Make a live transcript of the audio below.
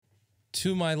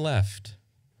to my left,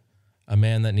 a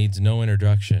man that needs no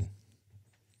introduction.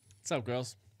 What's up,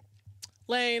 girls?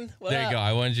 Lane, what There up? you go.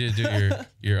 I wanted you to do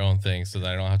your own thing so that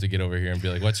I don't have to get over here and be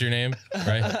like, what's your name?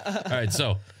 Right? All right,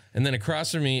 so, and then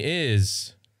across from me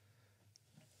is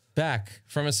back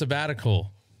from a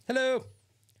sabbatical. Hello,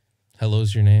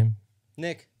 Hello's your name?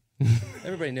 Nick.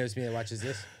 Everybody knows me that watches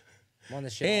this. I'm on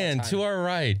the show And all the to time. our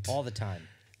right, all the time.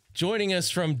 joining us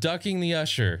from Ducking the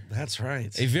Usher, That's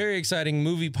right. a very exciting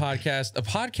movie podcast, a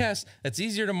podcast that's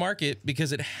easier to market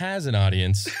because it has an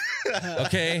audience.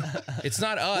 Okay? It's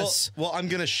not us. Well, I'm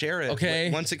going to share it. Okay.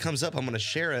 Once it comes up, I'm going to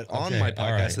share it on Okay, my all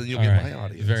podcast, right, and then you'll all get right. my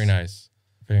audience. Very nice.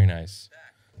 Very nice.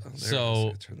 Oh, there it is.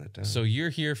 So, Turn that down. so you're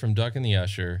here from Ducking the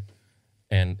Usher,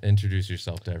 and introduce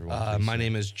yourself to everyone. please. My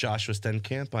name is Joshua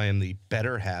Stenkamp. I am the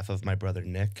better half of my brother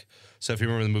Nick. So if you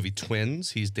remember the movie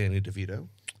Twins, he's Danny DeVito.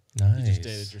 Nice. You just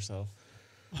dated yourself.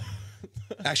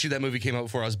 Actually, that movie came out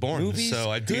before I was born, Movies, so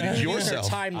I good dated movies are yourself.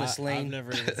 timeless, I've Lane.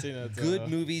 never even seen it. so Good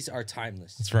movies are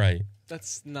timeless. That's right.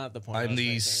 That's not the point. I I'm was the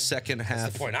making. second half.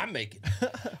 That's the point I'm making.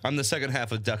 I'm the second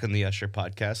half of Duck and the Usher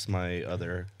podcast. My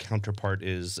other counterpart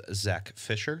is Zach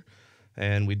Fisher,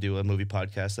 and we do a movie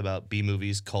podcast about B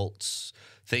movies, cults,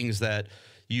 things that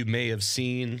you may have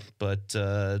seen but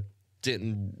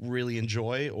didn't really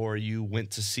enjoy, or you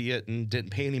went to see it and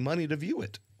didn't pay any money to view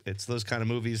it. It's those kind of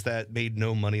movies that made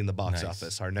no money in the box Nice.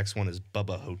 office. Our next one is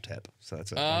Bubba Hotep. So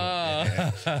that's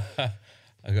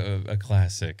A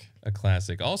classic. A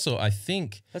classic. Also, I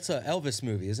think That's an Elvis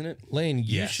movie, isn't it? Lane,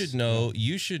 you Yes. should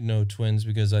know Twins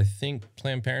because I think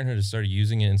Planned Parenthood has started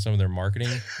using it in some of their marketing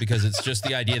because it's just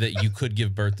the idea that you could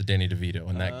give birth to Danny DeVito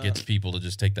and that gets people to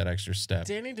just take that extra step.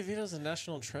 Danny DeVito's a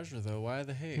national treasure, though. Why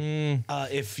the hate?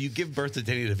 if you give birth to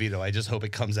Danny DeVito, I just hope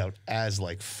it comes out as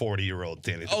like 40-year-old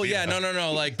Danny DeVito. Oh yeah,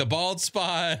 no, like the bald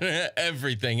spot,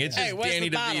 everything. It's just Hey, where's Danny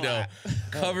the bottle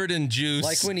DeVito covered in juice.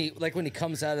 Like when he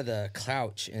comes out of the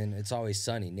couch and it's always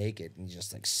sunny, naked, and he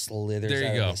just like slithers There you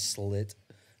out go. of the slit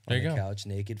There on you the go. couch,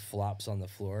 naked, flops on the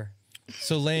floor.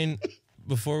 So Lane,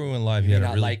 before we went live, You you may had a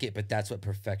not really like it, but that's what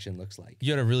perfection looks like.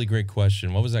 you had a really great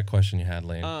question. What was that question you had,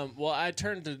 Lane? Well, I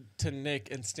turned to Nick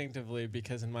instinctively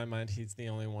because in my mind he's the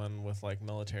only one with like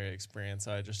military experience.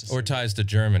 So I just or assumed, ties to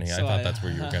Germany. I So thought that's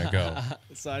where you were gonna go.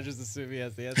 so I just assume he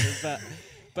has the answer.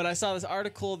 But I saw this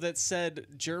article that said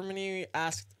Germany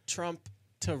asked Trump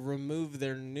to remove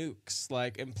their nukes,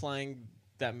 like implying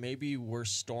that maybe we're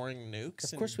storing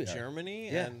nukes Of course in we are.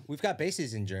 Germany. Yeah, And we've got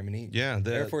bases in Germany. Yeah,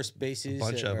 the- Air Force bases. a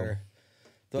bunch of 'em.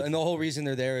 And the whole reason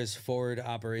they're there is forward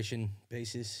operation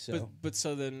bases. So but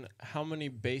so then how many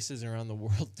bases around the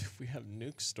world do we have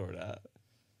nukes stored at?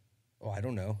 I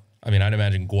don't know. I mean, I'd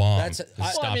imagine Guam That's- is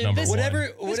I- stop Well, I mean, number this- one.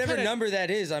 Whatever kinda- number that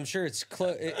is, I'm sure it's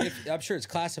I'm sure it's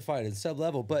classified at sub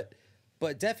level, but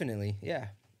definitely, yeah.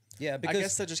 I Because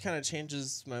guess that just kind of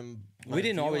changes my we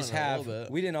didn't view always on it a have little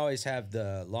bit. we didn't always have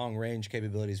the long range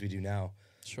capabilities we do now.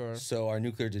 Sure. So our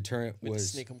nuclear deterrent We had to was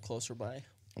sneak them closer by.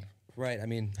 right. I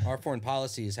mean, our foreign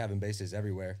policy is having bases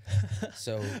everywhere.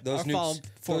 So those Our nukes,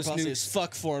 foreign those policy is nukes,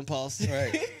 fuck foreign policy.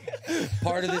 right?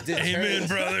 Part of the deterrent.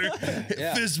 brother.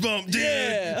 Yeah. Fist bump, dude.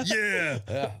 Yeah.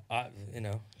 Yeah,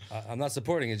 I'm not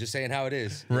supporting it. Just saying how it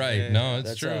is. Right? No, it's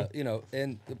That's true.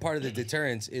 and the part of the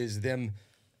deterrence is them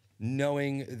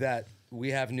knowing that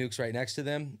we have nukes right next to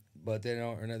them, but they're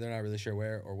not really sure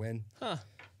where or when. Huh.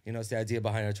 It's the idea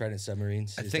behind our Trident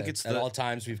submarines. I is think that it's at the- all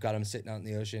times we've got them sitting out in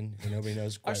the ocean and nobody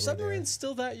knows quite Are where they are. submarines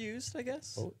still that used, I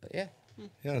guess? Oh, yeah.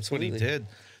 Yeah, that's what he Absolutely. did.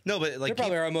 No, but They're like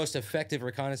probably our most effective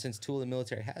reconnaissance tool the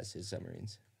military has is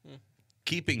submarines.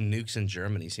 keeping nukes in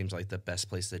Germany seems like the best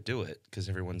place to do it because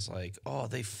everyone's like, oh,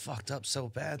 they fucked up so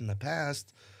bad in the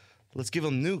past. Let's give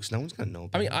them nukes. No one's going to know.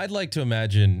 I mean, I'd like to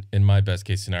imagine in my best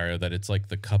case scenario that it's like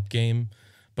the cup game,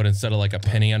 but instead of like a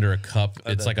penny under a cup,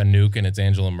 it's like a nuke and it's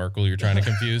Angela Merkel you're trying to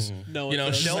confuse. No, you know,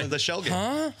 it's she's Shell, like, the shell game.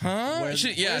 huh? Where's-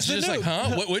 She- yeah, where's she's the just like,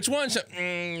 nuke? huh? Which one? She's like,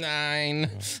 9.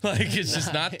 Like, it's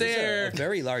just not A there.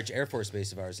 very large Air Force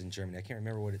base of ours in Germany. I can't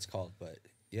remember what it's called, but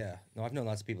yeah. No, I've known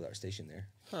lots of people that are stationed there.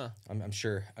 Huh. I'm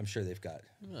sure they've got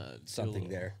Do something a little-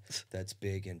 there that's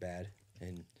big and bad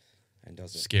and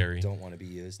doesn't Scary. don't want to be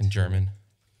used. In German.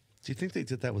 Do you think they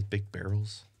did that with big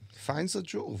barrels? Finds a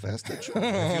jewel, that's the jewel.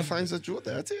 If you find a jewel,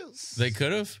 there it is. They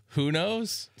could have. Who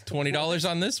knows? $20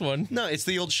 on this one. No, it's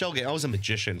the old shell game. I was a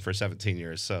magician for 17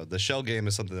 years, so the shell game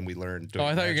is something that we learned. Oh,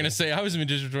 I thought you were going to say I was a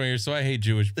magician for 20 years, so I hate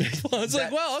Jewish people. I was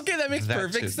like, well, okay, that makes that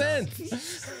perfect too,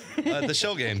 sense. the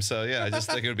shell game. So yeah, I just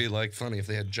think it would be like funny if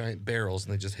they had giant barrels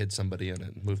and they just hid somebody in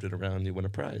it and moved it around and you win a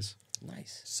prize.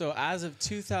 Nice. So as of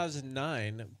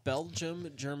 2009, Belgium,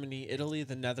 Germany, Italy,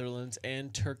 the Netherlands,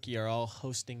 and Turkey are all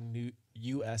hosting new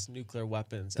U.S. nuclear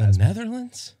weapons. The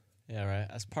Netherlands? Yeah, right.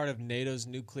 As part of NATO's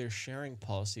nuclear sharing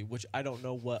policy, which I don't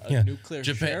know what a Yeah. nuclear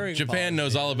sharing Japan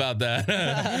knows policy all is. about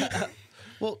that.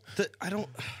 Well, I don't.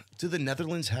 Do the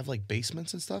Netherlands have like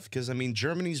basements and stuff? Because I mean,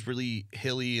 Germany's really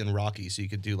hilly and rocky, so you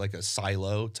could do like a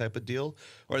silo type of deal,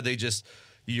 or are they just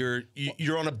you're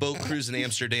on a boat cruise in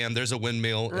Amsterdam. There's a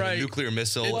windmill and Right. a nuclear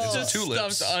missile. It's and just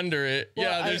tulips. stuffed under it. Well,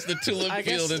 yeah, I- there's the tulip I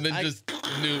guess field and then I- just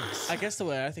nukes. I guess the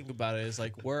way I think about it is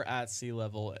like we're at sea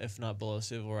level, if not below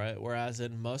sea level, right? Whereas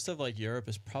in most of like Europe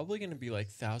is probably going to be like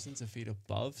thousands of feet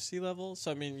above sea level. So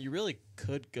I mean, you really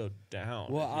could go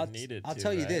down. Well, if you needed I'll to,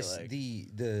 tell you right? this: Like,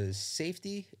 the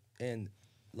safety and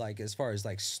like as far as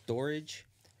like storage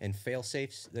and fail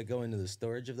safes that go into the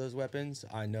storage of those weapons,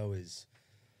 I know is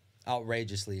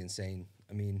outrageously insane.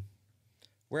 I mean,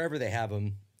 wherever they have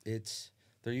them,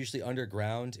 they're usually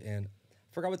underground, and I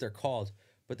forgot what they're called,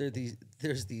 but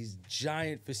there's these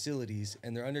giant facilities,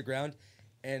 and they're underground,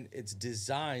 and it's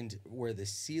designed where the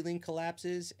ceiling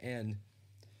collapses and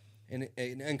an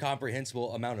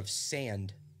incomprehensible amount of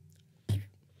sand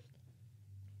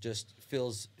just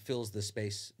fills the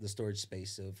space, the storage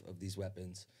space of these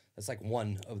weapons. That's like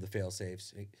one of the fail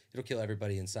safes. It'll kill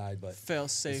everybody inside, but fail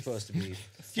it's safe. supposed to be.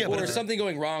 Yeah, or but something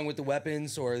going wrong with the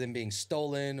weapons, or them being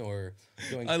stolen, or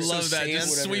going. I love that. sand, Just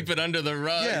whatever. sweep it under the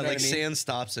rug. Yeah, know like what I mean? sand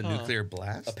stops a nuclear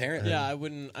blast. Apparently, Yeah, I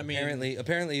wouldn't. I mean,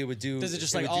 apparently it would do. does it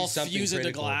just it like would do all something fuse into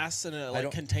critical. glass and it like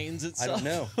don't- contains I itself? don't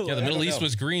know. Yeah, the I Middle don't East know.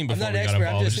 was green I'm before not we an got expert, I'm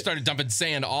involved. We just- just started dumping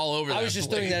sand all over. I was that just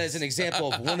throwing place. that as an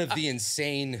example of one of the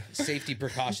insane safety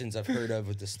precautions I've heard of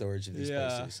with the storage of these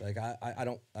Yeah. places. Like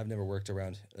I've never worked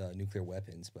around nuclear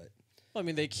weapons, but Well, I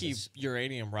mean, they keep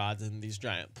uranium rods in these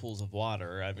giant pools of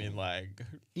water. I mean, like,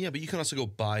 Yeah, but you can also go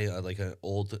buy like an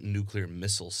old nuclear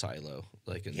missile silo,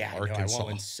 like in yeah, I Arkansas. want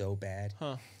one so bad.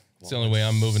 huh? It's the only way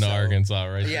I'm moving to So- Arkansas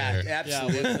right Yeah, there.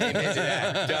 absolutely. Amen to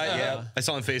that. Yeah. I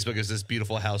saw on Facebook is this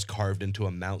beautiful house carved into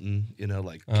a mountain,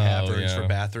 like Oh, caverns yeah. for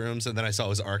bathrooms, and then I saw it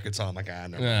was Arkansas. I'm like,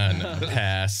 no. No,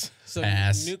 pass. So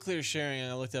pass. nuclear sharing,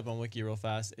 I looked up on Wiki real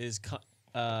fast, is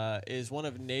one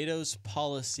of NATO's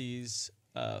policies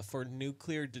for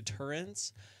nuclear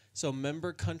deterrence. So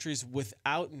member countries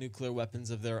without nuclear weapons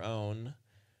of their own,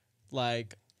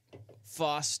 like,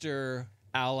 foster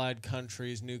allied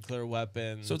countries' nuclear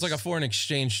weapons. So it's like a foreign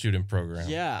exchange student program.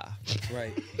 yeah.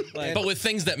 Right. Like, But with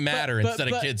things that matter instead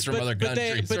of kids from other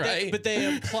countries, right? But they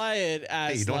imply it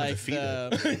as you don't have like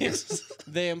to feed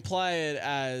they imply it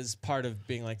as part of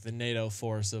being like the NATO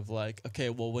force of like, okay,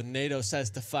 well, when NATO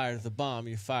says to fire the bomb,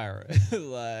 you fire it.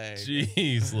 Like,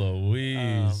 Jeez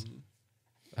Louise.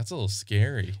 That's a little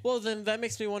scary. well, then that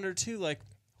makes me wonder too. Like,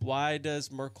 why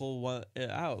does Merkel want it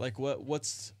out? Like,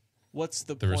 what's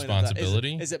the point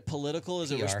responsibility? Of that? Is it political?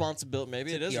 Is it PR. responsibility?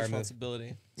 Maybe it It's a is PR move.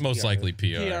 responsibility. Most PR likely move.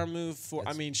 PR. PR move for.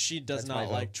 I mean, she does that's my not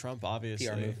vote. like Trump, obviously.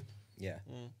 PR move. Yeah.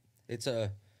 It's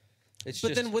But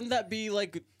just, then wouldn't that be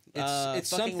like it's fucking with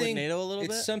something NATO a little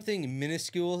it's bit? something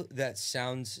minuscule that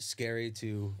sounds scary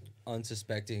to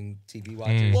unsuspecting Mm. TV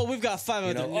watchers. Well, we've got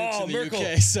 500 You know, nukes in the Merkel,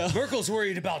 UK, so Merkel's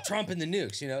worried about Trump and the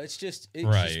nukes. It's just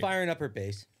Right. she's firing up her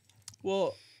base.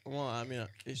 well, I mean,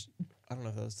 I don't know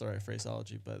if that's the right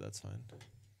phraseology, but that's fine.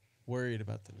 Worried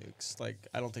about the nukes. Like,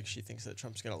 I don't think she thinks that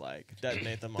Trump's gonna like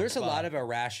detonate them. There's on a spot. lot of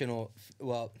irrational,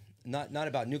 well, not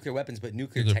about nuclear weapons, but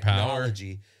nuclear Nuclear power.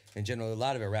 technology in general. A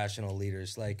lot of irrational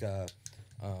leaders, like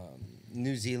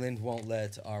New Zealand, won't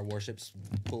let our warships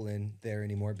pull in there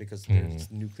anymore because there's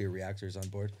nuclear reactors on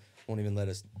board. Won't even let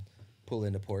us pull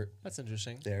into port That's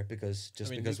interesting. there because I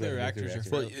mean, because we have nuclear nuclear reactors reactors.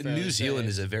 are Well, New fairly Zealand safe.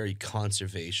 is a very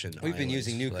conservation. We've been island,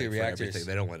 using nuclear for reactors. everything.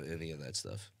 They don't want any of that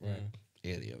stuff. Right.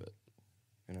 Any of it.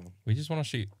 We just want to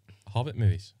shoot Hobbit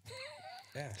movies.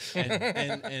 Yeah.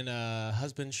 and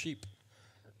husband sheep.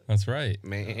 That's right.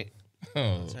 Man,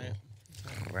 Oh, That's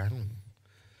right.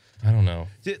 I don't know.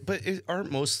 But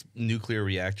aren't most nuclear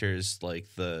reactors like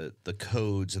the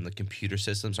codes and the computer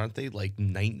systems? Aren't they like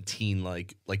 19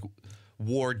 like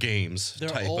war games They're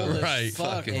type old of as Right.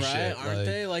 fuck, fucking right? shit? Aren't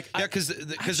they? Like, Yeah, because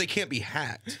they can't be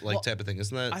hacked, like Well, type of thing.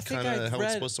 Isn't I that think kind of I've how read-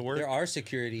 it's supposed to work? There are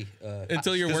security.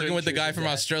 Until you're Is there working with the guy security from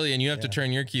that- Australia and you have to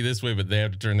turn your key this way, but they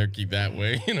have to turn their key that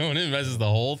way. And it messes the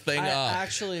whole thing I up.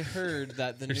 actually heard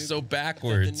that the They're so that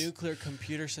backwards. the nuclear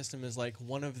computer system is like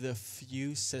one of the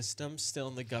few systems still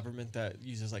in the government that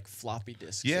uses like floppy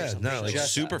disks. or Yeah, something no, like that.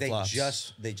 super they flops.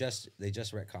 they just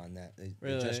retconned that. They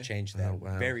Really? just changed that Oh,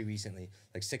 wow. very recently,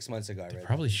 like 6 months ago. I read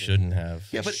Probably that. shouldn't have.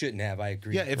 They Yeah, but- shouldn't have. I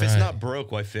agree. Yeah, if Right. it's not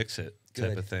broke, why fix it? Type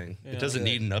Good. of thing. Yeah. It doesn't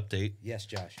Good. need an update. Yes,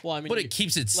 Josh. Well, I mean, But you- it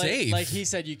keeps it like, safe. Like he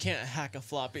said, you can't hack a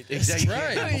floppy disk. Exactly.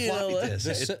 Right. Yeah, You know, floppy like-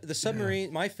 disk. The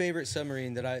submarine, my favorite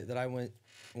submarine that I went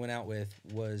went out with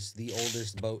was the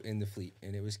oldest boat in the fleet,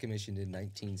 and it was commissioned in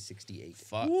 1968.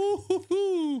 Fuck.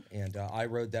 Woo-hoo-hoo. And I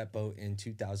rode that boat in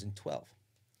 2012.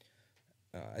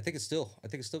 I think it's still.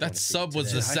 going That to sub fleet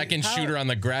was the today. second How- shooter on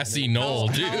the grassy knoll,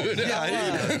 dude. Yeah, I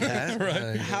didn't know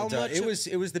that. How And, much?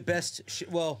 it was the best.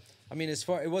 Well, I mean, it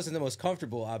wasn't the most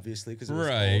comfortable, obviously, because it was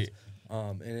Right.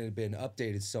 old, and it had been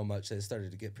updated so much that it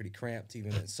started to get pretty cramped,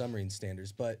 even at submarine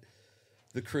standards. But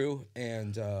the crew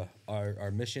and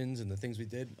our missions and the things we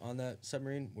did on that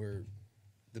submarine were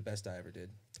the best I ever did.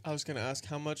 I was gonna ask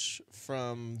how much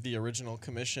from the original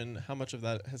commission, how much of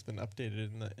that has been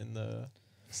updated in the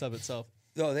sub itself?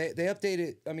 No, they update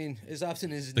it. I mean, as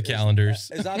often as The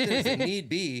calendars. as often as it need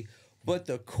be. But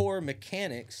the core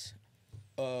mechanics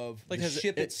of Like, the has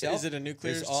ship it- itself is it a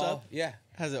nuclear is all, sub? Yeah,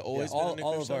 Has it always yeah, all, been a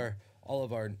nuclear all of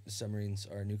sub? our submarines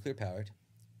are nuclear powered,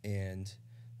 and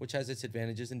which has its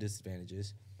advantages and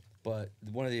disadvantages. But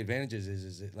one of the advantages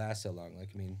is it lasts so long. Like,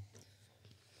 I mean,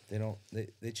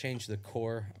 they change the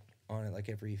core on it like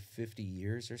every 50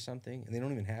 years or something, and they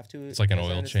don't even have to. It's like an as I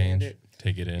oil understand change.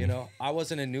 Take it in. You know, I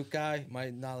wasn't a nuke guy. My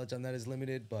knowledge on that is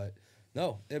limited, but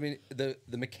no, I mean the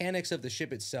mechanics of the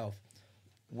ship itself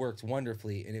worked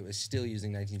wonderfully, and it was still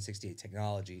using 1968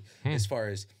 technology as far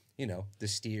as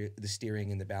the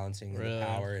steering and the balancing and Really? the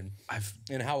power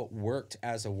and how it worked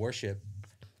as a warship.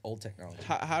 Old technology.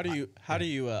 How do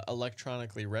you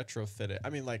electronically retrofit it? I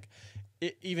mean, like,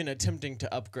 even attempting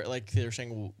to upgrade, like they're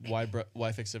saying,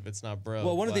 why fix it if it's not broke?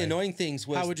 Well, one of the Like, annoying things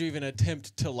was how would you even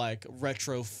attempt to like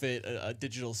retrofit a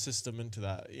digital system into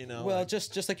that? You know, well, like,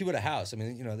 just like you would a house. I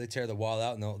mean, they tear the wall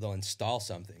out and they'll install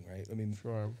something, right? I mean,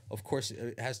 sure. of course,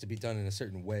 it has to be done in a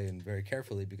certain way and very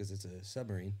carefully because it's a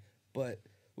submarine. But,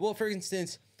 well, for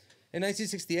instance, in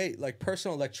 1968, like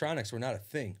personal electronics were not a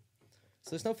thing. So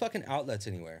there's no fucking outlets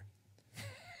anywhere.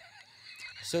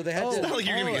 So they had It's to. not like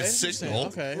you're gonna get interesting. signal.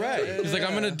 Okay, Right. He's like,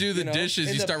 I'm gonna do the You know, dishes.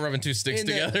 in You the- start rubbing two sticks in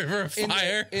the- together for a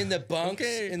fire. In the bunks,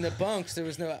 Okay. there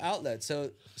was no outlet. So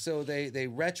they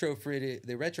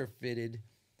retrofitted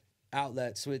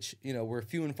outlets, which were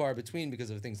few and far between because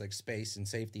of things like space and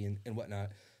safety and whatnot.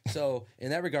 So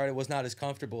in that regard, it was not as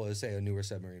comfortable as say a newer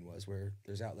submarine was, where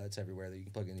there's outlets everywhere that you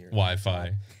can plug in your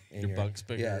Wi-Fi. and Your bunk's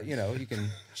bigger. Yeah, you can. I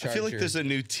Charge feel like your- there's a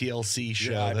new TLC show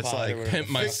your that's iPod or like whatever. Pimp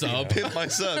my sub. Pimp my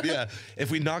sub. Yeah,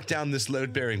 if we knock down this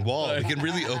load-bearing wall, we can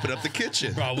really open up the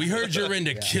kitchen. Bro, we heard you're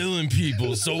into killing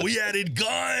people, so we added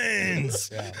guns.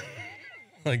 Yeah.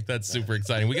 Like, that's super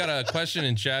exciting. We got a question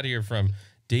in chat here from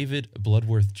David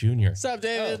Bloodworth Jr., What's up,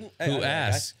 David? Hey, I know who that guy.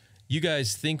 asks, you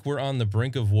guys think we're on the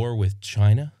brink of war with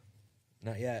China?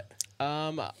 Not yet.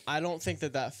 I don't think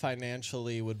that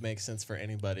financially would make sense for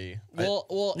anybody. Well,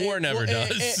 War never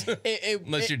does.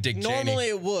 Unless you're Dick Cheney. Normally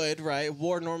it would, right?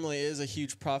 War normally is a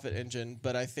huge profit engine,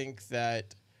 but I think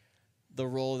that the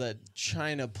role that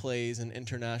China plays in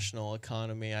international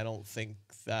economy, I don't think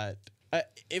that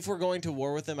if we're going to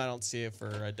war with them, I don't see it for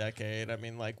a decade. I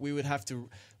mean, like we would have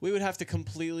to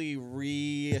completely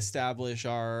reestablish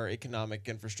our economic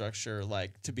infrastructure,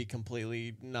 like to be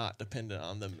completely not dependent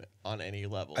on them on any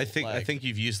level. I Like, think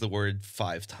you've used the word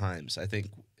 5 times. I think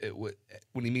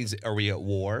when he means, are we at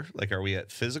war? Like, are we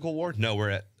at physical war? No, we're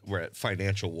at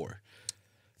financial war.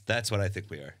 That's what I think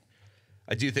we are.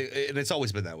 I do think, and it's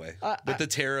always been that way with the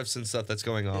tariffs and stuff that's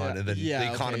going on, Yeah. and then Yeah, the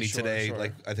okay, economy sure, today. sure.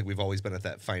 Like, I think we've always been at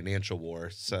that financial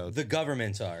war. So The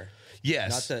governments are.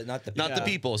 yes, not the Yeah.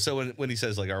 people. So when he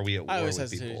says like, are we at I war always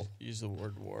with hesitate people? to use the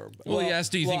word war. But Well, he Well-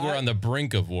 asked, do you think well, we're I- on the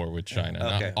brink of war with China?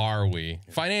 Okay. Not are we?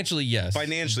 Financially, yes.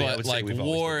 Financially, I but would say like we've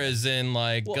always war been there. is in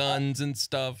like Well, guns and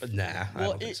stuff. Nah, I well,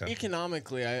 don't think so.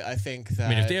 economically, I think that. I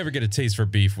mean, if they ever get a taste for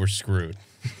beef, we're screwed.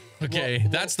 Okay, Well-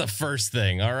 that's the first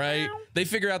thing. All right, they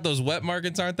figure out those wet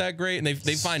markets aren't that great, and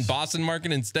they find Boston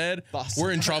Market instead. Boston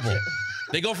We're in trouble.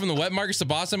 They go from the wet markets to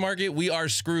Boston Market. We are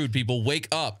screwed. People, wake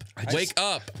up! Wake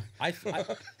up! I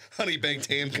Honey Baked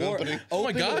Ham war, Company. Oh my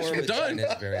open gosh, war we're with done. China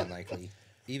is very unlikely.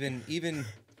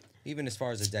 Even as far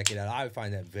as a decade out, I would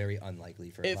find that very unlikely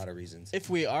for a lot of reasons.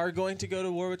 If we are going to go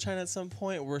to war with China at some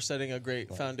point, we're setting a great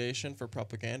foundation for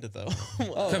propaganda, though.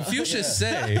 Confucius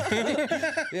say,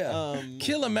 yeah,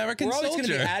 "Kill American we're always going to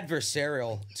be soldier."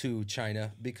 adversarial to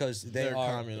China because They're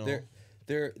communal.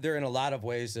 They're in a lot of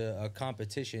ways a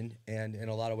competition and in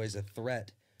a lot of ways a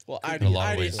threat. Well, In a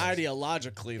lot of ways.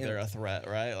 ideologically, they're a threat,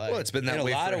 right? Like, Well, it's been that In a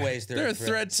way lot for, of ways, They're a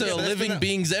threat to Yeah, but that's been living a-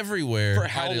 beings everywhere. For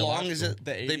how long is Ideological. it?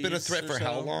 The They've been a 80s threat or for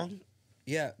how so? long?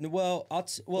 Yeah, well,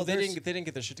 well, they there's- didn't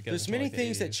get their shit together. There's until, many like, the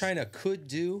things that 80s. China could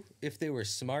do if they were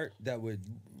smart that would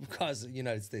cause the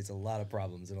United States a lot of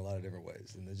problems in a lot of different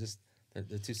ways, and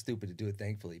they're too stupid to do it.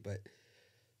 Thankfully, but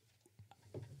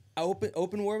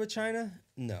Open war with China?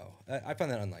 No, I find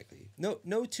that unlikely.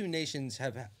 No two nations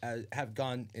have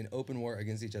gone in open war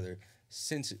against each other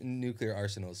since nuclear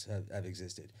arsenals have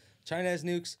existed. China has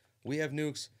nukes. We have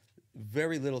nukes.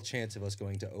 Very little chance of us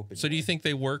going to open. So do you think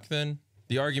they work then?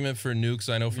 The argument for nukes,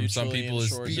 I know from some Mutually people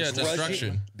is ensured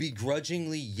destruction.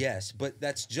 Begrudgingly, yes, but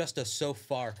that's just a so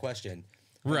far question.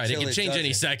 Right, it Until can change any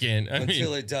doesn't. second. I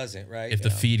Until mean, it doesn't, right? if the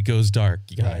feed goes dark,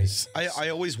 you guys. I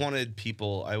always wanted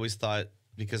people. I always thought,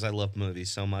 because I love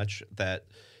movies so much, that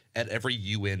at every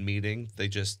UN meeting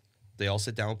they all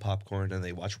sit down with popcorn and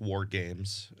they watch War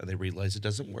Games and they realize it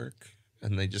doesn't work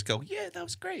and they just go, yeah, that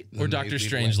was great. And Or then Doctor they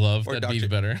Strangelove, Or that'd be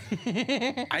better.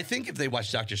 I think if they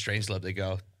watch Doctor Strangelove, they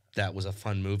go, that was a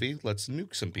fun movie. Let's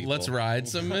nuke some people. Let's ride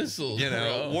some missiles. You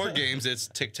know, bro. War Games, it's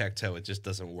tic-tac-toe. It just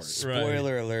doesn't work.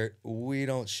 Spoiler alert: we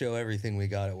don't show everything we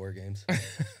got at War Games.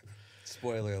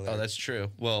 Spoiler alert. Oh, that's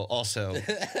true. Well, also,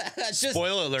 Just-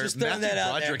 spoiler alert, just throwing Matthew that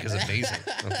out Broderick there. is amazing.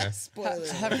 Okay. Spoiler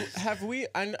Have we?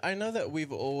 I know that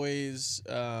we've always.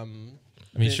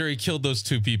 I mean, sure, he killed those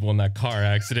 2 people in that car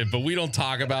accident, but we don't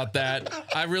talk about that.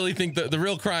 I really think the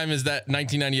real crime is that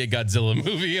 1998 Godzilla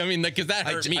movie. I mean, because that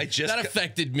hurt me. That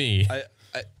affected me.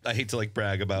 I hate to like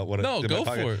brag about what. No, about go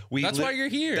talking- for it. That's why you're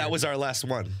here. That was our last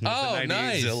one. It was Oh, the 98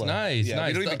 nice, Zilla. nice, Yeah, nice.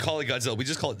 We don't even call it Godzilla. We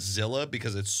just call it Zilla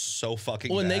because it's so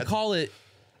fucking. When they bad. call it,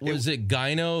 was it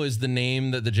Gyno is the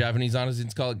name that the Japanese honestly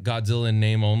call it Godzilla in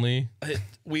name only?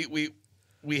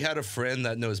 we had a friend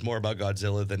that knows more about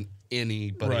Godzilla than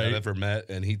anybody I've Right. ever met,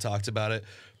 and he talked about it.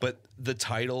 But the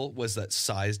title was that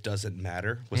size doesn't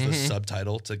matter. Was the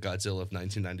subtitle to Godzilla of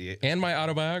 1998? And my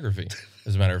autobiography,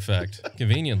 as a matter of fact,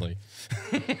 conveniently.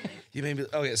 You made me.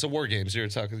 Oh yeah. So War Games. You were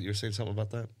saying something about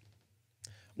that.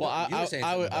 Well, you were saying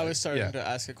something I about was it. starting Yeah. to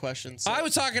ask a question. So I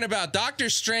was talking about Doctor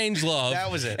Strangelove.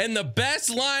 That was it. And the best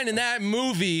line in that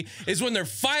movie is when they're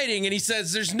fighting and he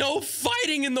says, "There's no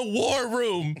fighting in the war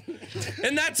room."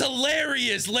 And that's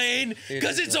hilarious, Lane,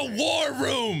 because is it's a war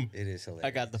room. It is hilarious.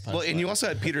 I got the punchline. Well, and you also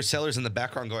had Peter Sellers in the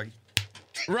background going,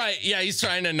 Right. Yeah, he's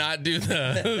trying to not do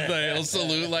the hail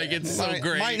salute like it's so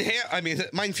great.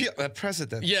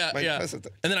 President. Yeah, Mein yeah.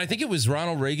 President. And then I think it was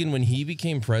Ronald Reagan when he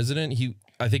became president.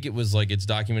 I think it was like it's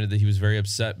documented that he was very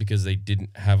upset because they didn't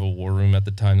have a war room at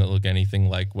the time that looked anything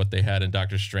like what they had in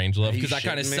Doctor Strangelove. Because that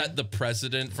kind of shitting me? set the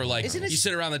precedent for like Isn't it you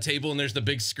sit around the table and there's the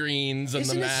big screens and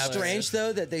Isn't the it maps. strange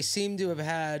though that they seem to have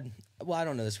had? Well, I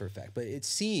don't know this for a fact, but it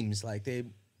seems like they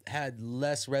had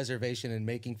less reservation in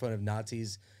making fun of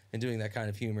Nazis and doing that kind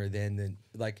of humor than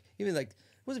like even like.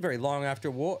 It wasn't very long after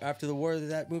the war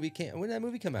that movie came. When did that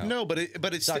movie come out? No, but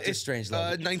it's Doctor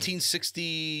Strangelove.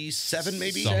 1967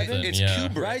 maybe. Something, It's yeah.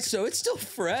 Kubrick. Right, so it's still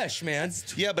fresh, man.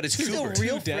 Yeah, but it's It's still Kubrick.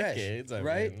 real 2 fresh, decades, I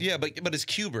right? mean. Yeah, but it's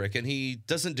Kubrick, and he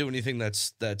doesn't do anything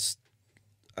that's.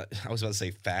 I was about to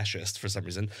say fascist for some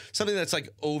reason. Something that's like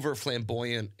over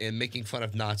flamboyant and making fun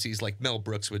of Nazis, like Mel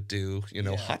Brooks would do. You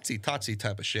know, hotsy totsy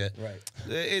type of shit. Right.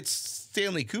 It's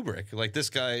Stanley Kubrick. Like this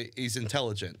guy, he's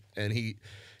intelligent, and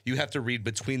you have to read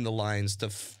between the lines to.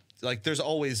 Like there's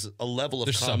always a level of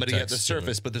There's comedy at subtext the to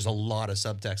surface, it. but there's a lot of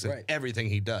subtext in Right. everything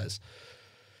he does.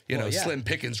 You Well, know, yeah. Slim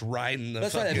Pickens riding the.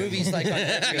 That's why that fucking- movie's like on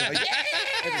every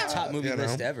top movie You know?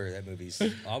 list ever. That movie's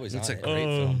always It's on a it. great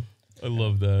film. I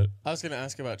love that. I was going to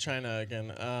ask about China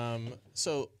again.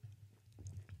 So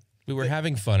We were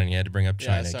having fun and you had to bring up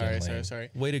Yeah, China again. Lane. sorry.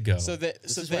 Way to go.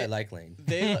 This is why I like Lane.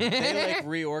 they like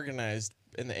reorganized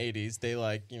in the 80s. They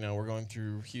were going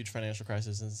through huge financial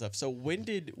crisis and stuff. So when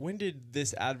did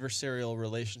this adversarial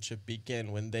relationship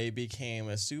begin? When they became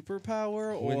a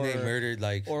superpower, or When they murdered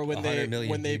like or when 100 they million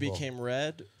when they people. became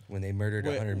red? When they murdered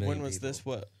 100 million When was people. this?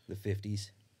 What? The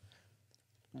 50s.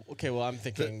 Okay, well I'm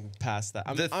thinking past that.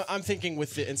 I'm thinking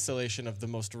with the installation of the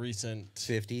most recent.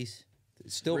 50s.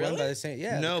 It's still run Really? by the same.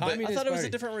 Yeah. No, the but- I Communist I thought it was a Party.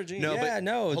 different regime. No, Yeah, but-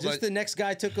 no. hold Just on. the next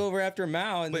guy took over after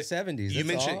Mao in the 70s. You that's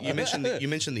mentioned all. you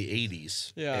mentioned the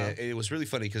 80s. Yeah. And it was really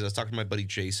funny because I was talking to my buddy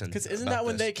Jason. Because isn't about that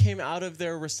when this. they came out of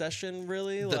their recession?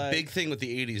 Really, The big thing with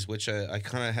the 80s, which I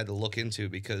kind of had to look into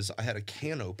because I had a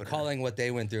can opener. Calling what they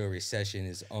went through a recession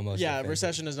is almost Yeah, offensive.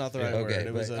 recession is not the right Okay, word.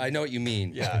 It was but a, I know what you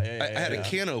mean. Yeah, yeah, yeah, I had yeah. a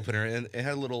can opener and it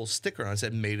had a little sticker on it that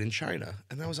said "Made in China,"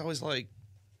 and I was always like,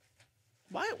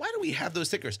 "Why do we have those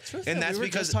stickers?" And that's we were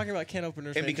because just talking about can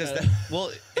openers. and made because in that, China.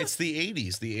 well, it's the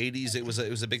 80s. The 80s, it was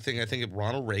a big thing. I think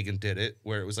Ronald Reagan did it,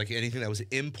 where it was like anything that was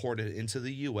imported into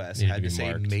the U.S. Needed had to to be say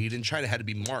marked. "Made in China," had to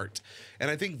be marked. And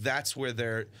I think that's where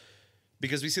they're.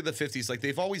 Because we see the 50s, like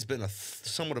they've always been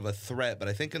somewhat of a threat, but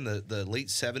I think in the late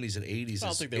 70s and 80s I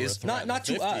don't think they were a is threat. Not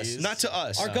to us. 50s. not to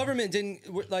us. Our government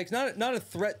didn't like not a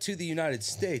threat to the United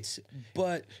States,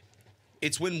 but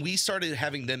It's when we started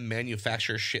having them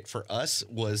manufacture shit for us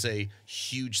was a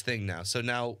huge thing now. So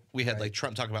now we had like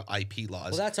Trump talking about IP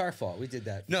laws. Well, that's our fault. We did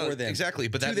that no, for them. exactly,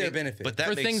 but to that their benefit. But that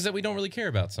For makes, things that we don't really care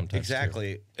about sometimes. too.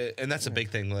 exactly, and that's a big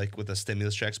thing. Like with the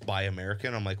stimulus checks, buy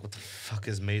American. I'm like, what the fuck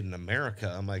is made in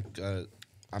America? I'm like,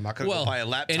 I'm not gonna go buy a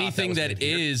laptop. anything that, that was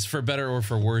made here. is for better or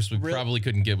for worse, we probably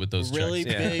couldn't get with those Really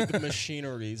checks. big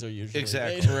machineries are usually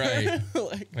Exactly. made. Right.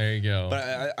 Like, There you go.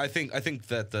 But I think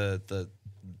that the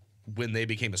when they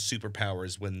became a superpower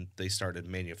is when they started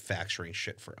manufacturing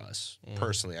shit for us.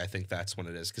 Personally, I think that's when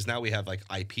it is because now we have like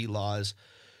IP laws.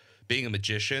 Being a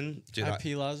magician, dude,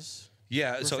 IP laws.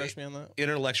 yeah. So Refresh me on that.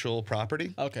 intellectual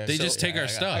property. Okay. They just take our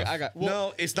stuff. I got.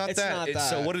 No, it's not it's that. not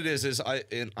So that. what it is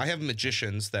I have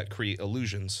magicians that create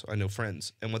illusions. I know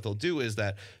friends, and what they'll do is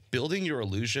that building your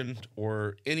illusion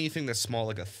or anything that's small,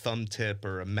 like a thumb tip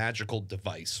or a magical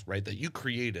device, right, that you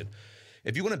created.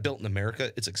 If you want to build in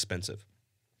America, it's expensive.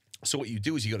 So what you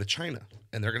do is you go to China,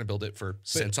 and they're going to build it for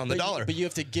cents on the dollar. But you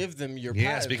have to give them your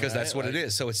Yes, patent, because that's right? what it Like,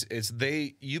 is. So it's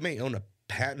they. You may own a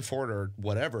patent for it or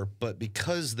whatever, but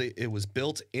because it was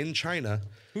built in China,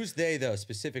 Who's they though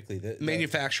specifically? The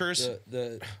manufacturers,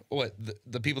 the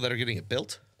the people that are getting it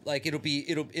built. like it'll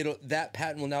that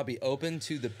patent will now be open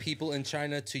to the people in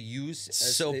China to use.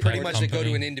 So pretty or much- does it go to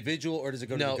company. an individual or does it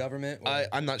go to the government? Or?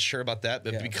 I'm not sure about that,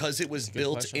 but Yeah. because it was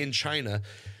built question. in China,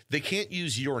 they can't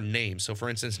use your name. So, for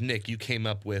instance, Nick, you came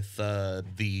up with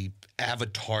the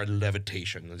avatar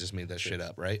levitation. I just made that shit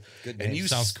up, right? Good And name. you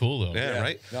Sounds cool though. Yeah,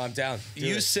 right. No, I'm down. Do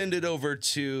You it. send it over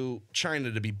to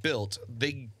China to be built.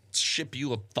 They ship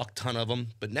you a fuck ton of them,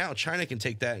 but now China can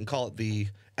take that and call it the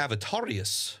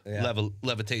Avatarius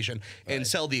levitation and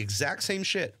sell the exact same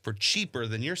shit for cheaper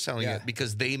than you're selling Yeah. it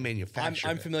because they manufacture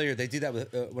I'm it. familiar. They do that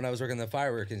with when I was working in the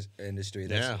firework industry.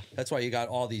 That's why you got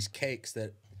all these cakes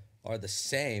that are the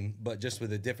same, but just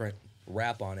with a different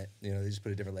wrap on it. You know, they just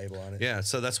put a different label on it. Yeah,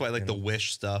 so that's why like the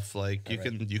Wish stuff, like you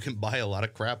can buy a lot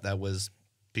of crap that was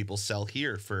people sell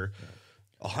here for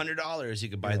 $100. You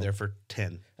could buy there for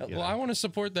 10. you Well, know? I want to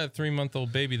support that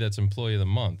 3-month-old baby that's employee of the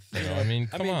month. You know, I mean,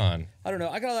 come on. I don't know.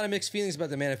 I got a lot of mixed feelings about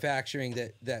the manufacturing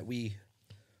that we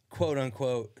quote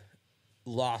unquote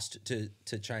lost to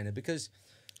China because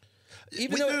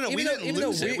even We- though no, no, we even though- didn't even though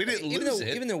lose it. we- We didn't even lose though-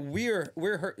 it. Even though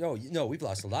we're hurt. Oh no, we've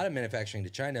lost a lot of manufacturing to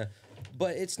China,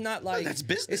 but it's not like that's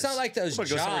business. It's not like those Well, it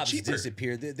goes somewhere jobs cheaper.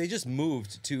 disappeared. They just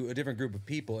moved to a different group of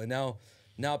people, and now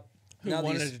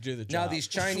wanted these, to do the now job? these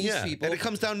Chinese yeah, people. and it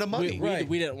comes down to money. Right.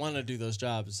 we didn't want to do those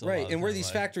jobs. a lot Right, of and where the these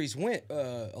time, factories went,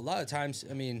 a lot of times,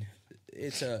 I mean,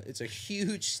 it's a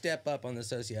huge step up on the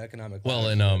socioeconomic. Well,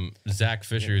 ladder. and Zach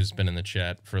Fisher has been in the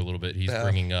chat for a little bit. He's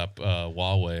bringing up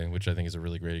Huawei, which I think is a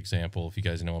really great example. If you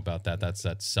guys know about that, that's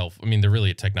that I mean, they're really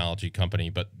a technology company,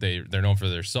 but they're known for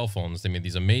their cell phones. They made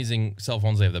these amazing cell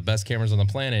phones. They have the best cameras on the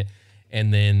planet.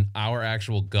 And then our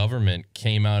actual government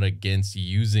came out against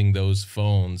using those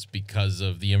phones because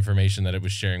of the information that it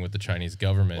was sharing with the Chinese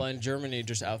government. Well, and Germany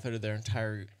just outfitted their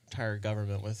entire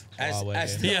government with Huawei.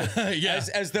 as data. yeah.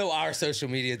 as though our social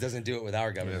media doesn't do it with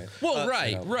our government. Well,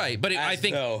 right. But I as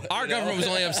think though, our you know. government was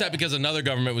only upset because another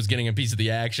government was getting a piece of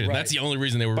the action. Right. That's the only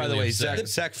reason they were By the really way, upset.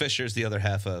 Zach Fisher is the other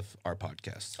half of our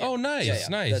podcast. Oh, nice, Yeah, yeah.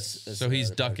 nice. That's So he's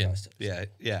another ducking. podcast.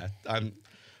 Yeah. I'm.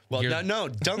 Well, You're- no,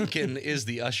 Duncan is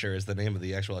the usher, is the name of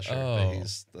the actual usher. Oh. But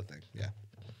he's the thing. Yeah.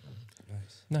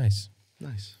 Nice.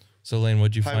 Nice. So, Lane,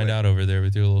 what'd you find Highway. out over there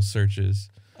with your little searches?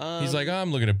 He's like, oh,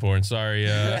 I'm looking at porn. Sorry.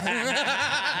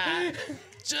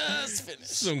 Just finished.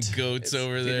 Some goats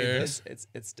over there.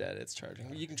 It's dead. It's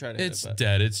charging. You can try to hit It's it, but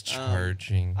dead. It's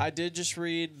charging. I did just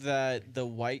read that the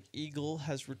White Eagle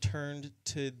has returned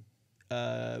to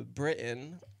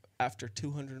Britain after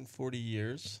 240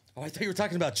 years. Oh, I thought you were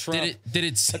talking about Trump. Did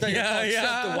it? I thought you were calling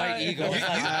Trump the White Eagle.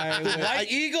 The White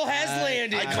Eagle has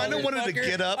landed. I kind of wanted to motherfucker.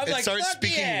 get up I'm and like, start fuck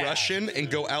speaking yeah. Russian and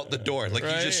go out the door. Like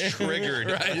Right. you just triggered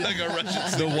like a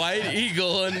Russian. The White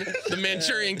Eagle and the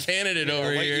Manchurian candidate over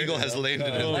The White here. Eagle has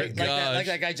landed in Oh, Britain. Like gosh.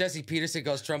 that guy Jesse Peterson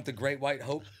calls Trump the Great White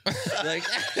Hope. Like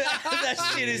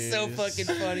that shit is so fucking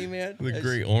funny, man. The That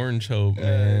Great Orange Hope, shit,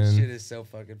 that shit man. is so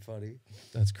fucking funny.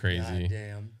 That's God crazy.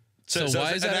 damn. So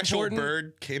why is an that actual important?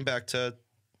 bird came back to?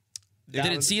 Did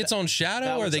it see its own shadow?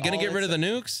 that Are was they going to all get it rid of the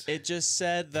said. nukes? It just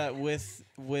said that with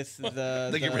the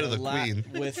They get rid of the queen.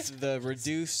 with the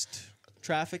reduced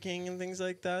trafficking and things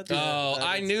like that. Oh, that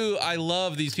I it's- knew. I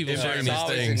love these people sharing There's these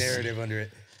always things. a narrative under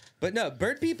it. But no,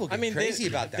 bird people get I mean, crazy they,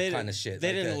 about that they kind of didn't- shit. They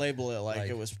like didn't that. label it like like-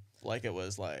 it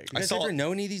was like. You I guys saw ever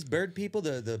know any of these bird people?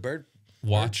 The bird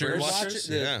Watchers. bird Watchers? watchers?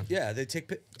 Yeah. Yeah, they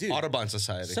take dude. Audubon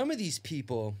Society. Some of these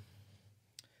people,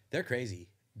 they're crazy.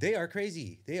 They are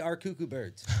crazy. They are cuckoo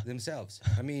birds themselves.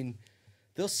 I mean,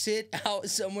 they'll sit out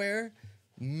somewhere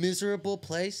miserable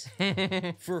place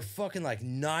for fucking like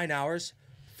 9 hours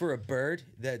for a bird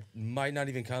that might not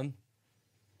even come.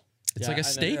 It's Yeah, like a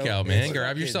I know. stakeout, man. It's Grab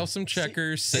fucking- yourself some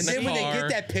checkers, sit And in then the when car. they get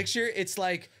that picture, it's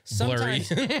like Blurry.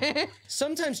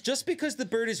 sometimes just because the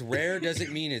bird is rare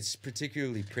doesn't mean it's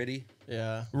particularly pretty.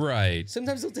 Yeah. Right.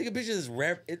 Sometimes they'll take a picture of this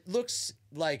rare. It looks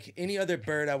like any other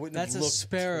bird I wouldn't That's have a looked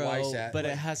sparrow, twice at. but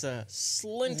like, it has a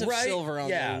slint of right? silver on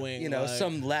yeah, the wing. you know, like-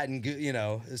 some Latin,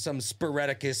 some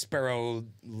Sporeticus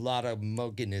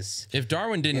sparrowlotomogenus. If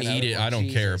Darwin didn't You know, eat it, I don't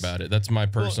Jesus. care about it. That's my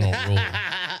personal rule.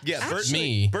 Yeah,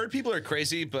 Me. bird people are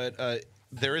crazy, but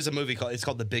there is a movie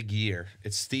called The Big Year.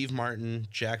 It's Steve Martin,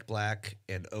 Jack Black,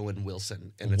 and Owen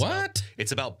Wilson. And What?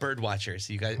 It's about bird watchers.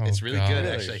 You guys, Oh, it's really God. good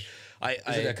Really? actually.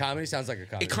 Is it a comedy? Sounds like a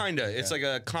comedy. It kinda. It's like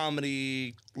a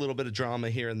comedy, little bit of drama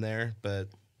here and there. But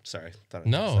sorry, thought I'd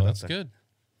toss No, that that's out there. good.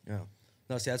 Yeah.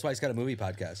 No, see, that's why he's got a movie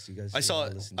podcast. You guys. I saw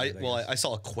gotta listen to it, guess. I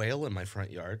saw a quail in my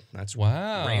front yard. That's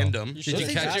Wow. random. You Did should you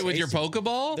Those catch things it are with your tasty.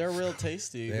 Pokeball? They're real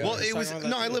tasty. They are. Well, I was it was talking about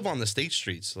no. that I the live other- on the state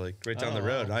streets, like right down the Oh,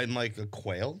 road. wow. I'm like a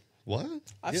quail. What?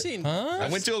 I've seen. Huh? I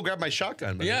went to go grab my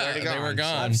shotgun, but Yeah, they they were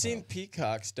gone. I've seen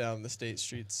peacocks down the state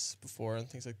streets before and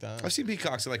things like that. I've seen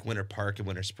peacocks in like Winter Park and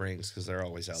Winter Springs because they're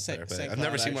always out there. But St. I've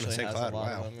never Cloud seen one in actually St. has a Cloud.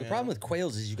 lot of Wow. them, The yeah. problem with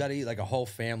quails is you got to eat like a whole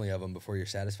family of them before you're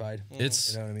satisfied.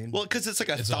 It's You know what I mean? Well, because it's like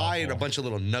a It's thigh and a awful. bunch of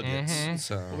little nuggets. Mm-hmm.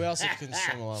 So We also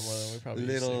consume a lot more than we probably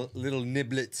little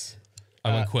niblets.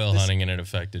 I went quail this- hunting and it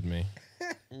affected me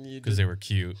because they were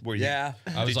cute. were you? Yeah.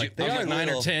 I was Did like, you- I was they like are 9 or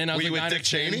little. 10. I Were was you like with 9 or Dick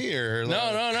 10. Cheney or No.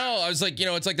 I was like,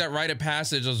 it's like that rite of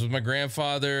passage. I was with my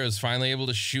grandfather. I was finally able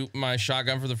to shoot my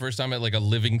shotgun for the first time at like a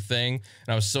living thing, and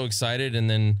I was so excited. And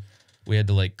then we had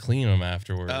to like clean them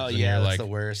afterwards. Oh and yeah, you're that's like, the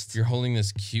worst. You're holding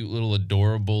this cute little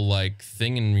adorable like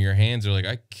thing in your hands. You're like,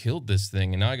 I killed this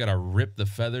thing, and now I gotta rip the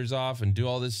feathers off and do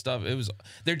all this stuff.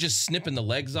 They're just snipping the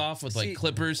legs off with like See,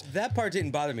 clippers. That part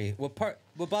didn't bother me. What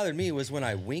bothered me was when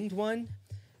I winged one,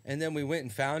 and then we went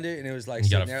and found it, and it was like You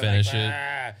sitting gotta there finish like, it.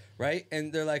 "Ah," right?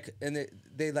 And they're like, and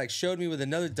they like showed me with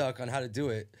another duck on how to do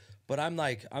it. But I'm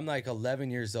like 11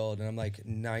 years old, and I'm like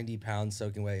 90 pounds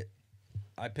soaking wet.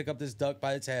 I pick up this duck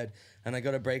by its head, and I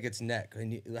go to break its neck.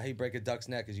 And how you break a duck's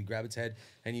neck is you grab its head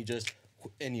and you just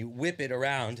whip it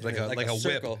around Like and a whip,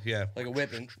 circle, yeah. like a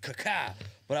whip, and ka-ka.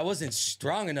 But I wasn't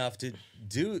strong enough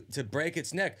to break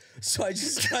its neck, so I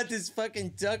just got this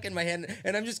fucking duck in my hand,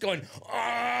 and I'm just going,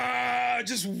 ah,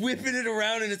 just whipping it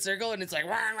around in a circle, and it's like,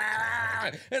 wah, wah,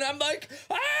 wah, and I'm like,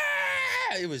 ah.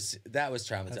 That was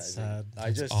traumatizing. That's sad.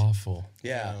 I just Awful.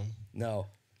 yeah. Yeah. No.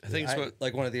 I think it's what-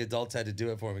 like one of the adults had to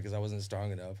do it for me because I wasn't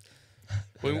strong enough.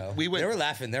 We, You know? we went They were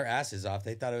laughing their asses off.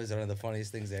 They thought it was one of the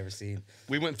funniest things they ever seen.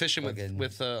 we went fishing Fucking-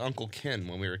 with Uncle Ken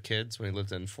when we were kids when he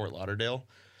lived in Fort Lauderdale,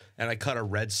 and I caught a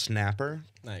red snapper.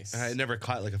 Nice. And I had never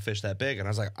caught like a fish that big, and I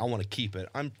was like, I want to keep it.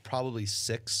 I'm probably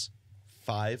 6'5",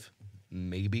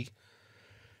 maybe.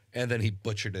 And then he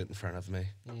butchered it in front of me.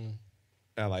 And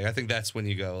I'm like, I think that's when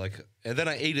you go like. And then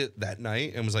I ate it that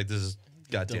night and was like, this is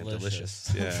goddamn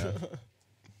delicious. Yeah,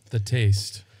 The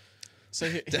taste. So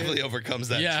definitely overcomes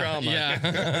that trauma.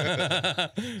 Yeah.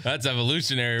 That's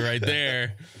evolutionary right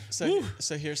there. So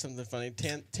here's something funny.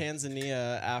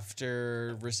 Tanzania,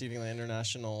 after receiving the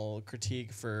international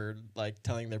critique for like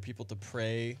telling their people to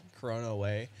pray Corona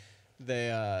away,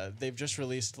 they've just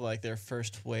released like their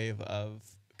first wave of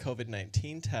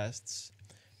COVID-19 tests,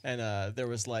 and there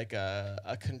was like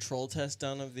a control test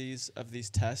done of these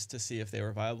tests to see if they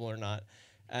were viable or not,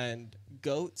 and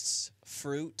goats,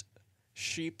 fruit,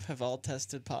 sheep have all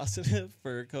tested positive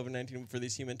for COVID-19 for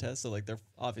these human tests, so like they're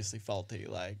obviously faulty,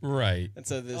 like. Right. And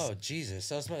so this Oh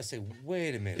Jesus! I was about to say,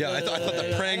 wait a minute. Yeah, I thought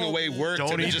the praying away worked.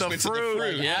 Don't and it eat just the went to fruit.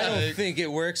 fruit. Yeah. I don't think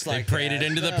it works They like prayed that. it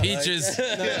into the peaches.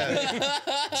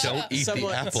 Don't eat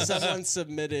the apples. someone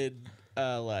submitted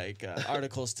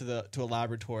articles to a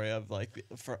laboratory of like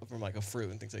from like a fruit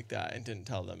and things like that, and didn't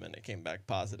tell them, and it came back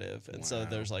positive. And so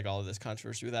there's like all of this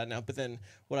controversy with that now. But then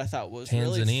what I thought was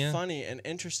really Tanzania? funny and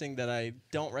interesting that I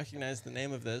don't recognize the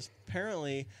name of this.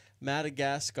 Apparently,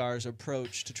 Madagascar's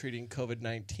approach to treating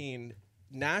COVID-19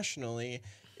 nationally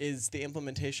is the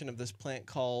implementation of this plant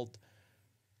called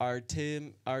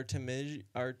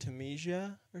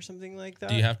Artemisia or something like that.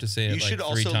 Do you have to say You it like should 3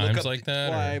 also look times up like that?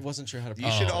 Well, or- I wasn't sure how to. You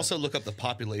pronounce should it. also look up the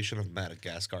population of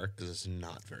Madagascar because it's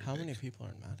not very How big. many people are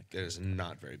in Madagascar? It is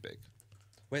not very big.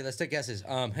 Wait, let's take guesses.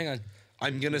 Hang on.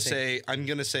 I'm gonna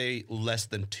say less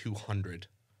than 200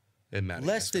 in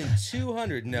Madagascar. Less than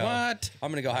 200. No. What?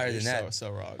 I'm gonna go higher You're than that.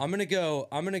 so wrong. I'm gonna go.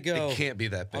 It can't be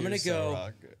that big. I'm gonna So go.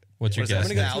 wrong. What's your What is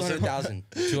that? guess? I'm gonna go 1,000?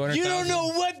 200,000. 200,000? You don't know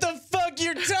what the fuck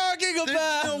you're talking There's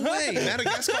about. no way.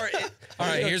 Madagascar. All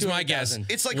right, go here's my guess.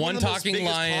 200,000. It's like one one of the most talking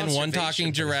biggest lion, one conservation talking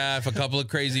places. giraffe, a couple of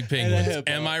crazy And a penguins.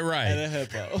 hippo. Am I And right? a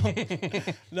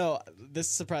hippo. No, this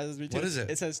surprises me too. What is it?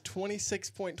 It says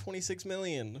 26.26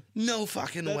 million. No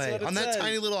fucking That's way. what it On that says.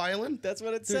 tiny little island? That's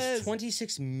what it There's says.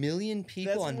 26 million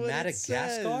people That's on what it Madagascar.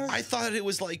 says. I thought it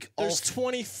was like all. There's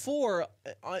 24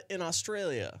 in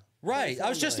Australia. Right. I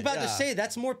was just about to Yeah. say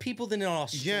that's more people than in Yeah,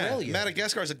 Australia.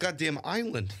 Madagascar is a goddamn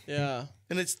island, Yeah.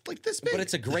 and it's like this big. but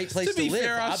it's a great place To to, be live.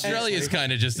 fair, Australia is obviously.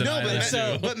 kind of just an no, but, island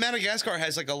so- too. but Madagascar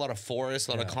has like a lot of forests,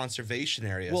 a lot of conservation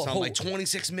areas. Well, so I'm like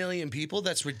 26 million people.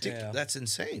 That's ridiculous. Yeah. That's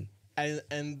insane.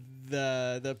 And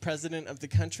the president of the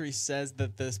country says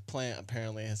that this plant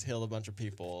apparently has healed a bunch of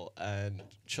people, and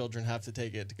children have to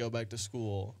take it to go back to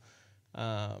school.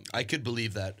 I could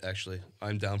believe that. Actually,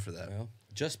 I'm down for that. Well,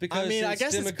 just because I it's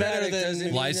guess it's better democratic than doesn't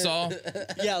mean Lysol?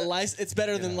 that- Yeah, it's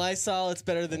better than Lysol. It's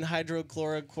better than whatever.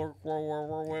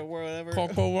 I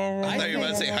thought you were about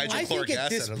to say I hydrochloric think at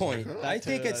acid. this I was point, like, huh? I That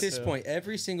think too, at that this too. point,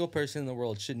 every single person in the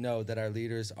world should know that our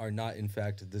leaders are not, in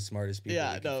fact, the smartest people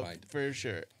Yeah, we can no, find. for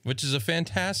sure. Which is a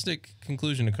fantastic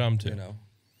conclusion to come to. You know,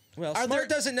 well, Are smart there-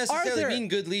 doesn't are necessarily there- mean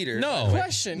good leader. No.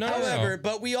 Question. No, However,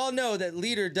 but we all know that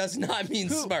leader does not mean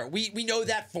smart. We know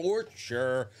that for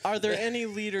sure. Are there any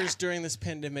leaders during this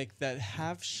pandemic that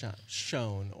have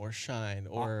shown or shine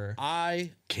or?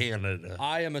 Canada.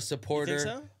 I am a supporter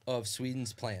so? of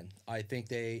Sweden's plan. I think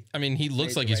they. I mean, he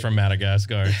looks Made like the he's right from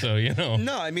Madagascar, so you know.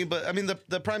 No, I mean, but I mean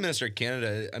the Prime Minister of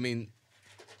Canada. I mean,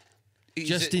 he's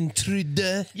Justin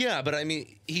Trudeau. yeah, but I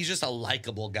mean, he's just a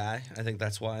likable guy. I think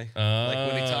that's why.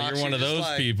 You're one of those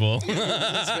like, people.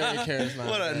 It's very charismatic.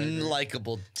 What a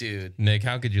likable dude. Nick,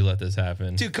 how could you let this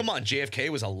happen? Dude, come on. JFK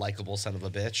was a likable son of a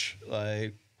bitch.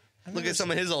 Like, look at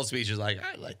some of his old speeches. Like,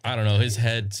 I like I don't know. His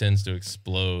head tends to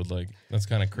explode. Like that's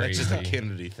kind of that's crazy. just a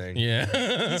Kennedy thing.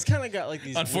 Yeah. He's kind of got like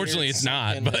these. Unfortunately, weird it's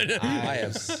not, sunken but- I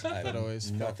eyes have that always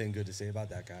felt- nothing good to say about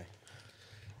that guy.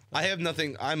 I have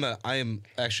nothing. I am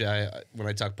actually. When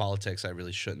I talk politics, I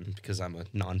really shouldn't because I'm a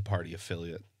non-party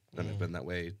affiliate, and I've been that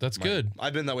way. That's good.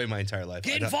 I've been that way my entire life. I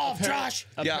Get don't- involved, Josh.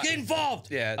 Yeah. Get involved.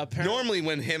 Yeah. Apparently- Normally,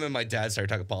 when him and my dad started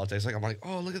talking politics, like I'm like,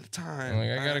 oh, look at the time.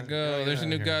 Like I gotta go. There's a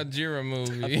new Godzilla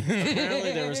movie.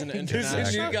 Apparently, there was an There's a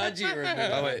international. new Godzilla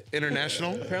movie. Oh wait,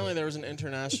 international. Apparently, there was an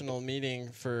international meeting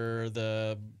for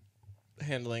the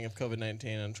handling of COVID-19,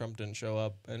 and Trump didn't show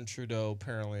up. And Trudeau,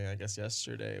 apparently, I guess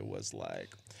yesterday was like,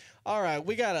 "All right,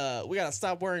 we gotta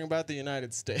stop worrying about the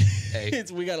United States. Hey.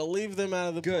 We gotta leave them out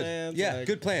of the Good. plans." Yeah, like-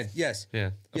 good plan. Yes. Yeah.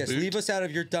 A Yes. boot? Leave us out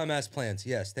of your dumbass plans.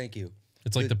 Yes. Thank you.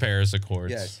 It's like the Paris Accords.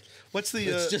 Yes. What's the?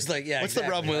 It's just like, yeah, What's the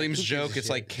Rob exactly. Williams Like, who gives joke? a It's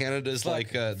shit? like Canada's Fuck-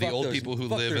 like the fuck old those- people who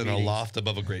fuck live their in a meetings. loft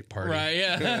above a great party. Right.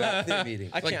 Yeah. About their meeting.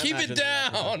 I Like can't keep it imagine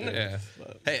that. down. Yeah.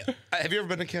 Hey, have you ever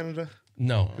been to Canada?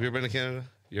 No. Have you ever been to Canada?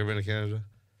 You ever been to Canada?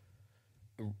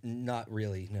 Not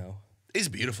really. No. It's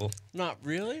beautiful. Not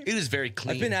really. It is very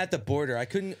clean. I've been at the border. I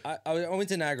couldn't. I went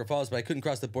to Niagara Falls, but I couldn't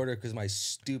cross the border because my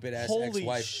stupid ass Holy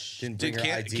ex-wife didn't bring Dude, her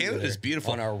Can- ID. Canada's with her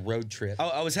beautiful. on our road trip.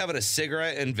 I was having a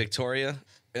cigarette in Victoria,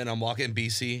 and I'm walking in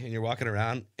BC, and you're walking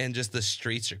around, and just the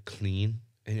streets are clean,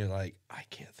 and you're like, I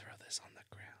can't throw this on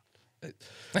the ground.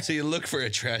 So you look for a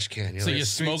trash can. You're So like, you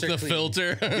smoke streets are the clean.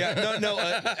 filter. yeah, no.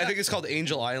 I think it's called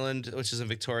Angel Island, which is in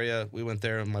Victoria. We went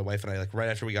there, and my wife and I, like right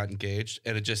after we got engaged,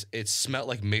 and it smelled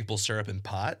like maple syrup and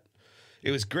pot.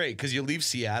 It was great because you leave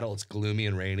Seattle, it's gloomy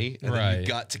and rainy, and then you Right.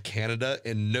 got to Canada,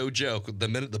 and no joke, the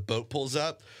minute the boat pulls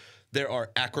up, there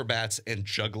are acrobats and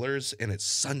jugglers, and it's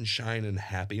sunshine and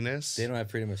happiness. They don't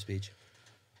have freedom of speech.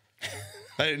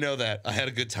 I didn't know that. I had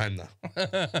a good time though.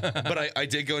 But I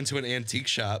did go into an antique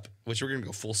shop, which we're gonna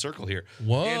go full circle here.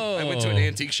 Whoa. And I went to an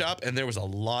antique shop, and there was a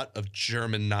lot of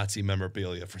German Nazi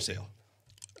memorabilia for sale.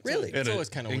 Really? It's always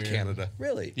kinda in weird. Canada.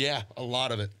 Really? Yeah, a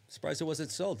lot of it. Surprised it wasn't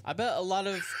sold. I bet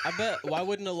why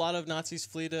wouldn't a lot of Nazis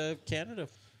flee to Canada?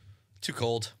 Too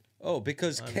cold. Oh,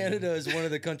 because Canada is one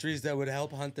of the countries that would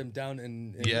help hunt them down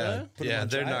and Yeah, put them yeah. on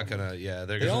They're trial. not gonna. Yeah,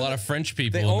 they're There's gonna. a lot of French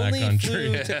people They in that only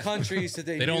country. flew to countries that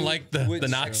they They don't knew like the would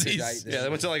Nazis. extradite Yeah, they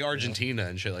them. went to like Argentina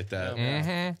and shit like that.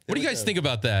 What do you guys think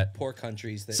about that? Poor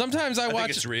countries. That, Sometimes I I think watch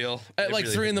it's real. at I like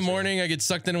really 3 in think the it's real. morning. I get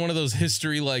sucked into one of those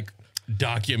history like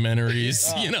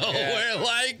documentaries, where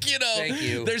like, Thank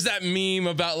you. there's that meme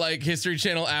about like History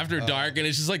Channel After Dark, and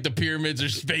it's just like the pyramids or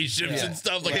spaceships and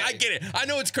stuff. Like, I get it. I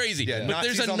know it's crazy, Yeah, but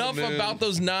there's Nazis on the enough moon. about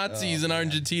those Nazis in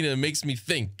Argentina that makes me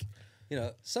think.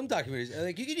 some documentaries,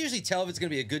 like you can usually tell if it's going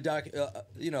to be a good doc,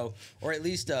 or at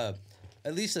least a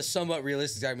somewhat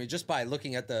realistic documentary just by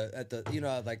looking at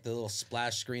the like the little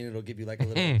splash screen. It'll give you like a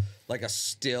little like a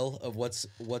still of what's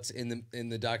in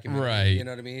the documentary. Right. You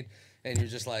know what I mean? And you're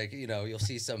just like, you'll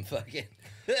see some fucking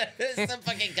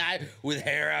guy with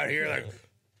hair out here like,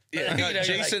 Yeah, You know, you're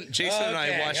Jason and I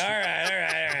okay, watched. All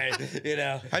right. You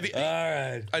know, Have you- all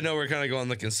right. I know we're kind of going on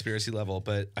the conspiracy level,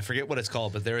 but I forget what it's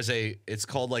called. But it's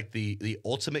called like the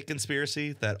ultimate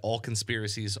conspiracy, that all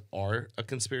conspiracies are a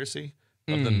conspiracy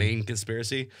of the main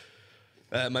conspiracy.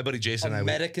 My buddy Jason A and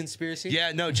I. meta conspiracy.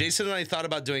 Yeah, no, Jason and I thought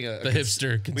about doing The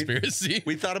hipster conspiracy.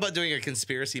 We thought about doing a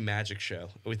conspiracy magic show.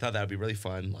 We thought that would be really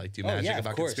fun, like do magic yeah, of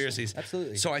about course. conspiracies.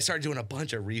 Absolutely. So I started doing a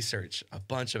bunch of research, a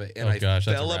bunch of it, and Oh, I gosh, that's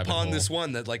a fell rabbit upon hole. this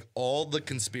one that like all the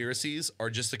conspiracies are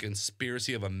just a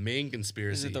conspiracy of a main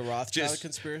conspiracy. Is it the Rothschild Just-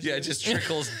 conspiracy? Yeah, it just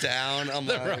trickles down. I'm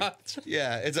like,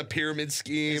 yeah, it's a pyramid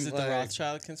scheme. Is it the like-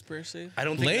 Rothschild conspiracy? I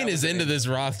don't think Lane that is was into it. this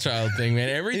Rothschild thing, man.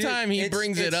 Every Dude, time he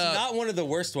brings it up, It's not one of the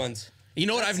worst ones. you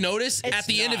know what I've noticed? it's At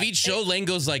the end of not. each show, Lane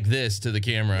goes like this to the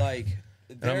camera. Like,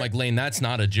 and I'm like, Lane, that's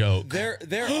not a joke. there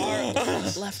are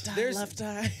Left eye, There's- left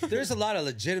eye. there's a lot of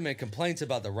legitimate complaints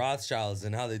about the Rothschilds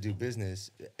and how they do business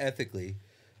ethically,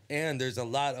 and there's a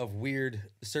lot of weird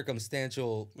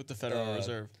circumstantial With the Federal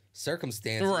Reserve.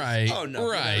 circumstances. Right. Oh no,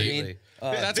 right. completely.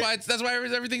 That's why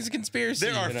everything's a conspiracy.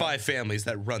 There are you know. 5 families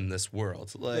that run this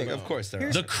world. Like, of course there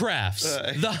are. the Crafts,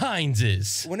 the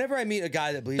Hineses. Whenever I meet a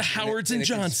guy that believes The Howards in and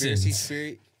a conspiracy Johnsons.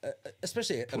 theory,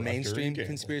 especially a mainstream Gamble.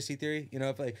 conspiracy theory, you know,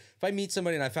 if I meet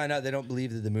somebody and I find out they don't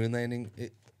believe that the moon landing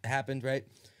happened, right?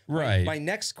 Right. My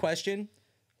next question,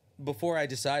 before I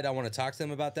decide I want to talk to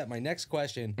them about that, my next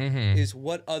question Mm-hmm. is,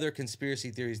 what other conspiracy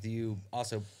theories do you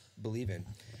also believe in?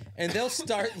 And they'll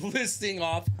start listing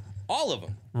off all of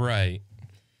them. Right.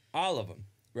 All of them,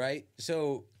 right?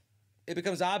 So it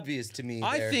becomes obvious to me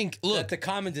I think- look- that the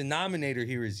common denominator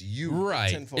here is you.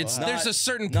 Right. Tinfoil It's hat. there's a Not-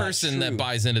 certain not person that true.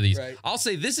 buys into these. Right. I'll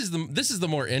say this is the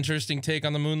more interesting take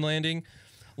on the moon landing.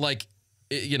 Like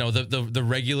you know, the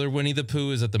regular Winnie the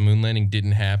Pooh is that the moon landing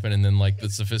didn't happen, and then like the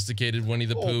sophisticated Winnie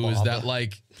the Pooh is that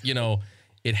like, you know,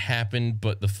 it happened,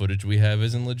 but the footage we have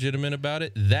isn't legitimate about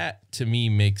it. That to me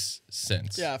makes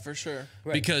sense. Yeah, for sure.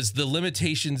 Right. Because the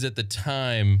limitations at the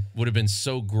time would have been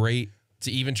so great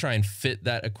to even try and fit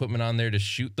that equipment on there to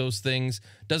shoot those things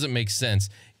doesn't make sense.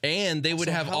 And they would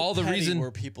So have how all the petty reason. were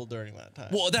people during that time?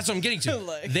 Well, that's what I'm getting to.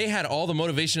 Like- They had all the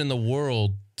motivation in the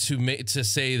world to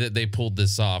say that they pulled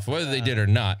this off, whether they did or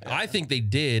not. I think they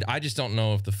did. I just don't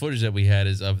know if the footage that we had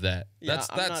is of that. yeah,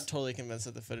 I'm not totally convinced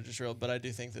that the footage is real, but I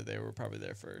do think that they were probably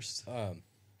there first.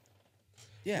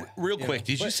 Yeah. Real you quick, know,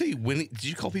 did you but- say Winnie? Did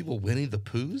you call people Winnie the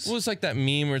Poohs? well, it's like that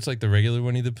meme where it's like the regular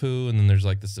Winnie the Pooh, and then there's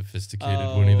like the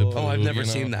sophisticated Winnie the Pooh. Oh, I've never you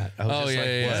know? seen that. I was Oh just yeah, like,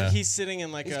 yeah, what? yeah. He's sitting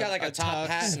in like He's a, got like a top tux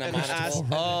hat and a an monocle. as-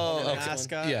 Oh, an okay.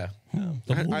 ascot. Yeah.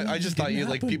 The I just thought you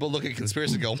like people look at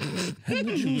conspiracy and go, and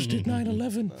the Jews did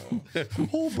 9/11.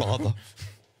 oh brother.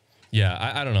 Yeah,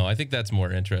 I don't know. I think that's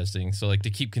more interesting. So like to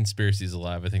keep conspiracies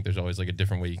alive, I think there's always like a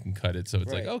different way you can cut it. So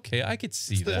it's like, Right. okay, I could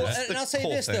see the- that. Well, That's and the I'll say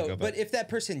cool this thing though, of but it. if that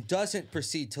person doesn't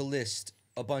proceed to list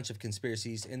a bunch of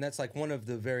conspiracies, and that's like one of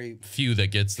the very Few that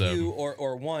gets them. few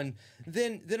or one,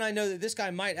 then I know that this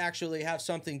guy might actually have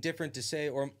something different to say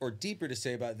or deeper to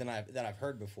say about it than I've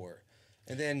heard before,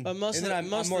 and then But most and of then the- I'm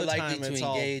most of more the likely time to it's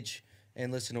all- engage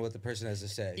and listen to what the person has to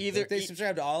say. Either- if they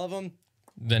subscribe to all of them,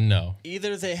 Then no.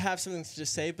 Either they have something to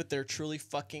say, but they're truly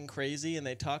fucking crazy and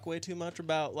they talk way too much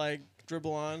about like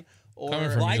dribble on, or Coming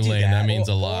from Well, I you, do Lane, that. that means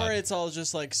a or lot. it's all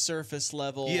just like surface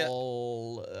level,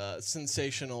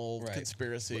 sensational Right.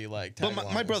 conspiracy. Like, But my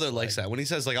taglines, brother like- likes that when he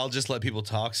says like I'll just let people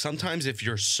talk. Sometimes if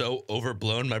you're so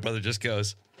overblown, my brother just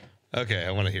goes, "Okay,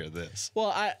 I want to hear this."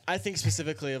 Well, I think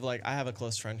specifically of like I have a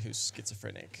close friend who's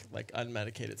schizophrenic, like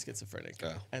unmedicated schizophrenic,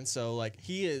 Oh. and so like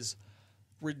he is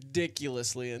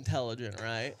ridiculously intelligent,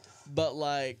 right? But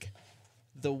like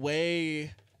the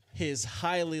way his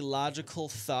highly logical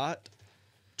thought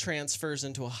transfers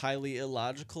into a highly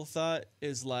illogical thought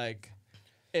is like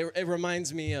it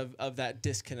reminds me of that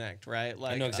disconnect, right?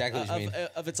 Like know exactly what you mean.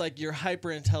 Of it's like your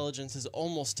hyper intelligence has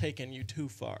almost taken you too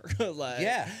far, like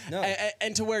Yeah, no.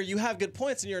 and to where you have good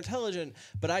points and you're intelligent,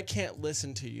 but I can't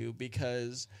listen to you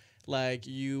because like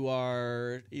you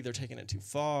are either taking it too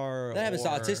far. that happens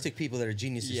to or- autistic people that are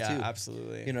geniuses Yeah, too.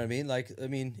 absolutely. You know what I mean? Like, I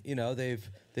mean, you know, they've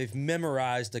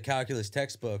memorized a calculus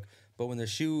textbook, but when their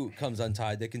shoe comes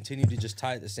untied, they continue to just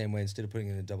tie it the same way instead of putting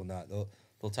it in a double knot.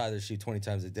 They'll tie their shoe 20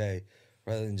 times a day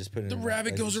rather than just putting it in a knot.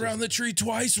 Like, it's just- the tree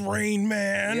twice, Rain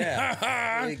Man. Yeah,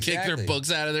 Kick their exactly.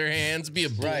 books out of their hands, be a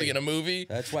bully Right. in a movie.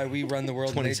 That's why we run the world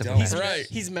and they 27 don't. minutes. Right.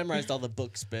 He's memorized all the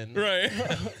books, Ben. Right.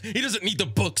 He doesn't need the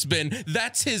books, Ben.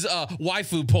 That's his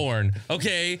waifu porn.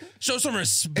 Okay? Show some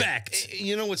respect.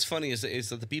 You know what's funny is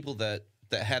that the people that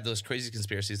have those crazy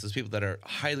conspiracies, those people that are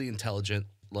highly intelligent,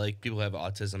 like people who have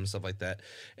autism and stuff like that,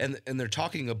 and they're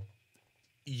talking.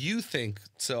 You think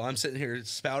so? I'm sitting here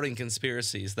spouting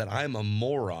conspiracies that I'm a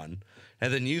moron,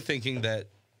 and then you thinking that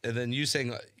and then you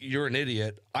saying you're an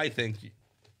idiot, I think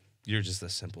you're just a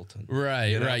simpleton. Right,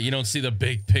 You know? right. You don't see the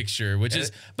big picture, which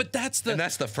is, but that's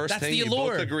the first thing you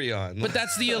both agree on. But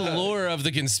that's the allure of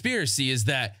the conspiracy is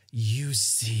that you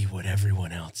see what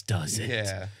everyone else doesn't.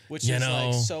 Yeah. Which You is know?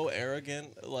 like so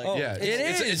arrogant. Like Yeah, It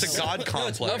it's a god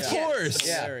complex. Of course.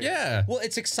 Yeah. Yeah. Well,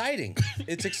 it's exciting.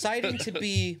 It's exciting to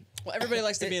be well, everybody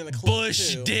likes to be in the club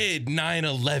Bush too. did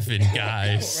 9/11,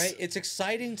 guys. right. It's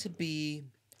exciting to be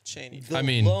Cheney. the I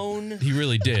mean, lone, he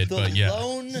really did, the but yeah.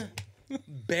 lone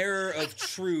bearer of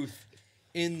truth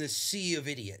in the sea of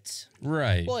idiots.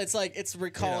 Right. Well, it's like it's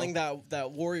recalling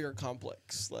that warrior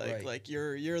complex. Like Right. like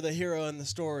you're the hero in the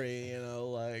story. You know,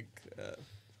 like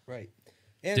Right.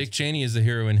 And Dick Cheney is the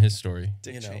hero in his story.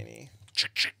 Dick You know. Cheney.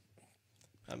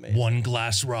 Amazing. One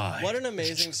glass rye. What an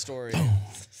amazing story.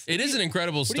 It is an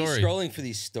incredible what are you story. scrolling for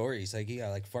these stories? Like you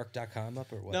got like fark.com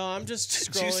up or what? No, I'm just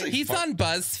you scrolling. say He's on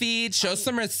BuzzFeed. Show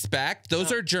some respect.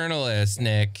 Those are journalists,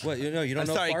 Nick. What? You know, you don't I'm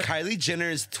know sorry, Fark? Kylie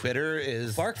Jenner's Twitter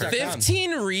is Fark.com.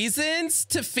 15 reasons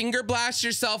to finger blast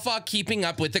yourself while keeping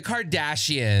up with the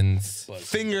Kardashians.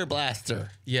 finger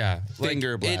blaster. Yeah.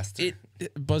 Finger blaster.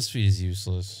 BuzzFeed is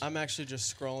useless. I'm actually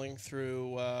just scrolling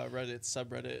through Reddit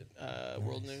subreddit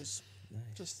World News,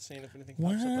 just seeing if anything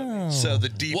pops up. At me. So the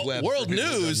deep web. World for people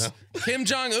who don't News, know. Kim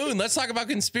Jong-un. Let's talk about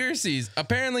conspiracies.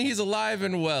 Apparently, he's alive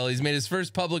and well. He's made his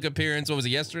first public appearance. What was it,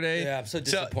 yesterday? Yeah, I'm so So,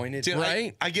 disappointed. dude,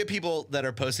 Right? I get people that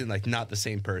are posting like not the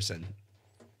same person,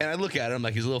 and I look at him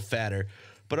like he's a little fatter,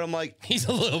 but I'm like He's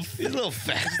a little... he's a little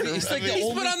fat. He's like the He's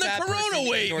only put on the fat person corona in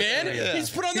weight, North man. Korea. He's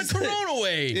put on the corona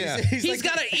weight. Yeah. He's like-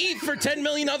 got to eat for 10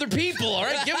 million other people, all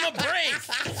right? Give him a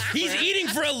break. He's eating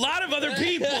for a lot of other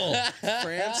people.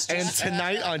 France, And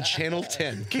tonight on Channel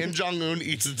 10, Kim Jong Un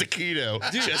eats a taquito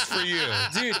just for you.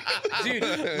 dude.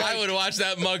 I would watch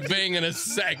that mukbang in a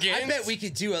second. I bet we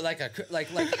could do it like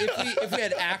if we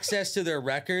had access to their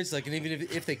records, like, and even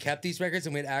if they kept these records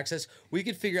and we had access, we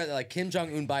could figure out that like Kim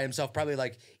Jong Un by himself probably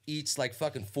like eats like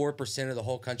fucking 4% of the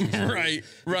whole country's food. Right,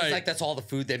 Because, right. like that's all the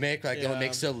food they make. Like they only Yeah.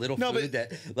 make so little No, food but-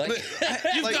 that like.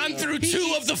 You've Like, gone through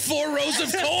 2 of the 4 rows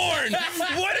of corn.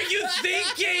 What are you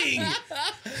thinking?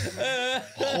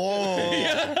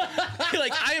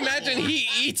 Like, I imagine he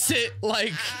eats it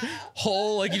like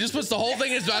whole. Like, he just puts the whole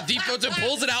thing in his mouth, deep throats it,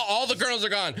 pulls it out. All the kernels are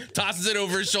gone. Tosses it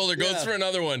over his shoulder, goes Yeah. for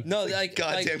another one. No, like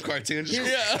Goddamn like, cartoon.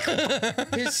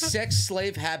 his sex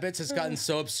slave habits has gotten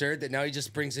so absurd that now he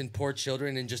just brings in poor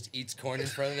children and just eats corn in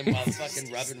front of them while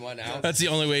fucking rubbing one out. That's the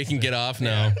only way he can get off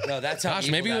now. No, that's how. Gosh,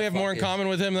 evil maybe that we have more in fuck is. common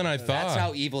with him than I That's thought.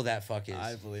 how evil that fuck is.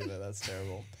 I believe it. That's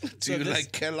terrible. Do So you this-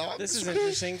 like Kellogg's? This is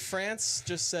interesting. France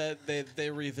just said they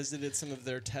revisited some of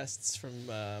their tests from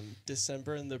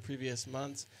December in the previous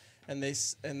months, and they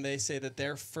say that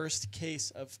their first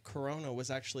case of corona was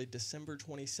actually December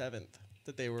 27th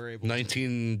that they were able to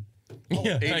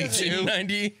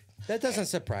 1990. That doesn't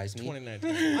surprise me.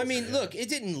 2019. I mean, look, it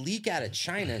didn't leak out of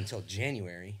China until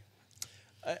January.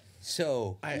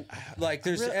 So, like,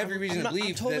 there's every reason to believe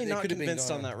I'm totally that it not could have been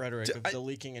convinced on going that rhetoric of I- the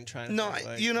leaking in China. No, thing,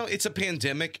 like- you know, it's a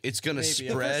pandemic. It's going to Maybe.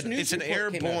 The spread. First news It's an report came out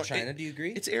of airborne. China. Do you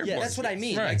agree? It's airborne. That's what I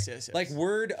mean. Right. Like, Yes. like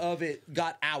word of it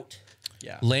got out.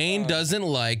 yeah. Lane doesn't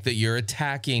like that you're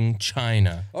attacking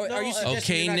China. Or No, are you suggesting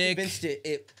okay, you're not Nick. convinced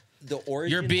the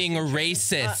origin? You're being a was in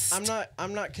racist.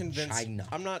 I'm not convinced. China.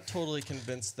 I'm not totally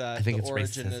convinced that I think the it's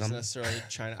origin is racism. necessarily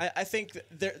China. I think that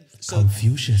there. So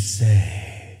Confucius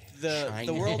say. the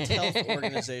China. World Health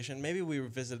Organization, maybe we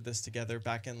revisited this together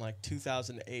back in like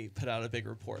 2008, put out a big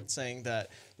report saying that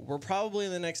we're probably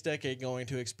in the next decade going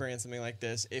to experience something like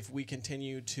this if we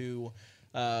continue to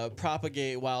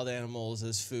propagate wild animals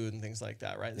as food and things like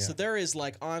that, right? So there is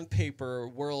like on paper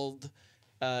world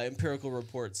empirical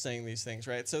reports saying these things,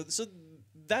 right? So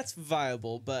that's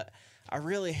viable, but I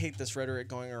really hate this rhetoric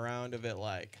going around of it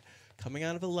like coming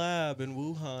out of a lab in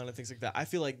Wuhan and things like that. I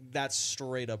feel like that's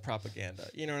straight up propaganda.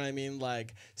 You know what I mean?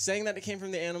 Like saying that it came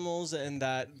from the animals and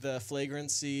that the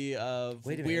flagrancy of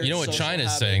Wait a minute. weird You know what social China's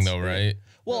habits- saying, though, right?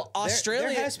 Well, Australia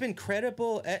There has been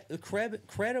credible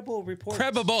reports.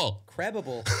 Credible.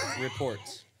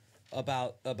 reports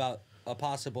about a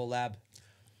possible lab.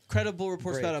 credible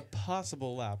reports Break. about a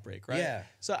possible lab break, right? Yeah.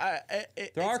 So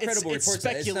There are credible it's reports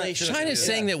that it's not speculation. just- China's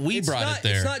saying that we It's brought not, it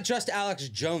there. It's not just Alex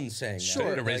Jones saying that.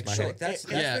 Sure. to raise my hand. That's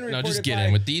Yeah, been no, just reported get by-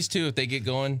 in with these two if they get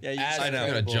going. Yeah, you As just I know.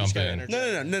 gotta Gotta jump in.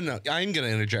 interject. No. I'm going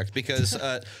to interject because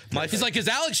my He's like, because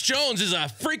Alex Jones is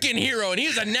a freaking hero and he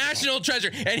is a national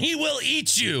treasure and he will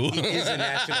eat you. is a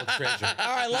national treasure.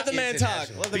 All right, let the man It's a talk.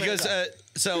 national- Let the man because talk.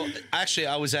 so actually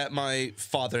I was at my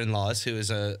father-in-law's who is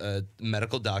a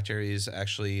medical doctor. He's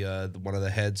actually one of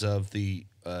the heads of the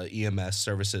EMS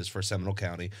services for Seminole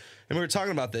County, and we were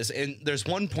talking about this. And there's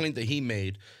one point that he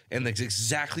made, and that's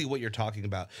exactly what you're talking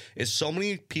about. Is so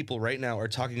many people right now are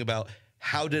talking about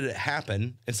how did it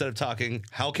happen instead of talking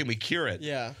how can we cure it.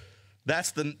 Yeah.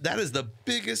 That's the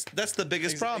biggest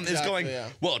problem is going, yeah.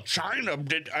 well, China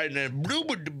did and blue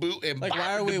with the boot and Like,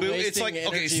 why are we it's wasting like, okay,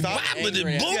 energy stop being with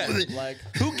angry at it. them? Like,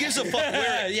 Who gives a fuck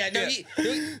where? China,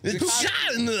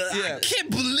 I can't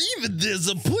believe it. There's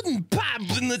a pudding pop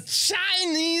and the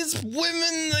Chinese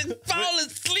women they fall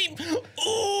asleep.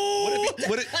 Ooh,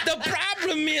 the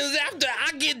problem is after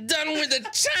I get done with a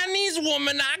Chinese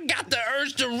woman, I got the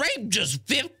urge to rape just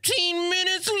 15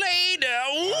 minutes later.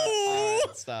 Ooh.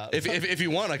 stop. If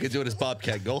you want, I could do it as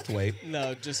Bobcat Goldthwait.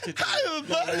 No, just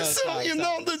continue. So you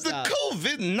know that the stop.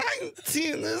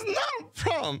 COVID-19 is not a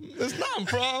problem. It's not a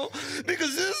problem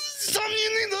because this is something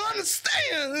you need to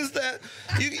understand is that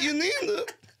you need to.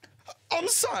 I'm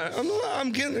sorry.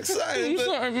 I'm getting excited. I'm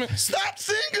sorry, man. Stop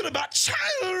thinking about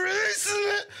China releasing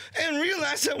it and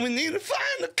realize that we need to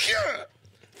find a cure.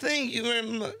 Thank you very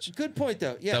much. Good point,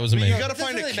 though. Yeah, That was amazing. You gotta doesn't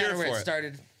find a really cure matter where for it it.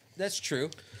 started. That's true.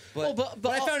 But, Well,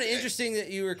 but I found it interesting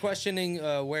that you were questioning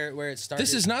where it started.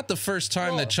 This is not the first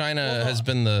time that China well, has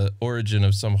been the origin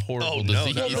of some horrible Oh, no,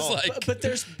 disease. not at all. Like, but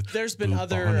there's been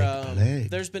other Bubonic plague.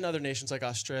 there's been other nations like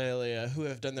Australia who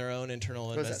have done their own internal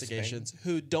is that, investigations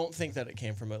who don't think that it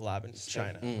came from a lab in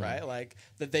China, right? Like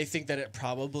that they think that it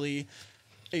probably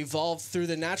evolved through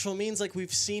the natural means, like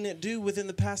we've seen it do within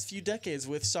the past few decades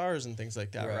with SARS and things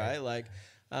like that, right? Like,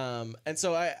 and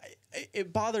so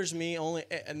it bothers me only,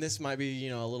 and this might be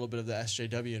a little bit of the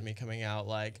SJW in me coming out,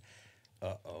 like.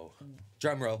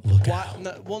 drum roll. Why,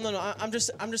 no. I'm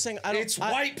just saying. I don't. It's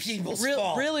white people's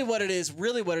fault. Really, what it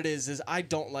is I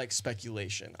don't like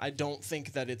speculation. I don't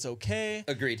think that it's okay.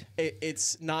 Agreed.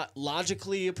 It's not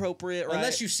logically appropriate, right?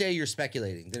 Unless you say you're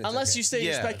speculating. Then it's Unless okay. you say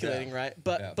you're Yeah. speculating, right?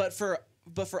 But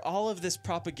for all of this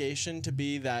propagation to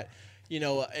be that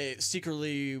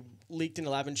secretly leaked in a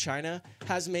lab in China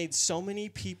has made so many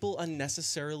people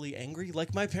unnecessarily angry.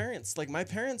 Like my parents.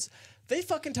 They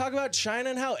fucking talk about China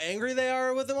and how angry they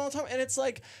are with them all the time. And it's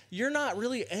like, you're not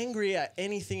really angry at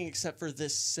anything except for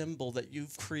this symbol that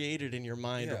you've created in your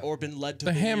mind or been led to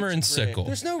The believe hammer to and create. sickle.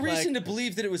 There's no reason Like- to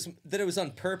believe that it was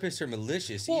on purpose or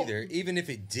malicious Well, either, even if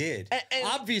it did. and-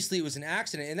 Obviously, it was an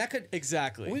accident, and that could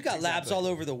Exactly. We've got labs all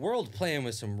over the world playing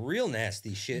with some real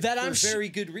nasty shit That for I'm very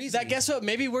good reasons. That guess what?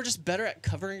 Maybe we're just better at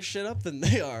covering shit up than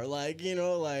they are.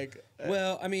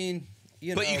 Well, I mean,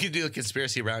 But you could do a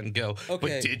conspiracy route and go, Okay.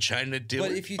 but did China do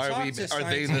But it? if you are talk we, to are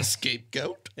they the scientists-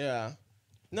 scapegoat? yeah.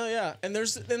 No, yeah. And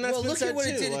that's well, been look said at what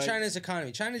too. it did to like- China's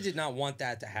economy. China did not want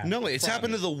that to happen. No, it's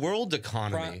happened to the world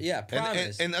economy.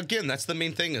 Promise. And again, that's the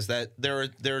main thing is that there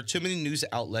are too many news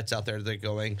outlets out there that are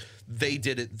going, they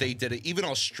did it. Even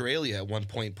Australia at one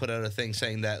point put out a thing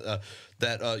saying that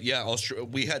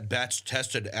we had bats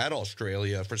tested at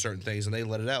Australia for certain things and they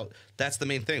let it out. That's the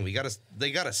main thing. They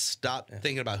gotta stop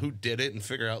thinking about who did it and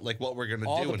figure out like what we're gonna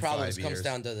All do the in problems 5 comes years.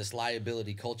 down to this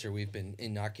liability culture we've been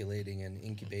inoculating and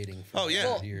incubating for Oh, yeah.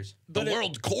 100 years. The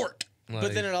world court.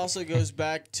 But then it also goes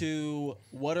back to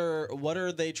what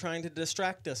are they trying to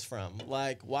distract us from?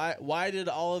 Like why did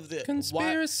all of the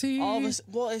Conspiracy. All of us,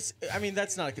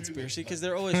 that's not a conspiracy because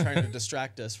they're always trying to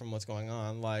distract us from what's going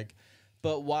on.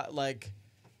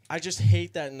 I just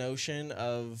hate that notion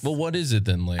of well, what is it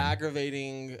then, Lane?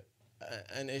 aggravating.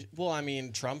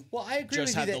 Trump. Well, I agree just with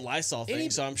you had the that Lysol any- thing,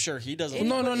 so I'm sure he doesn't.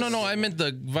 No. I meant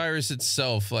the virus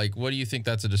itself. Like, what do you think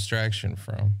that's a distraction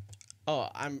from? Oh,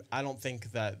 I don't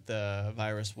think that the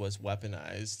virus was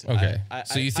weaponized. Okay.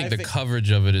 So you think the think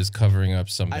coverage of it is covering up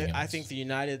something else? I think the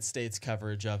United States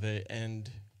coverage of it and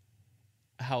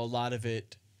how a lot of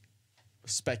it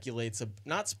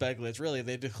not speculates, really,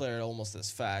 they declare it almost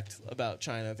as fact about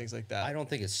China and things like that. I don't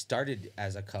think it started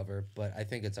as a cover, but I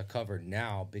think it's a cover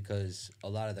now because a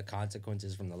lot of the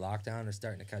consequences from the lockdown are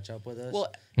starting to catch up with us.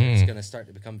 Well- It's going to start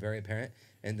to become very apparent,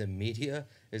 and the media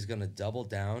is going to double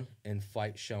down and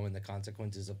fight showing the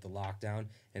consequences of the lockdown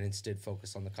and instead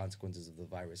focus on the consequences of the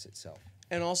virus itself.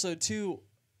 And also, too,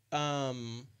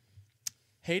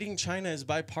 hating China is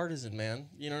bipartisan, man.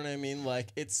 You know what I mean? Like,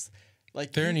 it's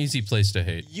like They're an easy place to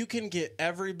hate. you can get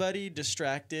everybody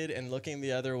distracted and looking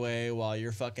the other way while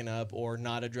you're fucking up or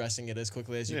not addressing it as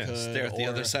quickly as you could. stare at the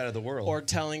other side of the world. Or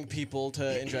telling people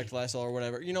to inject Lysol or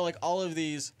whatever. Like all of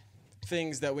these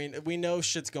things that we know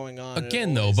shit's going on. and it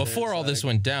Again, though, always before is, all this like-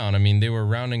 went down, I mean, they were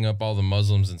rounding up all the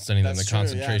Muslims and sending them to That's true, yeah,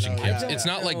 concentration no, camps. yeah. It's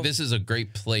not like No. this is a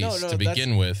great place No, to that's-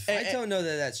 begin with. And- I don't know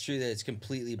that that's true, that it's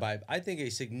completely I think a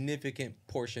significant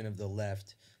portion of the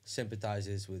left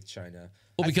sympathizes with China.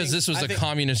 Well, because think- this was I a think-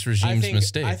 communist regime's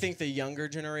mistake. I think the younger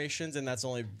generations, and that's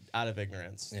only out of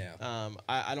ignorance. Yeah.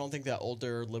 I don't think that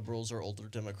older liberals or older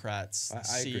Democrats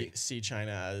I agree. see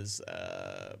China as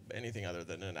anything other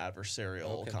than an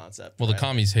adversarial concept. Well, the right?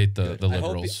 commies hate the I hope,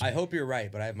 liberals. I hope you're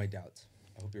right, but I have my doubts.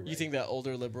 I hope you're right. You think that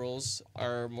older liberals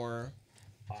are more?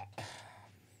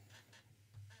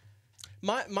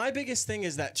 My biggest thing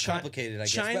is that complicated, I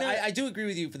guess. China, But I do agree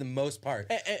with you for the most part.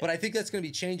 But I think that's going to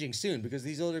be changing soon because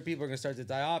these older people are going to start to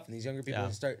die off, and these younger people are going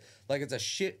to start like it's a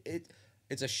shift.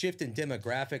 It's a shift in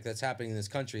demographic that's happening in this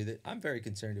country that I'm very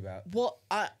concerned about. Well,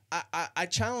 I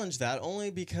challenge that only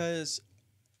because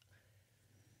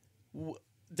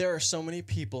there are so many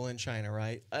people in China,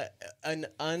 right? An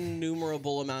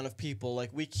innumerable amount of people. Like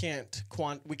we can't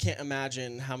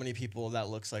imagine how many people that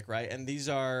looks like, right? And these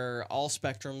are all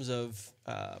spectrums of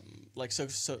like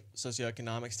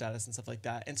socioeconomic status and stuff like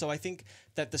that. And so I think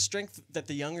that the strength that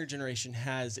the younger generation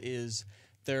has is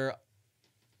they're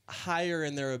higher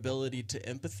in their ability to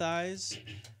empathize.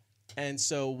 And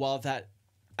so while that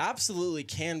absolutely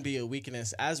can be a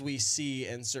weakness, as we see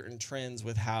in certain trends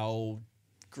with how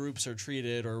groups are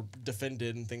treated or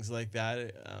defended and things like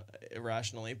that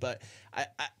irrationally. But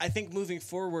I think moving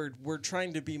forward, we're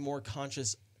trying to be more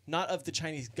conscious, not of the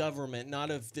Chinese government, not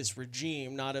of this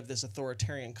regime, not of this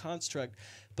authoritarian construct,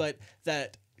 but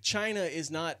that China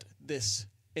is not this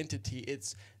entity.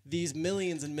 It's these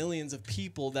millions and millions of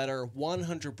people that are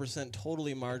 100%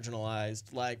 totally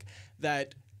marginalized, like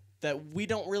that we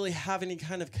don't really have any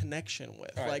kind of connection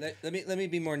with. All right, like, let me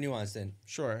be more nuanced then.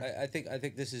 sure. I think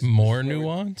this is More this is where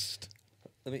nuanced?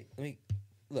 Let me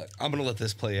look. I'm gonna let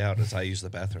this play out as I use the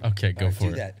bathroom. Okay, go All right, for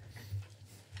do it. that.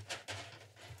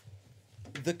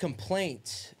 The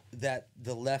complaint that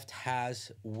the left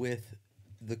has with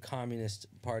the Communist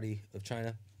Party of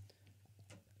China,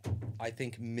 I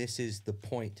think misses the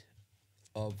point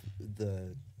of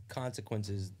the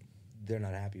consequences they're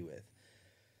not happy with.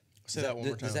 Say that one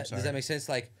more time. Does that make sense?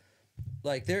 Like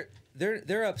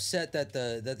they're upset that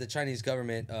the Chinese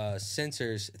government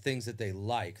censors things that they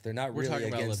like. They're not We're really talking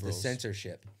about against the liberals.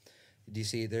 censorship. Do you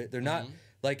see? They're not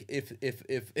like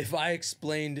if I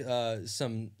explained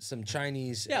some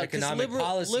Chinese 'cause economic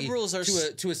policy liberals are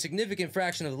to a significant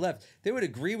fraction of the left, they would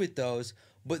agree with those,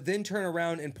 but then turn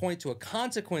around and point to a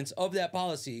consequence of that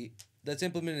policy that's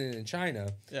implemented in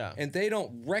China. Yeah. And they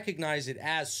don't recognize it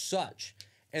as such.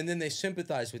 And then they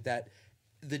sympathize with that.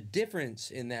 The difference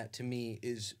in that, to me,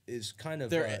 is kind of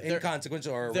They're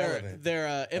inconsequential or irrelevant.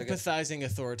 They're empathizing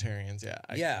authoritarians. Yeah.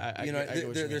 I get what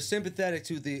you they're mean. sympathetic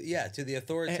to the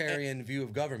authoritarian view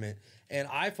of government, and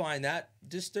I find that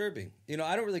disturbing. You know,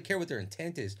 I don't really care what their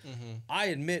intent is. I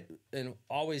admit and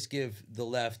always give the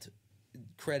left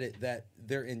credit that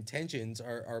their intentions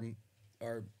are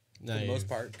for the Naive. most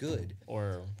part good.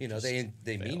 Or You know, just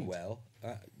they mean failed. well.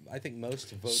 I think most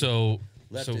vote. So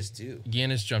Leftists do.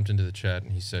 Yanis jumped into the chat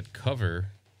and he said, "Cover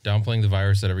downplaying the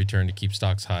virus at every turn to keep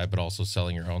stocks high, but also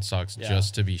selling your own stocks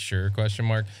just to be sure?" Question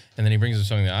mark. And then he brings up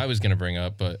something that I was going to bring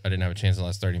up, but I didn't have a chance in the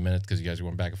last 30 minutes because you guys were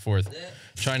going back and forth.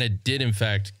 China did in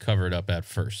fact cover it up at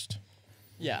first.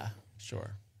 Yeah.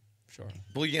 Sure.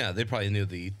 Well, yeah, they probably knew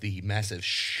the massive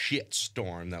shit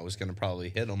storm that was going to probably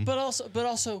hit them. But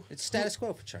also, It's status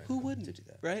quo for China. who wouldn't to do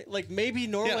that? right? Like maybe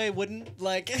Norway wouldn't.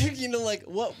 Like like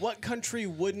what country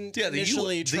wouldn't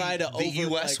initially try to the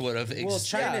U.S. like, would have. Well,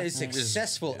 China Yeah. is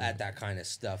successful at that kind of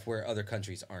stuff where other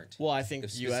countries aren't. Well, I think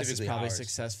If U.S. is specifically probably ours.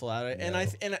 successful at it, and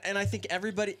No. I think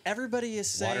everybody is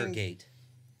saying Watergate.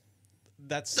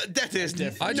 that's That is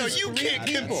different. no. just- You can't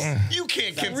you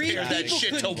can't Three compare that people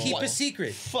shit to couldn't keep what? a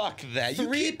secret. Fuck that. You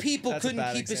Three can't- people That's a couldn't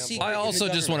bad keep a example. secret. I also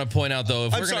just want to point out, though,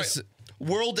 if I'm we're going sorry. to...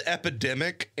 World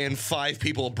epidemic and 5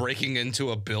 people breaking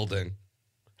into a building.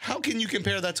 How can you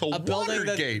compare that to a building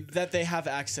Watergate? that they have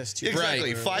access to.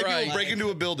 Exactly. Right, 5 right. people break into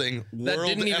a building. That world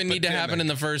didn't even need to happen in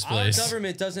the first place. Our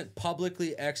government doesn't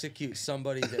publicly execute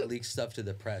somebody that leaks stuff to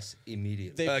the press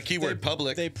immediately. Keyword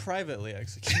public. They privately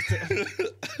execute them.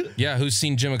 Yeah, who's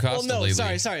seen Jim Acosta Well, no,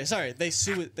 lately? sorry. They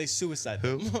suicide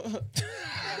them.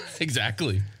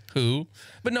 Exactly. Who?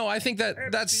 But no, I think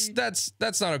that's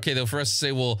not okay though for us to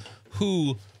say, well,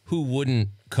 who wouldn't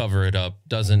cover it up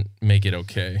doesn't make it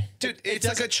okay. Dude, it's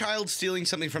like a child stealing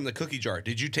something from the cookie jar.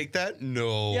 Did you take that?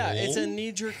 No. Yeah, it's a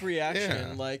knee-jerk reaction.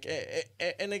 Yeah. Like,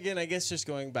 and again, I guess just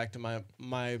going back to my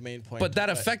main point. But that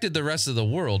affected the rest of the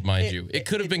world, mind you. It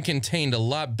could have been contained a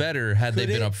lot better had they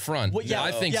been up front. Well, yeah,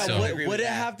 I think yeah, so. Would it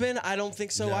have been? I don't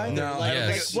think so either. No, like, I don't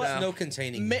Yes. think what- There's no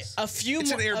containing this. a few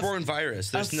It's more, an airborne virus.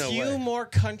 There's a no few way. more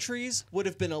countries would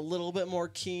have been a little bit more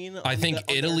keen. I on think the, on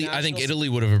their Italy. I think national- Italy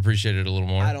would have appreciated it a little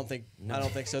more. I don't think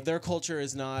think so. Their culture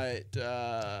is not.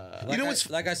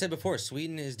 Like I said before,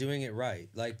 Sweden is doing it right.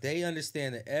 Like they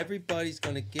understand that everybody's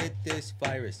gonna get this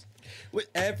virus.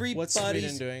 What's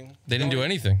Sweden doing? They didn't do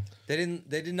anything. They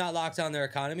did not lock down their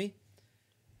economy,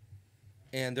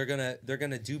 and they're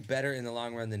gonna do better in the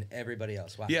long run than everybody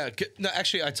else. Wow. Yeah, no,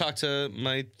 actually, I talked to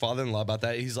my father-in-law about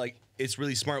that. He's like, it's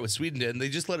really smart what Sweden did, and they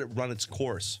just let it run its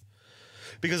course.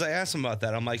 Because I asked him about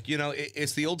that. I'm like,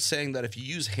 it's the old saying that if you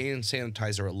use hand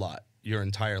sanitizer a lot your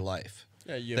entire life,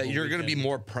 that you're going to be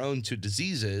more prone to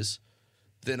diseases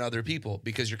than other people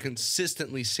because you're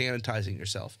consistently sanitizing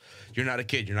yourself. You're not a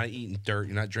kid. You're not eating dirt.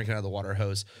 You're not drinking out of the water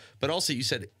hose. But also, you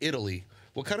said Italy.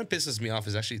 What kind of pisses me off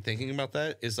is actually thinking about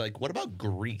that is like, what about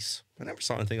Greece? I never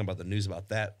saw anything about the news about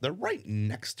that. They're right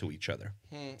next to each other.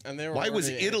 And they were Why was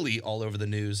Italy all over the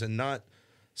news and not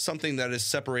something that is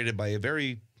separated by a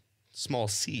very small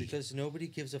sea? Because nobody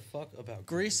gives a fuck about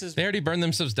Greece. Is They already burned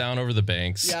themselves down over the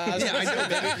banks. yeah, I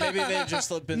know. Maybe they've just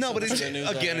been. No, but so it's much in the news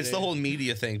again, it's the already. whole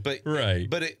media thing. But Right.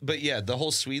 But yeah, the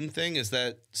whole Sweden thing is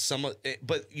that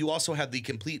but you also have the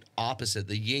complete opposite,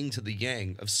 the yin to the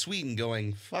yang of Sweden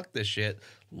going, fuck this shit,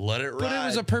 let it ride. But it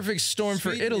was a perfect storm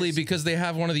for Sweden Italy is- because they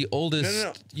have one of the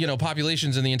oldest,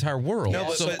 populations in the entire world. No,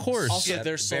 but- so of course, Also, Yeah,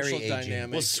 their very social aging.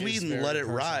 dynamic. well, is Sweden very let it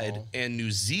personal. ride, and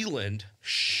New Zealand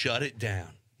shut it down.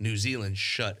 New Zealand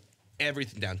shut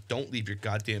everything down. Don't leave your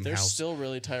goddamn They're house. still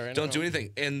really tyrannical. Don't do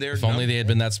anything. And they're if only they had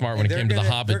been that smart when it And came to the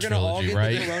they're Hobbit gonna all trilogy, get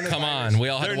right? the coronavirus. Come on, we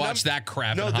all had Their to watch num- that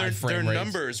crap No, in high their frame rates.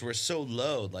 numbers were so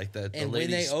low. Like the And when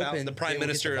lady they spouting, opened, the they prime would get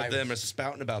minister the of them virus. is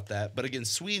spouting about that. But again,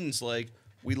 Sweden's like,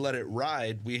 we let it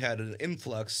ride. We had an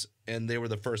influx, and they were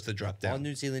the first to drop All down.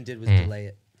 New Zealand did was delay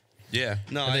it. Yeah,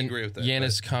 no, And I then agree with that.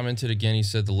 Yanis commented again. He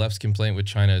said the left's complaint with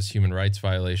China is human rights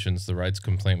violations. The right's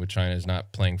complaint with China is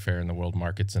not playing fair in the world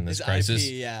markets in this His crisis.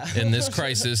 IP, yeah. In this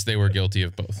crisis, they were guilty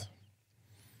of both.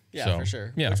 Yeah, So, for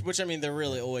sure. yeah. Which I mean, they're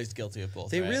really always guilty of both.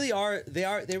 They right? really are. They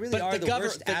really are the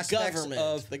worst aspects government,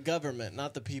 of the government,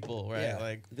 not the people, right? Yeah,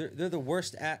 Like they're the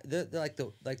worst. They're like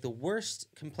the worst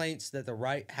complaints that the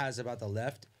right has about the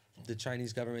left, the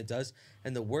Chinese government does,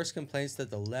 and the worst complaints that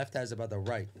the left has about the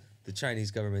right, the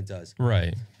Chinese government does.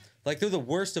 Right. Like they're the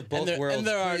worst of both worlds. and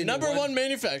they're our put into number one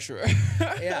manufacturer.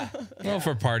 Yeah, Well,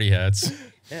 for party hats.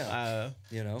 yeah.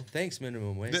 Thanks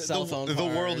minimum wage. Cell phone the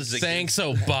world is cards. Thanks,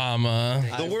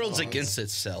 Obama. the world's iPhones. against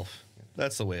itself.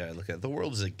 That's the way I look at it. The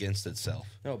world is against itself.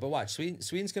 No, but watch,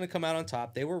 Sweden's going to come out on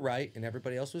top. They were right, and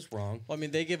everybody else was wrong. Well, I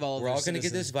mean, they give all. We're their all going to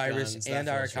get this citizens virus, guns, and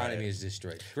that our feels economy right. is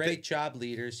destroyed. Great job,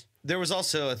 leaders. There was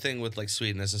also a thing with like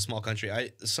Sweden as a small country.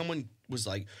 Someone was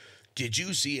like, "Did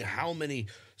you see how many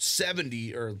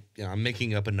 70 or I'm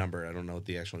making up a number. I don't know what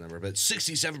the actual number, but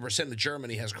 67% of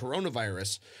Germany has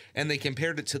coronavirus, and they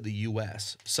compared it to the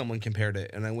U.S. Someone compared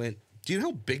it, and I went, "Do you know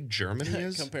how big Germany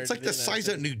is? Compared It's to like the the United size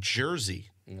of States. New Jersey."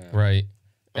 Right.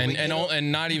 I'm And like, and, you know,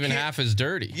 and not even can't- half as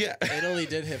dirty. Yeah. Italy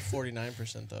did hit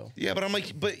 49% though. Yeah, but I'm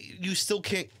like, but you still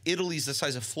can't. Italy's the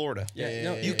size of Florida.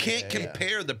 No, You can't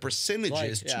compare the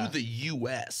percentages Like, yeah. to the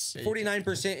U.S.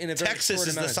 49% in a very Texas short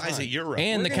is the amount of size time. of Europe.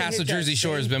 And We're the gonna cast hit of that Jersey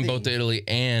Shore has same been both to thing, Italy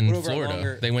but and over a Florida.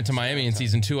 longer They went to Miami in time.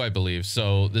 season 2, I believe.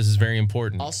 So this is very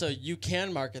important. Also, you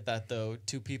can market that though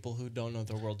to people who don't know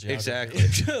the world geography.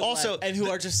 Exactly. Like, Also, and who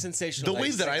are just sensational. the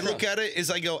way that I look at it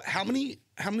is, I go, how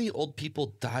many old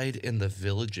people died in the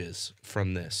villages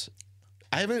from this?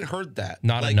 I haven't heard that.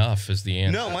 Not Like, enough is the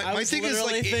answer. No, I my was thing is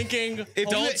literally like, thinking, if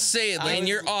Don't you, say it, Lane.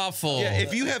 You're awful. yeah,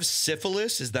 if you have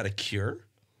syphilis, is that a cure?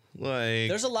 Like,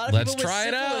 there's a lot of Let's people with try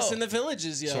it syphilis out. in the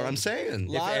villages, yo. that's what I'm saying. If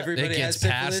Lot- everybody It has gets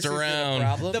passed syphilis, is it a around.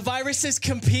 problem? The viruses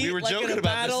compete. We were like in joking a about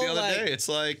battle, this the other like, day. It's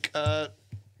like,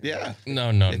 yeah. No.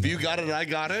 If you got it, I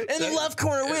got it. In the left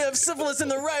corner, we have syphilis. In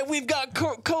the right, we've got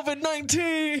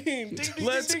COVID-19.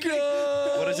 Let's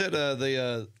go. What is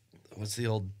it? What's the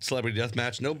old celebrity death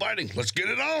match? No biting. Let's get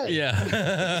it on.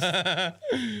 Yeah.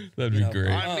 That'd be great.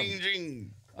 I'm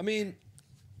Jing. I mean,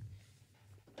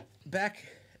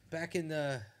 back in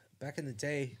the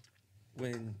day,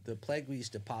 when the plague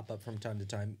used to pop up from time to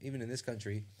time, even in this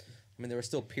country, I mean, there were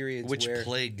still periods Which where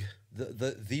plague?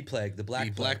 the plague, the black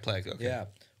The black plague, okay. yeah,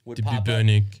 would The pop up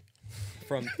bubonic.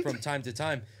 from time to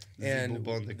time, and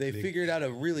bubonic they plague. figured out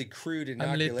a really crude I'm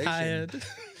a little inoculation tired.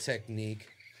 technique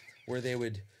where they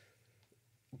would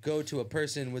go to a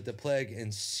person with the plague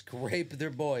and scrape their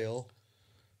boil,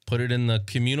 Put it in the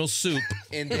communal soup.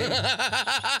 and then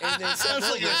Sounds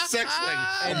like a sex thing.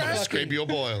 I'm gonna fucking- scrape your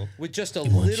boil. with just a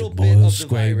want little your bit boil of the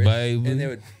scraped, virus, baby. and they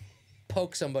would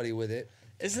poke somebody with it.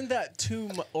 Isn't that too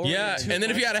much? Yeah, and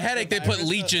then if you had a headache, they put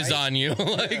leeches on you.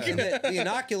 Like, And the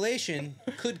inoculation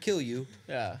could kill you,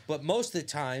 Yeah. but most of the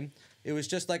time it was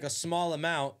just like a small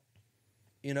amount,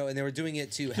 you know, and they were doing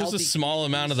it to Just healthy a small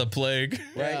amount of the plague.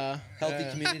 right? Yeah, Healthy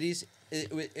yeah. communities.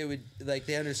 It would like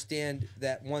they understand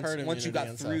that once Herd you got immunity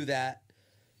and through stuff. that,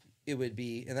 it would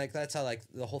be, and like that's how like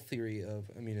the whole theory of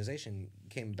immunization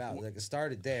came about. Like it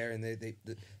started there, and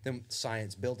then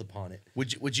science built upon it.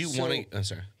 Would you So- want to? Oh,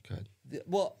 sorry. Go ahead.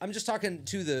 Well, I'm just talking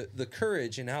to the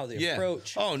courage and how they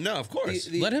approach. Oh no, of course.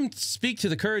 the- Let him speak to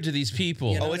the courage of these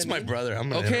people. You know oh, what it's I my mean? brother. I'm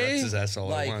gonna Okay. interrupt his ass all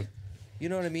I like, want. you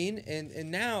know what I mean? And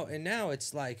now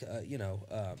it's like you know,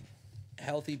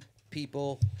 healthy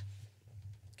people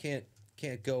can't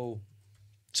go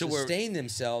So we're sustain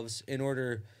themselves in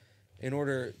order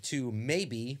to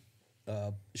maybe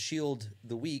shield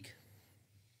the weak,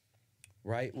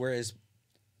 right? Whereas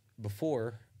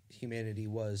before humanity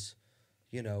was,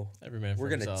 you know, Every man for we're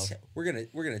gonna himself.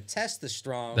 we're gonna test the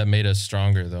strong That made us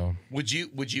stronger, though. would you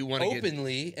want to get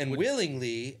openly and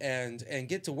willingly and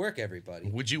get to work everybody.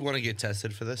 would you want to get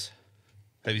tested for this?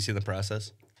 Have you seen the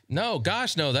process? No,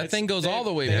 gosh, no. That thing goes all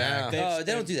the way They've- back. they've- Oh,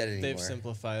 they don't they've- do that anymore. They've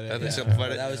simplified it. Have they yeah.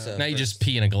 simplified it? That was Now you first. just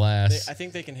pee in a glass. I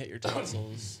think they can hit your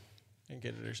tonsils and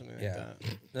get it or something like Yeah.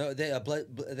 that. No,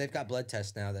 they've got blood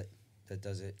tests now that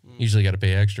does it. Usually got to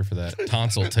pay extra for that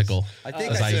tonsil tickle. I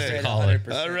think As I I just used to read call it.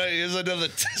 100%. All right, here's another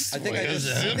test. I think for I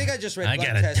you. just read. I blood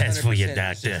got a test for you, 100%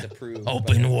 just doctor. to prove,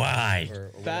 Open but- wide.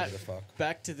 or Back, whatever the fuck.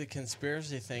 back to the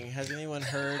conspiracy thing. Has anyone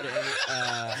heard?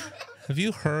 Have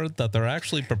you heard that they're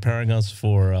actually preparing us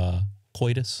for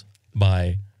coitus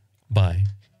by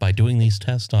doing these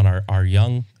tests on our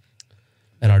young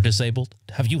and our disabled?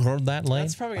 Have you heard that, Lane?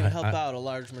 That's probably going to help out a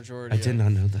large majority. I did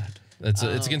not know that. It's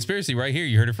a conspiracy right here.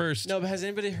 You heard it first. No, but has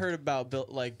anybody heard about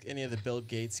any of the Bill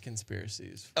Gates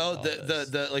conspiracies? Oh, All the this?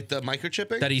 the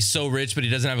microchipping. That he's so rich, but he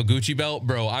doesn't have a Gucci belt,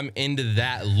 bro. I'm into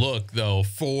that look though,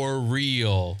 for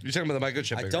real. You're talking about the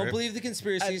microchipping. I don't right? believe the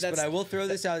conspiracies, but that's- I will throw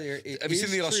this out here. It Have you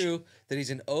is seen the true that he's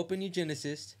an open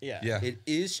eugenicist. Yeah. Yeah. It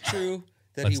is true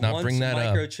that Let's he not wants bring that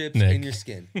up, microchips Nick. in your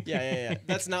skin. Yeah.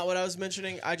 That's not what I was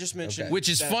mentioning. I just mentioned Okay. Which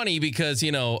is that- funny because,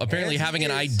 you know, apparently As having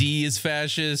an is. ID is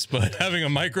fascist, but having a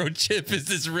microchip is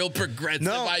this real progressive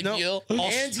No, ideal.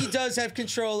 And he does have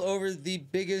control over the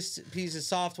biggest piece of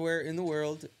software in the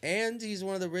world. And he's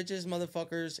one of the richest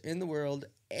motherfuckers in the world.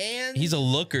 And He's a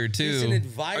looker he's an too.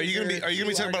 advisor. Are you gonna be to talking our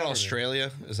about government.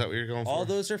 Australia? Is that what you're going for? All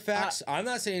those are facts. I'm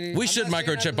not saying anything. We should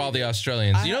microchip all the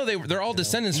Australians. You know, they're all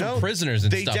descendants No, from prisoners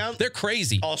and they stuff. They're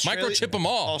crazy. Microchip them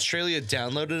all. Australia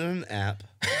downloaded an app,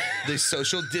 the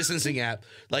social distancing app,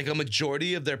 like a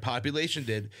majority of their population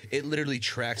did. It literally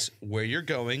tracks where you're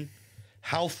going,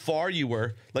 how far you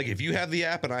were. Like if you have the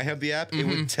app and I have the app, it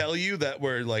would tell you that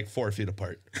we're like 4 feet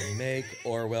apart. Make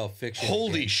Orwell fiction.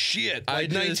 Holy again. shit! I Like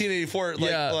just- 1984,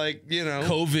 yeah. like you know.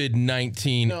 COVID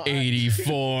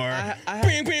 1984.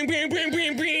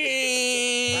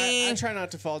 I try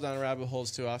not to fall down rabbit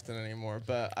holes too often anymore,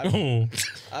 but I've Oh.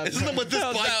 Isn't that what this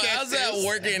How's that, podcast how's that is?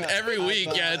 working every week?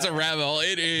 Yeah, it's a rabbit hole.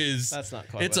 It is. That's not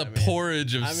quite It's what a I mean.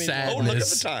 porridge of I mean, sadness. Oh, look at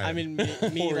the time. I mean,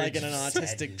 me like in an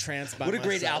autistic trance by What a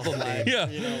great myself, album like, name. Yeah.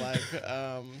 You know, like,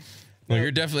 Well,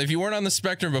 you're definitely, if you weren't on the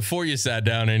spectrum before you sat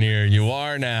down in here, you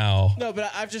are now. no,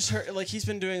 but I've just heard, like, he's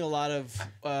been doing a lot of,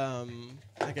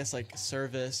 I guess, like,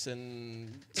 service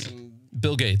and some,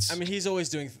 Bill Gates. I mean, he's always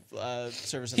doing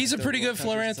service. in, He's a like, pretty third good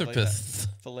world countries and stuff like that. philanthropist.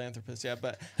 Philanthropist, yeah,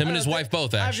 but Him and I his don't know, wife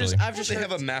both, I've actually. I've just They heard,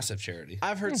 have a massive charity.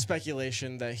 I've heard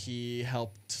speculation that he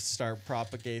helped start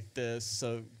propagate this,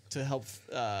 so to help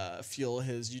fuel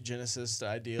his eugenicist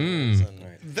ideals. And,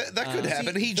 Right. That could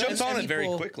happen. He Those jumped on it very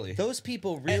people- quickly. Those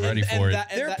people really Ready for it.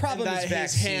 Their problem is his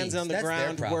hands vaccines. on the That's their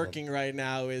ground problem. working right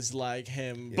now is like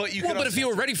him. But you Well, could but if you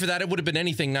were ready for that, it would have been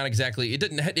anything. Not exactly. It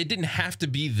didn't have to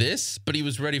be this, but he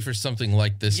was ready for something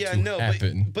like this to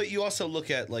happen. but you also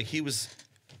look at like he was.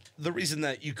 The reason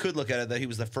that you could look at it that he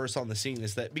was the first on the scene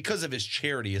is that because of his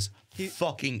charity is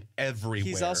fucking everywhere.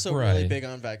 He's also really Right. big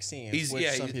on vaccines, he's which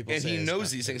yeah, some he- people and say he is knows not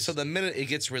these things. true. So the minute it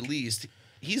gets released,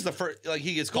 he's the first. Like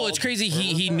he gets called. Well, it's crazy.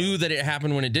 He knew that it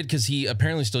happened when it did because he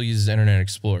apparently still uses Internet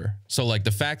Explorer. So like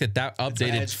the fact that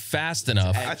updated Edge. fast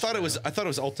enough. I thought it was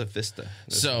Alta Vista.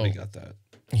 That's So- when we got that.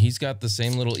 He's got the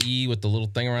same little E with the little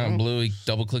thing around blue. He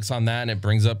double clicks on that and it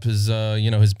brings up his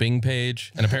his Bing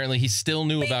page. And apparently he still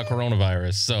knew about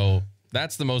coronavirus. So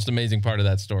that's the most amazing part of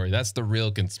that story. That's the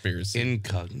real conspiracy.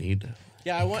 Incognito.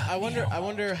 Yeah, I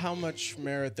wonder how much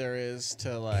merit there is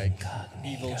to like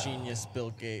evil genius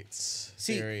Bill Gates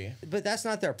theory. but that's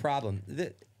not their problem.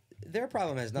 Their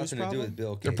problem has nothing to do problem? with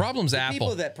Bill Gates. Their problem's the Apple.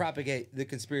 People that propagate the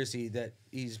conspiracy that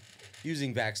he's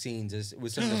using vaccines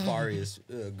with some nefarious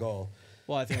goal.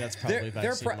 Well, I think that's probably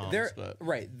vaccine moms, but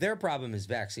right. Their problem is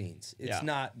vaccines. It's Yeah.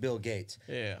 not Bill Gates.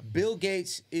 Yeah. Bill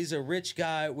Gates is a rich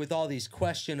guy with all these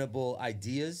questionable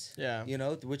ideas. Yeah. You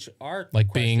know, which are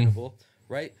Like Bing. questionable.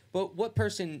 right? But what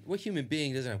human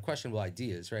being doesn't have questionable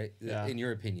ideas, right? Yeah. In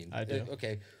your opinion. I do.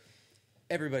 Okay.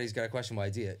 Everybody's got a questionable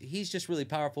idea. He's just really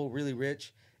powerful, really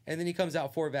rich, and then he comes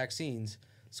out for vaccines.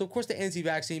 So, of course, the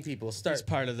anti-vaccine people start He's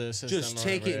part of the system. just or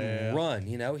take it whatever, and run,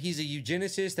 you know? He's a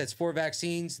eugenicist that's for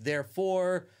vaccines,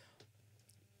 therefore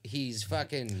he's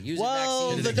fucking using Well,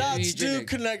 vaccines. the to dots do eugenic.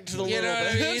 connect to the You little know what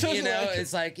I bit. mean? You know,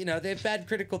 it's like, you know, they have bad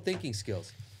critical thinking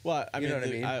skills. Well, I You mean, know what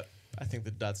I mean? I think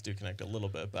the dots do connect a little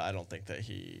bit, but I don't think that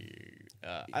he.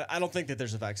 I don't think that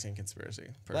there's a vaccine conspiracy.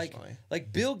 Personally,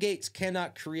 Like Bill Gates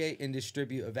cannot create and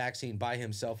distribute a vaccine by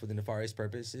himself with nefarious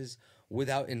purposes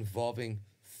without involving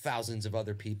thousands of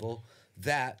other people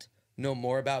that know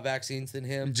more about vaccines than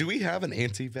him. Do we have an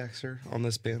anti-vaxxer on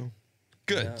this panel?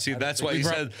 Good. No, See, I don't that's think why we you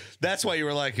brought- said. That's why you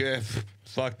were like,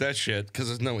 "Fuck that shit," because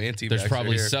there's no anti-vaxxer. There's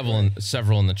probably here.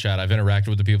 several in the chat. I've interacted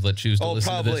with the people that choose to Oh, listen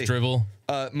to probably. this drivel.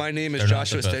 My name is They're not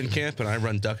Joshua the best. Stenkamp, and I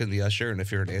run Duck and the Usher. And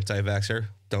if you're an anti-vaxxer,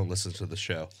 don't listen to the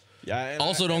show. yeah. And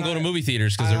Also, I- don't and go to I- movie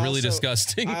theaters because I they're really also-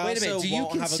 disgusting. I Wait a minute, also do you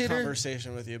won't have a consider-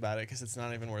 conversation with you about it because it's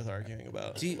not even worth arguing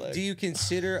about. Do you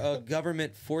consider a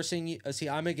government forcing you? See,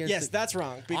 I'm against. Yes, that's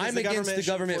wrong. Because I'm the against government the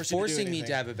government shouldn't force you forcing do me to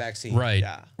anything. have a vaccine. Right.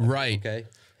 Yeah. Right. Okay.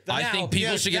 I Now, think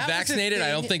people yes, should get that was the vaccinated. I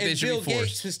don't thing, think they and should Bill be forced.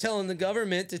 Gates was telling the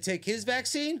government to take his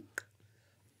vaccine.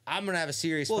 I'm gonna have a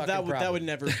serious Well, fucking problem.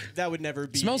 that would never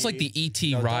be. Smells like the ET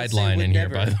No, don't ride say line would in here,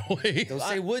 never. by the way. Don't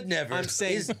say would never. I'm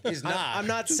saying is not. I'm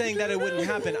not saying that it wouldn't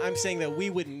happen. I'm saying that we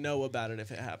wouldn't know about it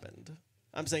if it happened.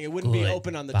 I'm saying it wouldn't be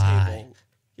open on the Goodbye. table.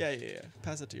 Yeah.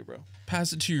 Pass it to you, bro.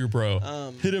 Pass it to your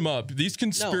bro. Hit him up. These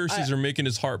conspiracies are making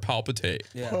his heart palpitate.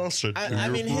 Yeah. I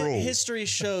mean, history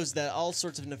shows that all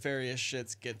sorts of nefarious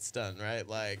shits gets done, right?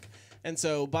 Like, and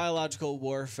so biological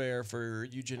warfare for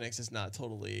eugenics is not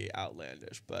totally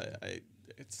outlandish, but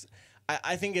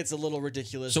I think it's a little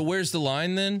ridiculous. So where's the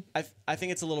line then? I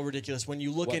think it's a little ridiculous when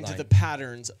you look What into line? the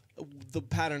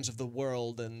patterns of the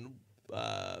world and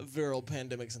viral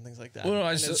pandemics and things like that. Well,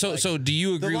 And it's so like- so do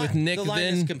you agree with Nick the line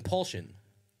is then? compulsion.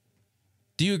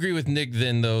 Do you agree with Nick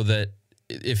then though that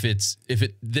if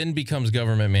it then becomes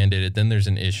government mandated, then there's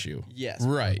an issue? Yes,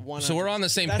 Right. So we're 100%. on the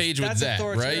same That's- page with that's that,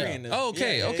 right? authoritarianism. Oh,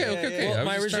 okay, Yeah, okay, yeah, okay, yeah, okay. yeah. I Well, was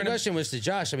my just original trying to- question was to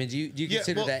Josh. I mean, do you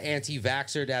consider well- that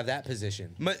anti-vaxxer to have that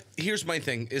position? But here's my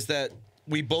thing: is that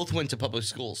we both went to public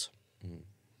schools.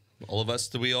 All of us.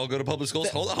 Do we all go to public schools?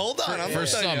 Hold on. I'm For not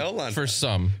telling you. Hold on.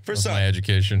 some of some. my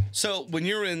education. So when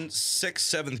you're in 6th,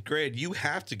 7th grade, you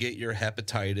have to get your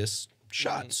hepatitis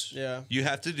shots. Yeah. You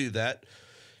have to do that.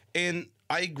 And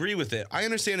I agree with it. I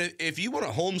understand if you want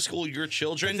to homeschool your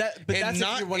children, but and that's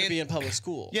not if you want to be in public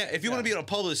school. Yeah, if you want to be in a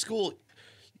public school,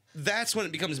 that's when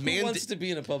it becomes Who wants mandated. to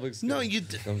be in a public school? No, you.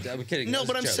 I'm kidding. No, That was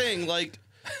but a I'm joke. saying like,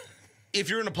 if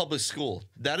you're in a public school,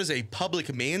 that is a public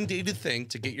mandated thing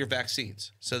to get your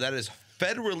vaccines. So that is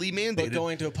federally mandated. But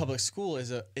going to a public school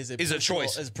is a personal,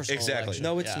 choice. Is a personal Exactly. election.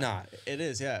 No, it's Yeah. not. It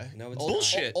is, yeah. No, it's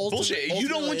Bullshit. Ultimate- Bullshit. You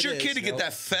don't want your ultimately kid to it get is.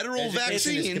 that federal Education is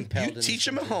vaccine. compelled You in teach this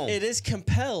them at home. It is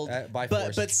compelled, By but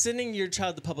force. but sending your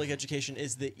child to public education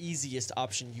is the easiest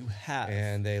option you have.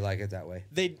 And they like it that way.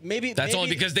 They maybe That's only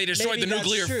maybe- because they destroyed maybe the that's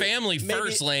nuclear true. family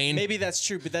first, Lane. Maybe that's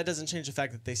true, but that doesn't change the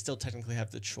fact that they still technically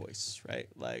have the choice, right?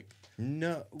 Like,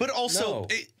 No. But also,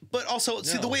 no.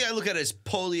 see, the way I look at it is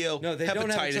polio, No, they hepatitis. don't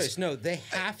have a choice. No, they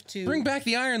have to Bring back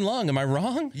the iron lung. Am I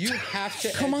wrong? You have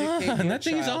to Come educate on, your that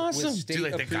thing's child with awesome. Dude,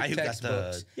 like the guy who got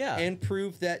textbooks Yeah. and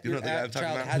prove that You know your the guy I'm talking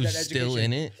child about? had Who's that still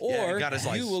education, in it? or Yeah, he got his,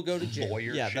 like, you will go to jail.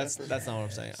 lawyer yeah, shit. that's not what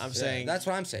I'm saying. I'm Yeah, saying that's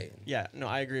what I'm saying. yeah, no,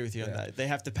 I agree with you on that. They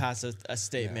have to pass a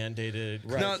state mandated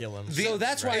curriculum. So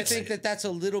that's why I It's- think that that's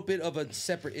a little bit of a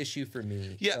separate issue for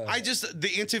me. Yeah,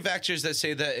 the anti-vaxxers that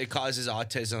say that it causes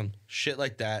autism, shit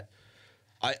like that.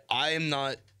 I am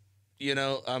not,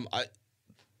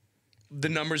 the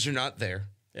numbers are not there.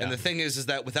 Yeah. And the thing is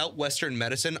that without Western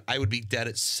medicine, I would be dead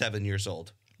at 7 years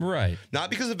old. Right. Not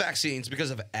because of vaccines, because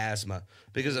of asthma,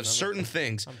 because of certain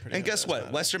things. pretty And guess what?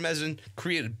 asthmatic. Western medicine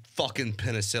created fucking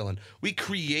penicillin. We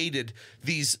created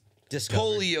these Discovered.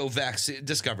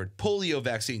 polio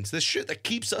vaccines. This shit that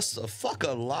keeps us the fuck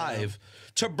alive.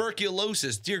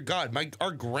 Tuberculosis, dear God,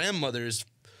 our grandmothers,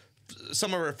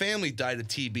 some of our family died of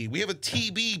TB. We have a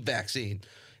TB vaccine.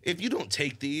 If you don't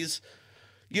take these,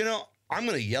 I'm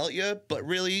gonna yell at you, but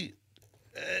really,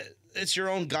 it's your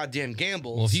own goddamn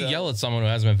gamble. Well, if you yell at someone who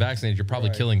hasn't been vaccinated, you're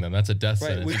probably killing them. That's a death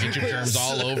sentence. Would You you get your germs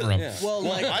all over them. Yeah. well,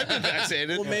 like, I've been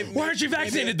vaccinated. well, maybe, Why aren't you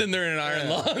vaccinated? Then they're in an iron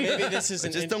lung. maybe this is I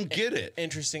an just don't get it.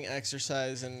 interesting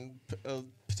exercise in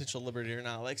potential liberty or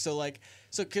not.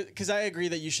 Because I agree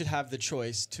that you should have the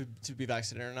choice to be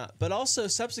vaccinated or not. But also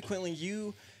subsequently,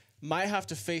 you might have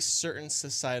to face certain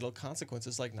societal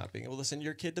consequences, like not being able to send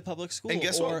your kid to public school. And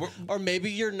guess what? Or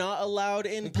maybe you're not allowed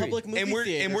in public movie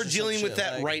theaters. And we're or some dealing with shit,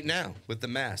 that like- right now with the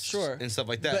masks, Sure. and stuff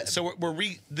like that. But- So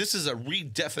this is a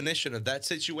redefinition of that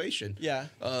situation. Yeah.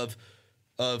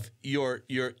 Of your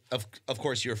of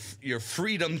course your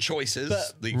freedom choices,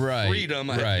 But- the Right, freedom.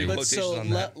 I have right. to do But quotations so on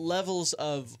that. levels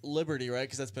of liberty, right?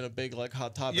 Because that's been a big like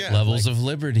hot topic. Yeah. Levels Like, of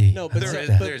liberty. No, but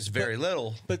There's very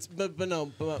little. But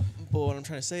what I'm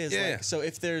trying to say is Yeah. like, so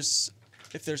if there's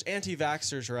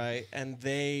anti-vaxxers, right,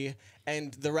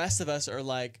 and the rest of us are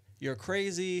like, you're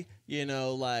crazy, you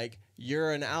know, like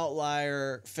you're an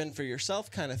outlier, fend for yourself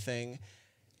kind of thing,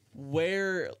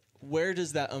 where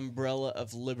does that umbrella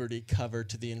of liberty cover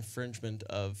to the infringement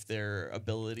of their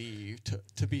ability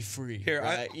to be free? Here,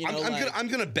 right? I'm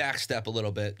gonna backstep a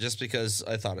little bit just because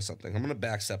I thought of something. I'm gonna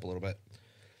backstep a little bit.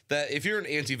 That if you're an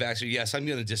anti-vaxxer, yes, I'm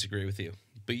gonna disagree with you.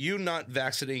 But you not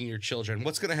vaccinating your children,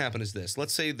 what's gonna happen is this.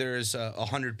 Let's say there's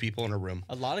 100 people in a room.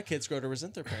 a lot of kids grow to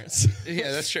resent their parents.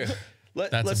 Yeah, that's true.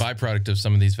 That's a let's, byproduct of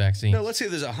some of these vaccines. no, let's say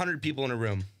there's 100 people in a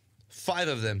room. 5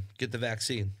 of them get the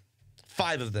vaccine.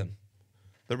 5 of them.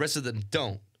 The rest of them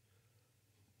don't.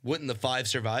 Wouldn't the 5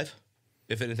 survive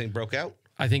if anything broke out?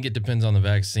 I think it depends on the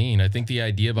vaccine. I think the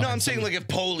idea behind No, I'm saying like if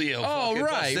polio. Oh, fucking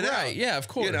right, busted right. out. Yeah, of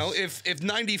course. You know, if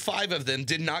 95 of them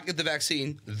did not get the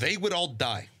vaccine, they would all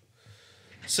die.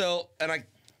 So, and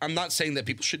I'm not saying that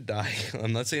people should die.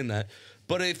 I'm not saying that.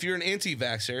 But if you're an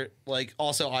anti-vaxxer, like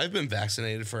also I've been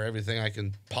vaccinated for everything I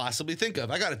can possibly think of.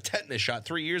 I got a tetanus shot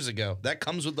 3 years ago. That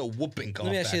comes with a whooping cough.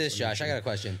 Let me ask you this, Josh. I got a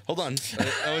question. Hold on.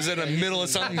 I was in the middle of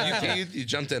something. You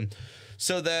jumped in.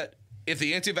 So that if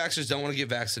the anti-vaxxers don't want to get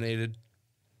vaccinated,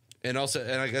 and I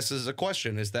guess this is a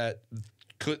question, is that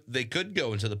they could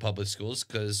go into the public schools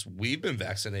because we've been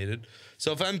vaccinated.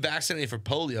 So if I'm vaccinated for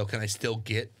polio, can I still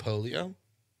get polio?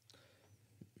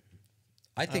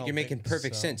 I think don't you're making think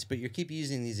perfect so. sense, but you keep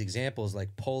using these examples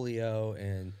like polio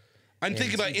and. I'm and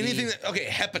thinking about TB. anything that, okay,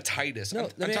 hepatitis. No,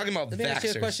 I'm talking about Let me ask you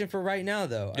a vaxxers. question for right now,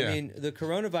 though. Yeah. I mean, the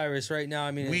coronavirus right now.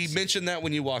 I mean, We it's- mentioned that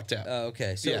when you walked out.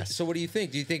 Okay, so Yes. so what do you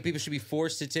think? Do you think people should be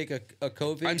forced to take a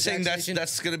COVID? I'm saying vaccination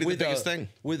that's gonna be the with biggest thing.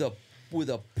 with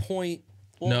a point.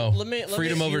 No, let me-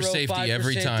 freedom over 0.05% safety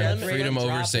every death time. rate Freedom dropping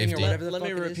over or safety. whatever the Let me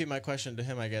fuck it is? repeat my question to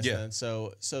him, I guess. Yeah. Then,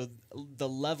 so the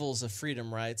levels of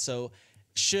freedom, right? So,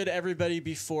 should everybody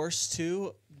be forced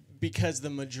to, because the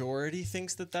majority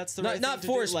thinks that that's the right thing Not to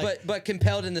forced, do? Like, but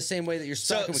compelled in the same way that you're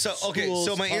stuck with okay, so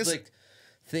schools, my answer- public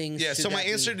things. Yeah, should so my that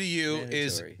be answer to you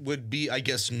mandatory? would be, I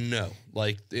guess, no.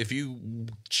 Like, if you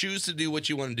choose to do what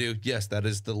you want to do, yes, that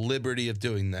is the liberty of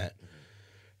doing that.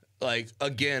 Like,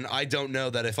 again, I don't know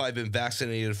that if I've been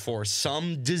vaccinated for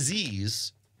some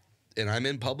disease and I'm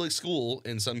in public school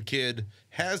and some kid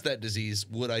has that disease,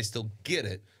 would I still get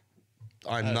it?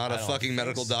 I'm not I a don't fucking think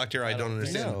medical so. doctor. I don't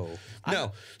understand. No.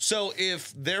 No. So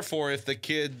if the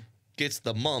kid gets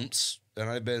the mumps and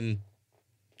I've been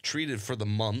treated for the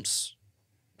mumps,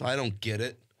 I don't get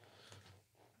it.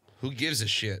 Who gives a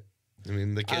shit? I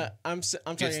mean, the kid. I'm gets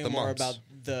talking the more mumps.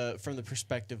 about from the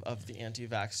perspective of the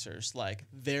anti-vaxxers, like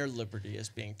their liberty is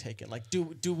being taken. Like,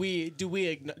 do we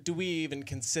even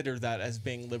consider that as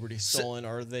being liberty stolen,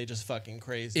 or are they just fucking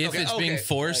crazy? If it's being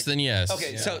forced, then yes.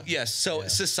 Okay, so yes, so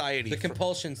society. The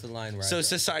compulsion's the line, right? So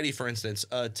society, for instance,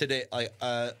 today,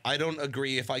 I don't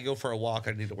agree. If I go for a walk,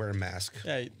 I need to wear a mask.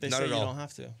 Yeah, they Not say at you all. don't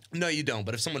have to. No, you don't.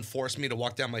 But if someone forced me to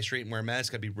walk down my street and wear a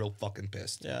mask, I'd be real fucking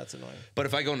pissed. Yeah, that's annoying. But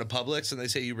if I go into Publix and they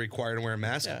say you require to wear a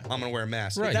mask, Yeah. I'm gonna wear a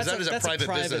mask. Right. Because That's that is a private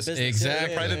business. Exactly.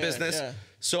 Yeah, yeah, Private yeah, business. Yeah.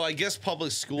 So I guess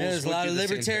public schools. Man, there's a would lot do of the same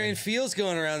libertarian thing. feels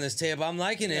going around this table. I'm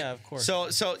liking it. Yeah, of course.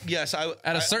 So yes,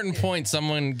 At a certain point,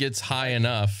 someone gets high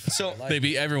enough. So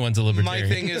maybe everyone's a libertarian.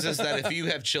 my thing is that if you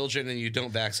have children and you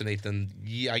don't vaccinate them,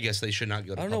 yeah, I guess they should not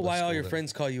go to. I don't know public why all school your then.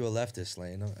 friends call you a leftist,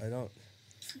 Lane. I don't.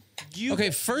 You, Okay,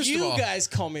 first of you all- guys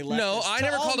call me leftist. No, I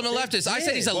never Tell called him a them leftist. I they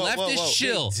said he's a did. Whoa, whoa, leftist whoa.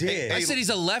 shill. They did. I said he's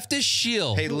a leftist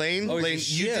shill. Hey Lane, Oh, he's a Lane, you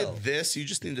shill. did this. You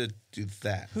just need to do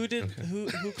that. Who did?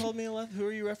 Who called me a left? Who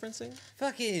are you referencing?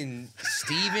 Fucking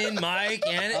Steven, Mike,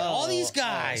 and all these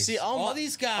guys. See, all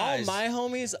these guys. All my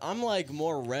homies, I'm like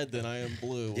more red than I am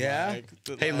blue. Yeah?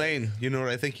 Hey Lane, you know what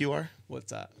I think you are?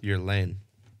 What's that? You're Lane.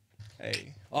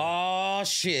 Hey. Oh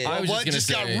shit. I was What just just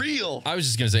gonna got say, real? I was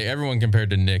just gonna say everyone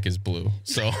compared to Nick is blue,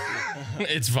 so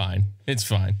it's fine. It's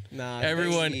fine. Nah,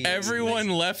 everyone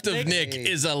left of Nick's- Nick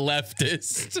is a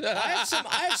leftist, I have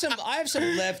some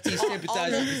lefty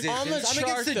sympathizing positions. on the I'm chart,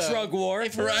 against the though, drug war. right?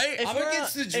 if I'm we're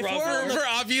against on- the if drug we're on war. for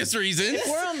obvious reasons. If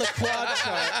we're on the quad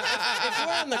chart, if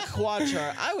we're on the quad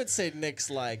chart, I would say Nick's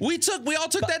like. We all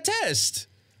took that test.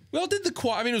 We all did the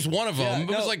quad. I mean, it was one of them. Yeah,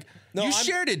 but it was no, like no, you I'm-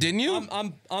 shared it, didn't you?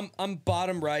 I'm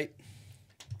bottom right.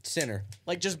 Center.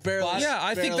 Like just barely. Yeah,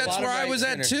 I think barely- that's bottom where I right was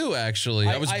at center. too. Actually,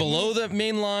 I was I below the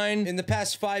main line. In the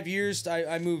past 5 years,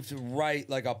 I moved right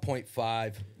like a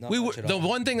 0.5. Not We much were, at the all.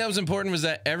 one thing that was important was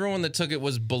that everyone that took it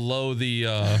was below the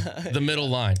middle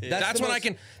line. That's the when I most-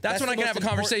 can. That's when the I can most have a important-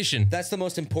 conversation. That's the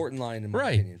most important line in my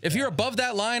Right. opinion. If you're above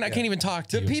that line, I can't even talk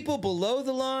to The you. people below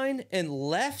the line and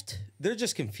left, they're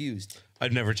just confused.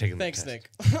 I've never taken the Thanks, test.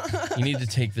 Nick. You need to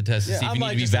take the test to see if I'm you need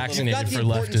like to be just a little- You got vaccinated the for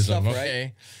important leftism. stuff Okay.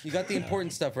 right. You got the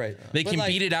important stuff right. They But, can like,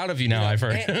 beat it out of you now. I've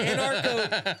heard.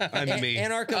 I'm me.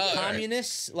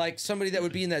 Anarcho-communists, like somebody that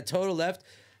would be in that total left,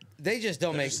 they just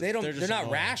don't make. They don't. They're They're just not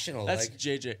annoying. rational. That's like,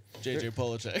 JJ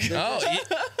Polachek.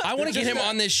 I want to get him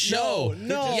on this show.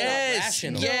 no. Yes,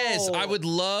 rational. yes. No. I would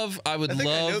love. I think I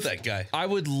know that guy. I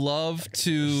would love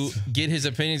to get his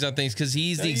opinions on things because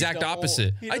he's the you exact don't.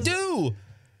 opposite. He I do,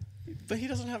 But he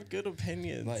doesn't have good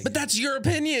opinions. Like- but that's your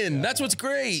opinion. That's what's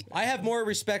great. I have more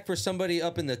respect for somebody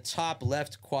up in the top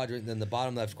left quadrant than the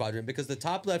bottom left quadrant because the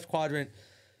top left quadrant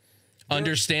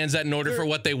Understands that in order for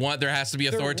what they want, there has to be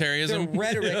their authoritarianism.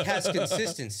 rhetoric has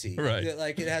consistency. Right.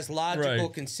 Like it has logical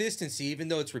Right. consistency, even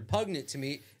though it's repugnant to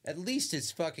me. At least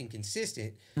it's fucking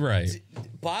consistent. Right.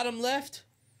 Bottom left,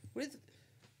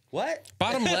 what?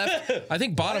 Bottom left. I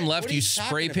think bottom What left. are You you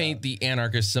spray talking paint about? the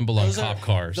anarchist symbol on Those are- cop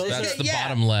cars. those That's are- the yeah,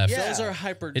 bottom left. yeah. Those are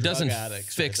hyper It doesn't drug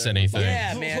addicts. fix right there. anything.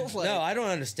 Yeah, man. Like- No, I don't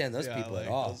understand those Yeah, people like,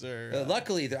 at all. those are,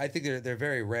 Luckily, I think they're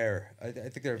very rare. I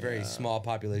think they're a very small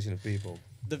population of people.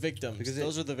 The victims. Because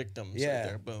Those are the victims. Yeah, Right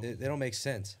there. Boom. they don't make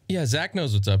sense. Yeah, Zach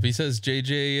knows what's up. He says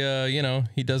JJ,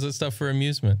 he does that stuff for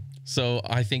amusement. So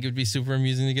I think it would be super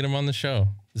amusing to get him on the show.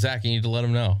 Zach, you need to let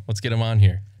him know. Let's get him on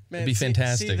here. It'd be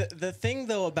fantastic. See, the thing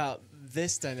though about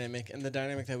this dynamic and the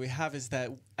dynamic that we have is that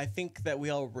I think that we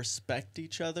all respect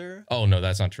each other. Oh no,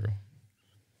 that's not true.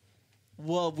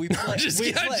 Well, we play. I'm just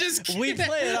we kidding. play, I'm just we kidding.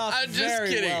 play it off I'm just very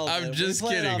kidding. well. I'm dude. We just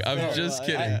play it kidding. off I'm very just well.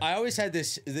 kidding. I always had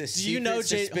this Do you secret know,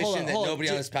 Jay- suspicion hold on, that hold on. nobody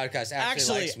on this podcast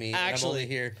actually likes me. And I'm actually- only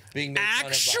here being made fun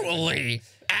of.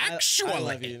 Actually, I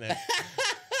love you, Nick.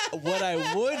 What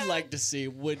I would like to see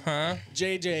would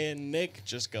JJ and Nick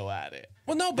just go at it.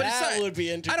 well, no, but That it's not, would be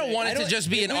I don't entertaining. want I it to don't- just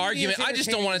be it an wouldn't be argument. as I just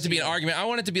don't want it to be an entertaining argument. I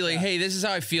want it to be like, hey, this is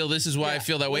how I feel. This is why I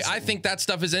feel that way. I think that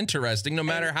stuff is interesting, no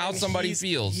matter how and somebody he's-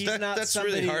 feels. he's not That's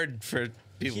somebody, really hard for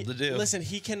people to do. Listen,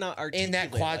 he cannot articulate In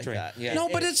that quadrant. Like that. Yeah. No,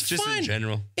 but it's Just in fine.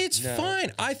 general. It's No.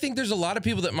 fine. I think there's a lot of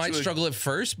people that might struggle at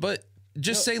first, but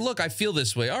just say, look, I feel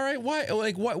this way. All right, why?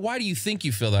 Like, why do you think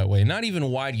you feel that way? Not even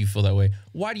why do you feel that way.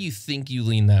 Why do you think you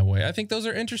lean that way? I think those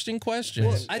are interesting questions.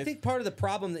 Well, I think part of the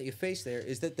problem that you face there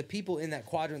is that the people in that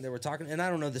quadrant that we're talking, and I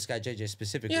don't know this guy JJ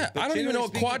specifically. yeah, but I don't even know generally what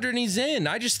speaking, quadrant he's in.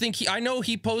 I just think I know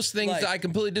he posts things Like- that I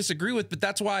completely disagree with, but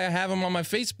that's why I have him on my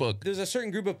Facebook. There's a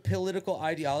certain group of political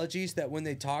ideologies that when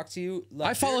they talk to you, like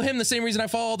I follow him the same reason I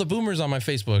follow all the boomers on my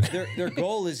Facebook. Their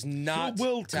goal is not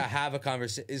Welcome. to have a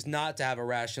conversation, is not to have a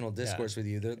rational discourse with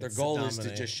you. Their It's goal to is to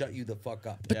dominate. just shut you the fuck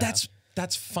up. But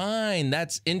that's fine.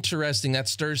 That's interesting. That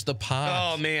stirs the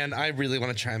pot. Oh man, I really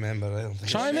want to chime in, but I don't think.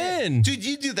 Chime in. Dude,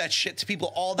 you do that shit to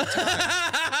people all the time.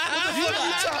 What are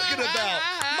you talking about,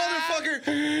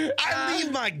 motherfucker? I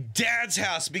leave my dad's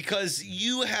house because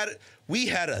we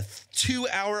had a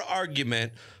 2-hour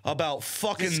argument about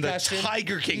fucking Discussion. the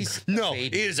Tiger King. He's No,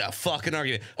 faded. it is a fucking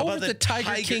argument Over about the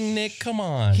Tiger King, Nick. Come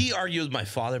on. He argued with my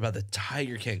father about the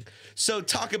Tiger King. So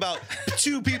talk about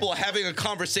two people having a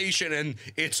conversation and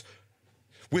it's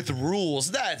with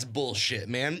rules. That's bullshit,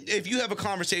 man. If you have a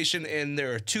conversation and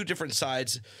there are two different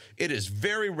sides, it is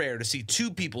very rare to see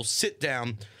two people sit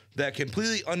down that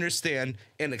completely understand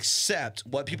and accept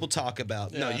what people talk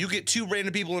about. No, Yeah. you get two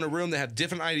random people in a room that have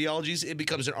different ideologies, it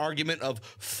becomes an argument of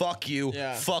fuck you,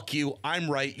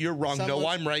 I'm right, you're wrong. No, Someone-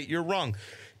 I'm right, you're wrong.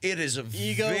 It is a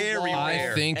Ego, very law,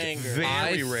 rare. I think anger.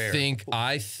 Very rare.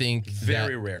 I think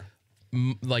Very that, rare.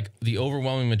 like the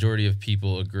overwhelming majority of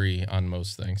people agree on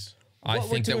most things. I What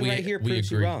think we're that doing we right here we proves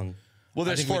agree. you wrong. Well,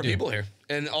 there's think we 4 do. people here,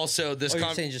 and also this. Oh,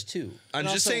 you're saying just two. I'm And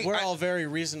just also, saying we're I- all very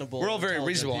reasonable. we're all very intelligent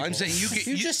reasonable. I'm people. saying you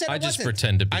can. You just said I it just wasn't.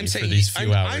 pretend to be I'm for saying these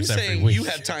few hours I'm every saying week. you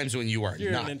have times when you are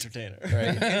You're not. an entertainer.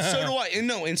 And so do I.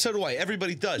 And so do I.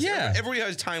 Everybody does. Yeah. Everybody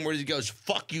has time where he goes,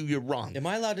 "Fuck you, you're wrong." Am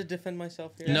I allowed to defend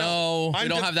myself here? No, we I'm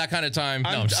don't def- have that kind of time. No,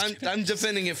 I'm, I'm just I'm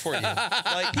defending it for you.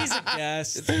 Like He's a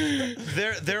guest.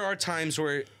 there are times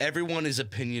where everyone is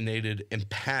opinionated and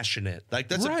passionate. Like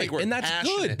that's a right, big word. and that's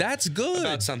passionate good. That's good.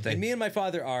 about something. And me and my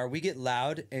father we get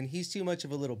loud, and he's too much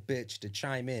of a little bitch to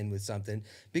chime in with something.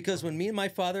 Because when me and my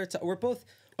father, we're both.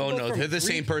 Oh we're no, both they're from the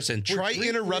same Greek- person. we're Try Greek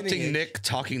interrupting lineage. Nick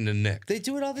talking to Nick. They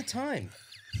do it all the time.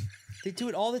 They do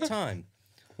it all the time.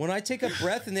 When I take a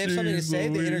breath and they have something to say,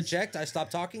 they interject. I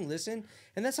stop talking, listen,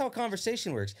 and that's how a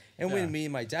conversation works. And when me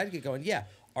and my dad get going, yeah,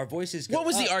 our voices. What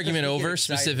was the argument over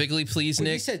specifically, please, When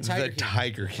you Nick? said Tiger The King.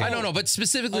 Tiger King. I don't know, but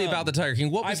specifically about the Tiger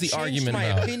King, what was I've the changed argument my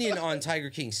about? opinion on Tiger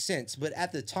King since, but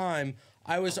at the time,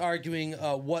 I was arguing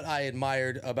what I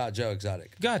admired about Joe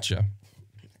Exotic. Gotcha.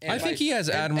 And I think he has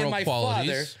admirable my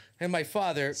qualities. My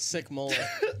father, Sick mullet.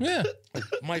 Yeah.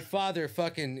 my father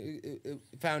fucking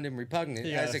found him repugnant,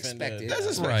 He got as offended. expected. That's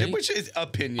Right. expected, which is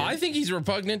opinion. I think he's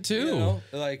repugnant too. You know,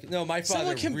 like no, my father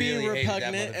Someone can really be hated that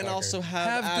repugnant and motherfucker. also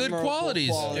Have good admirable qualities.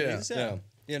 qualities. Yeah. Yeah.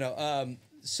 You know,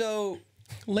 so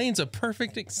Lane's a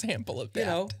perfect example of that. you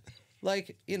know,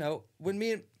 like when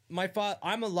me and my father,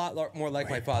 I'm a lot more like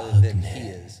my father than he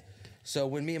is. So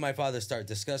when me and my father start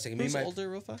discussing, Who's older,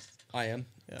 real fast? I am.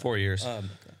 4 years.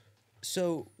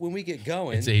 So when we get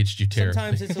going, It's aged you terribly.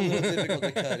 sometimes it's a little difficult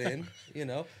to cut in.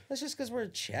 That's just because we're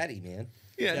chatty, man.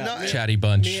 yeah, no, Chatty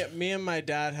bunch. Me and my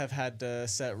dad have had to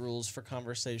set rules for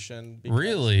conversation. Because,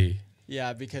 Really?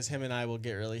 Yeah, because him and I will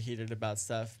get really heated about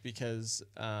stuff because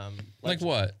Like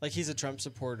what? Like he's a Trump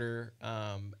supporter,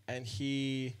 and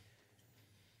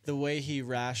the way he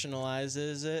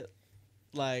rationalizes it,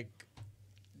 like,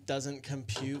 doesn't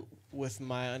compute with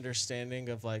my understanding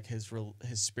of like his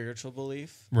spiritual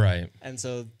belief. Right. And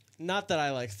so, not that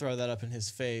I like throw that up in his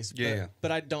face, Yeah.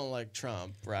 but I don't like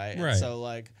Trump, right? Right. And so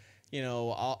like,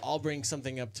 I'll bring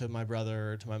something up to my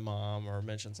brother or to my mom or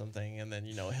mention something, and then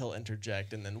he'll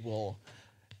interject, and then we'll,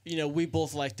 we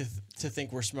both like to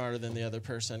think we're smarter than the other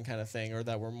person, kind of thing, or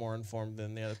that we're more informed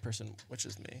than the other person, which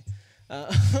is me.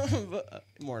 But,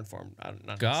 more informed,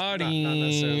 not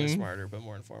necessarily him. smarter, but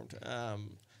more informed.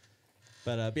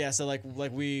 But yeah, so like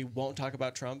we won't talk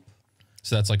about Trump.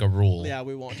 So that's like a rule. Yeah,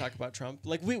 we won't talk about Trump.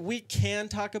 Like we can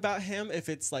talk about him if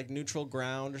it's like neutral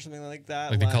ground or something like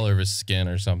that. Like the color of his skin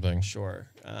or something. Sure.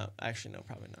 Actually, no,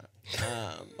 probably not.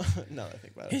 No, I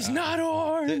think about it. He's not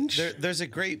orange. there's a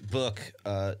great book.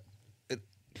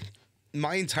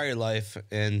 My entire life,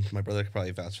 and my brother could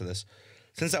probably vouch for this,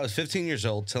 since I was 15 years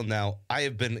old till now, I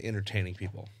have been entertaining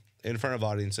people in front of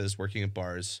audiences, working at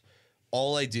bars.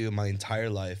 All I do my entire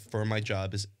life for my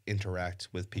job is interact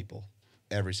with people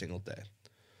every single day.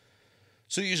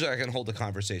 So usually I can hold a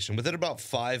conversation. Within about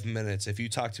 5 minutes, if you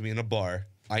talk to me in a bar,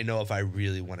 I know if I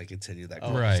really want to continue that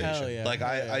conversation. Hell yeah, Like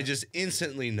hell yeah. I just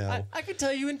instantly know. I could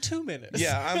tell you in 2 minutes.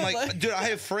 Yeah, I'm like, dude, I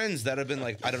have friends that have been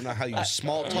like, I don't know how you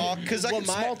small talk, because I can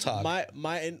small talk.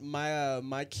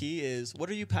 My key is, what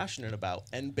are you passionate about?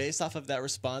 And based off of that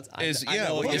response, I Is- know yeah, if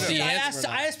well, I'm if the passionate answer-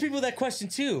 or not. I ask people that question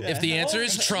too. If the answer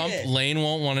is Trump, shit. Lane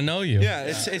won't want to know you. Yeah,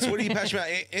 it's what are you passionate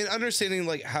about, and understanding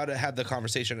like how to have the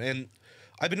conversation. And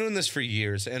I've been doing this for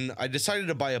years, and I decided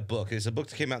to buy a book. It's a book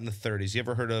that came out in the 30s. You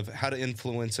ever heard of How to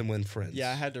Influence and Win Friends?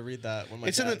 Yeah, I had to read that when my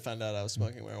It's in dad the- found out I was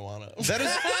smoking marijuana. That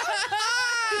is.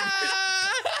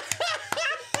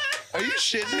 Are you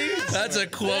shitting me? That's a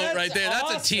quote right there. That's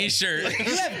awesome. a T-shirt.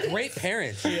 You have great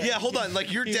parents. Yeah, hold on.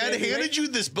 Like your dad did, handed right? you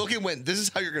this book and went, "This is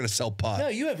how you're gonna sell pot." No,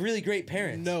 you have really great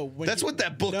parents. No, when That's what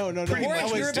that book No, pretty More much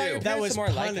insecure was about your do. that parents, was the more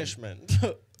like 'em. punishment.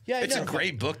 Yeah, I It's a know.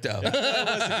 great book, though.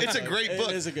 It's a great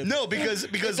book. It is a good No, book. because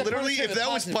It's a literally, punishment if that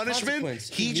with was positive punishment, consequence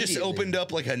he just immediately. opened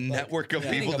up like a network of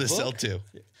reading people a to sell book? to.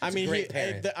 I mean, great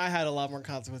parent. I had a lot more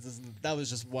consequences. That was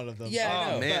just one of them. Yeah, I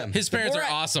Oh know. man, His parents more are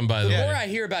I- awesome, by the The way. more I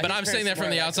hear about, But his I'm saying that parents, the from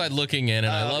the more I like outside looking in,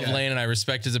 and I love okay. Lane, and I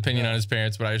respect his opinion on his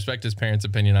parents, but I respect his parents'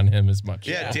 opinion on him as much.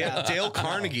 Yeah, Dale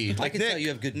Carnegie. Like can Nick, tell you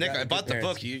have good- Nick, I good bought the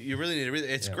parents. book. You really need to read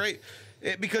it. It's great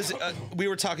because we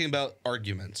were talking about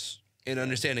arguments and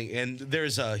understanding, and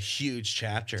there's a huge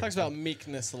chapter. Talks about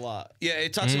meekness a lot. Yeah,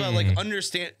 it talks about like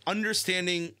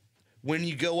understanding when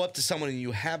you go up to someone and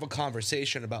you have a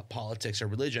conversation about politics or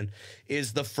religion.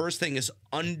 Is the first thing is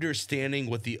understanding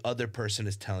what the other person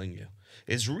is telling you.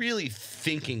 Is really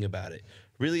thinking about it,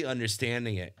 really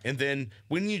understanding it, and then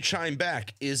when you chime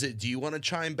back, do you want to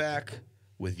chime back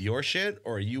with your shit,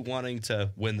 or are you wanting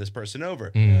to win this person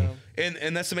over?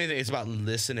 And that's the main thing. It's about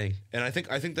listening. And I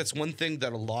think that's one thing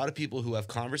that a lot of people who have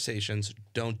conversations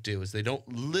don't do is they don't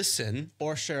listen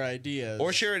Or share ideas.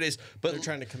 or share it is, but They're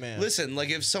trying to command. Listen,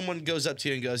 like if someone goes up to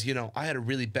you and goes, I had a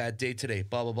really bad day today,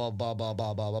 blah blah blah blah blah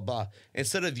blah blah blah blah.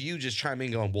 Instead of you just chiming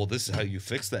in going, well, this is how you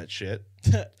fix that shit.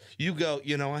 You go,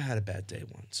 I had a bad day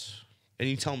once, and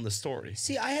you tell them the story.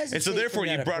 See, I hesitate. And so therefore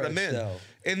from you that brought him approach, in, though.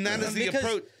 and that is the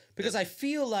approach. Because I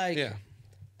feel like, Yeah.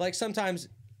 like sometimes,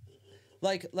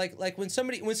 like when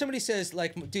somebody says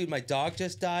like, dude, my dog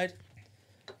just died,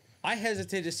 I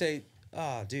hesitate to say,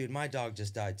 oh, dude, my dog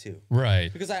just died too.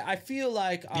 Right. Because I feel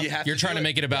like You're trying to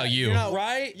make it about you. You're not-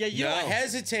 right? Yeah, you I don't-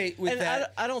 hesitate with And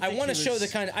that. I don't think want to he show was- the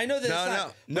kind of. I know that No, it's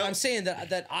not. no. But I'm saying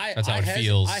that I. That's how it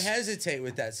feels. I hesitate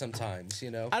with that sometimes.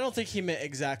 You know. I don't think he meant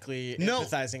exactly No.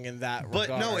 empathizing in that But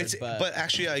regard. no, but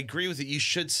actually I agree with it. You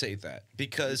should say that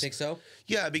because You think so?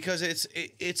 Yeah, because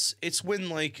it's when,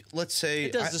 like, let's say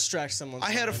it does distract someone.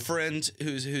 I had a friend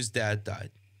whose dad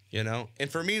died, you know, and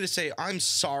for me to say I'm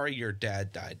sorry your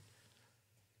dad died,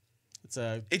 It's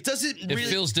a it doesn't It really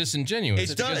feels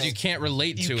disingenuous It because does. you can't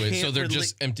relate to you it, so can't they're relate-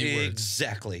 just empty words.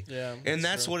 Exactly. Yeah, And that's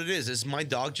that's true. what it is my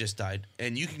dog just died.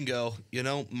 And you can go, you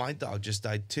know, my dog just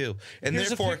died too. And Here's a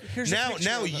therefore here's a now picture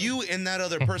of him. you and that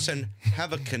other person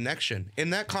have a connection. In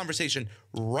that conversation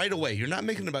right away, you're not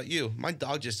making it about you. My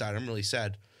dog just died. I'm really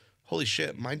sad. Holy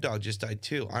shit, my dog just died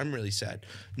too. I'm really sad.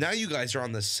 Now you guys are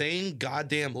on the same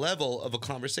goddamn level of a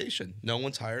conversation. No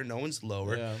one's higher, no one's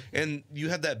lower. Yeah. And you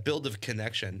have that build of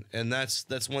connection. And that's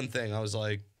one thing I was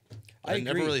like, I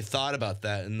never agree. really thought about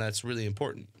that, and that's really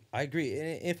important. I agree.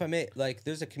 And if I may, like,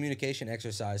 there's a communication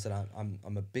exercise that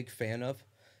I'm a big fan of,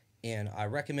 and I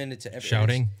recommend it to everyone.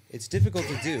 Shouting? It's difficult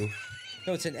to do.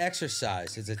 No, it's an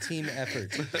exercise. It's a team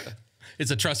effort.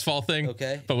 It's a trust fall thing,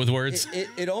 Okay. but with words.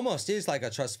 It almost is like a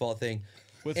trust fall thing.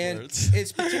 With and words.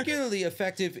 it's particularly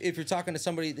effective if you're talking to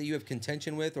somebody that you have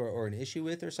contention with or an issue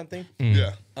with or something.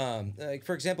 Yeah. Like,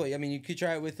 for example, I mean, you could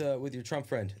try it with your Trump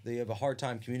friend that you have a hard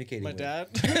time communicating my with. dad.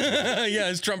 Yeah,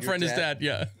 his Trump friend is dad? dad.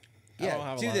 Yeah. I don't Yeah,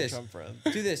 have a do lot of this. Trump friends.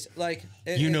 Do this. Like,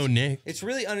 You know Nick. It's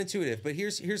really unintuitive, but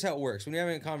here's how it works. When you're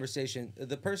having a conversation,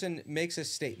 the person makes a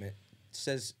statement,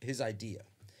 says his idea,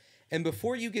 and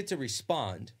before you get to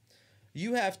respond,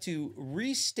 you have to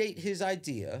restate his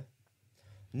idea,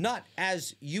 not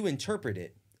as you interpret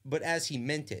it, but as he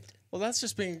meant it. Well, that's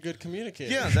just being a good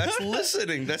communicator. Yeah, that's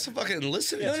listening. That's fucking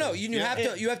listening. No, you have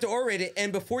to orate it,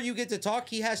 and before you get to talk,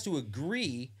 he has to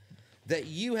agree that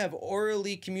you have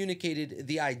orally communicated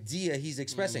the idea he's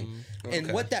expressing. And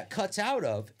Okay. what that cuts out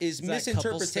of is that couples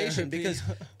misinterpretation therapy?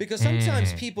 because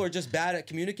sometimes people are just bad at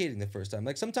communicating the first time.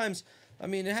 Like sometimes, I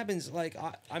mean, it happens. Like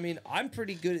I mean, I'm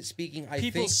pretty good at speaking, I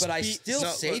think, but I still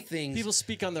say things People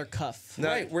speak on their cuff.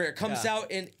 right where it comes Yeah.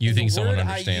 out and You and think the someone word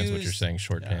I understands what you're use- saying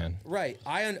shorthand. Right.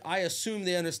 I assume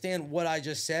they understand what I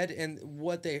just said, and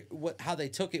how they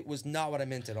took it was not what I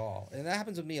meant at all. And that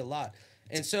happens with me a lot.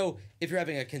 And so if you're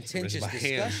having a contentious my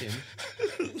hand.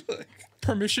 discussion,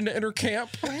 Permission to enter camp.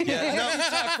 yeah, you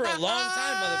talk for a long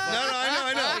time, motherfucker. No,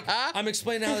 I know. I'm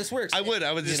explaining how this works. I would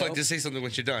just You like know? to say something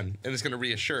once you're done, and it's going to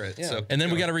reassure it. Yeah. So, And then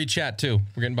we got to read chat too.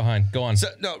 We're getting behind. Go on. So,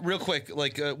 no, real quick,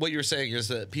 like what you're saying is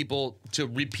that people to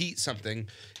repeat something.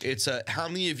 It's how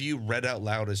many of you read out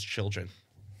loud as children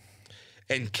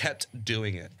and kept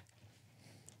doing it?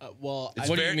 Well,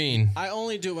 What do you mean? I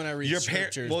only do it when I read Your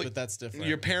scriptures, well, but that's different.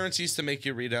 Your parents used to make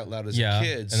you read out loud as Yeah.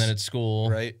 kids, And then at school.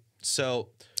 right? So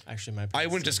Actually, my I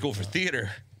parents went to didn't school do for that.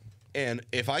 theater, and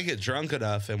if I get drunk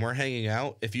enough and we're hanging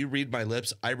out, if you read my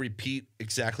lips, I repeat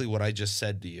exactly what I just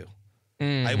said to you.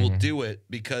 I will do it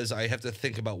because I have to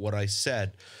think about what I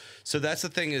said. So that's the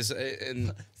thing is,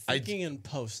 and Thinking in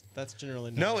post. That's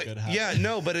generally not no, a good habit. yeah,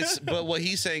 no, but what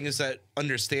he's saying is that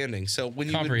understanding. So when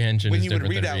you Comprehension would, when is you would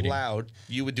different read than out reading. loud,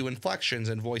 you would do inflections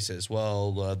and voices.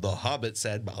 Well, the Hobbit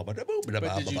said, blah, blah, blah, blah, blah, But did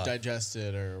blah, you blah. digest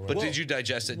it or what? But did you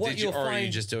digest it? Did you, or are you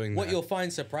just doing what that? you'll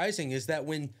find surprising is that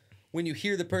when you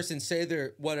hear the person say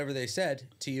their whatever they said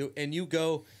to you, and you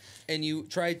go and you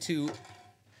try to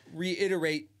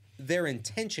reiterate their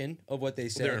intention of what they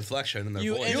said. Their inflection and their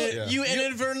you voice. Yeah. you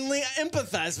inadvertently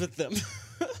empathize with them.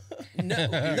 No,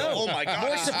 Oh my God.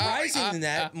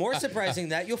 More surprising than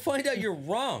that, you'll find out you're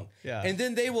wrong. Yeah. And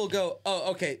then they will go,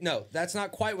 "Oh, okay, no, that's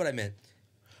not quite what I meant.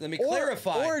 Let me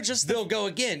clarify." or just they'll go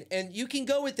again, and you can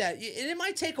go with that. And it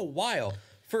might take a while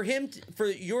for him,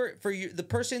 the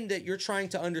person that you're trying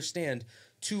to understand,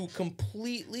 to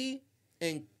completely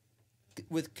and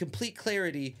with complete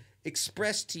clarity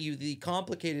express to you the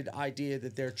complicated idea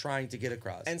that they're trying to get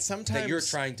across, And sometimes that you're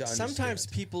trying to understand. Sometimes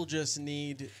people just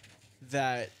need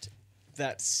that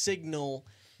signal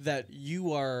that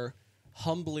you are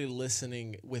humbly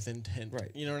listening with intent.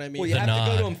 Right. You know what I mean? Well, you have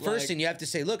to go to nod. him first, Like- and you have to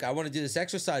say, "Look, I want to do this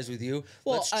exercise with you.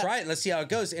 Well, let's try it. And let's see how it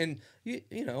goes." And you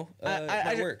know, I- it I-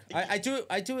 might work. I do it.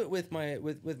 I do it with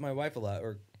my wife a lot.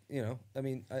 Or I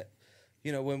mean,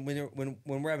 when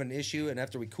we're having an issue, and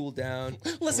after we cool down.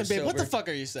 Listen, and babe, we're what the sober, fuck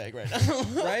are you saying right now?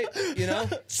 Right?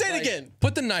 Say it Like, again.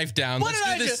 Put the knife down. What Let's did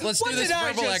do I this. just- Let's what do this did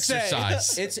I verbal just say?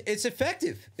 exercise. It's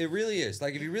effective. It really is.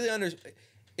 Like if you really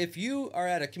if you are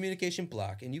at a communication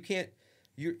block and you can't,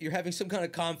 you're having some kind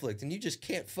of conflict and you just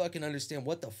can't fucking understand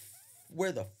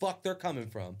where the fuck they're coming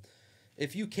from.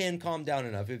 if you can calm down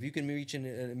enough, if you can reach a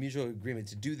mutual agreement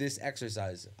to do this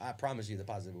exercise, I promise you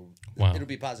it'll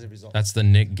be positive results. That's the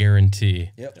Nick guarantee.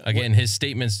 Yep. Again, his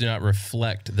statements do not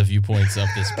reflect the viewpoints of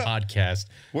this podcast.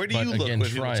 Where do you look when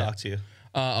people talk to you?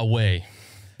 Away.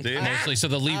 Dude. Mostly, so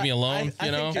they'll leave me alone, you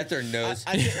know? At their nose.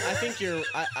 I think you're.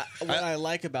 What I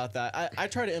like about that, I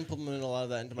try to implement a lot of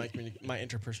that into my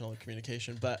interpersonal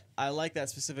communication, but I like that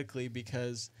specifically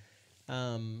because,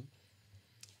 and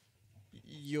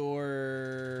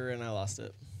I lost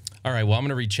it. All right, well, I'm going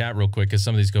to read chat real quick because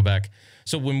some of these go back.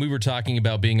 So when we were talking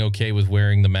about being okay with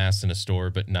wearing the mask in a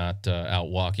store but not out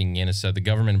walking, Anna said the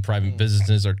government and private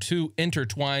businesses are too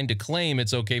intertwined to claim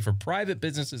it's okay for private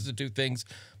businesses to do things,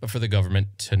 but for the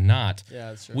government to not. Yeah,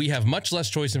 that's true. We have much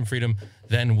less choice and freedom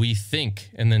than we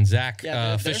think. And then Zach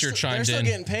Fisher chimed They're still in.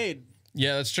 getting paid.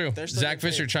 Yeah, that's true. They're still Zach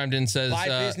getting Fisher paid. chimed in, says... 5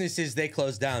 businesses, they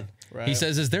closed down. Right. He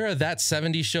says, is there a That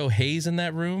 70s Show haze in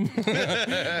that room? I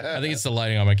think it's the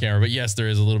lighting on my camera, but yes, there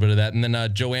is a little bit of that. And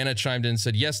then Joanna chimed in and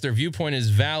said, yes, their viewpoint is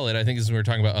valid. I think this is when we were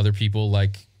talking about other people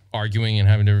like arguing and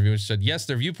having to review. She said, yes,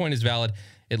 their viewpoint is valid,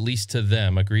 at least to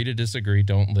them. Agree to disagree.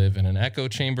 Don't live in an echo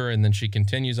chamber. And then she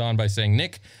continues on by saying,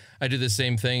 Nick, I do the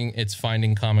same thing. It's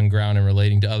finding common ground and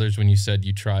relating to others when you said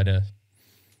you try to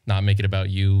not make it about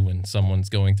you when someone's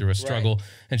going through a struggle. Right.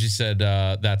 And she said,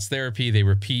 that's therapy. They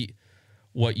repeat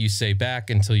what you say back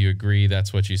until you agree.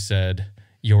 That's what you said.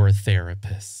 You're a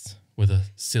therapist with a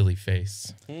silly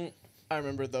face. I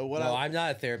remember though. I'm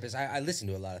not a therapist. I listen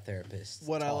to a lot of therapists.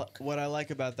 What I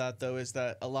like about that though is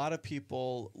that a lot of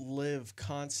people live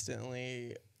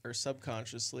constantly or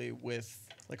subconsciously with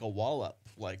like a wall up,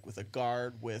 like with a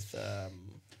guard, with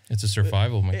it's a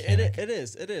survival mechanic. It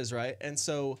is, right? And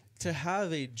so to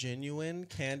have a genuine,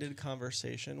 candid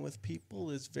conversation with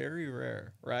people is very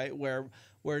rare, right?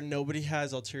 Where nobody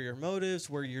has ulterior motives,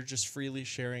 where you're just freely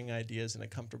sharing ideas in a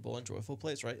comfortable and joyful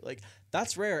place, right? Like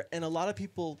that's rare, and a lot of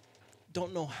people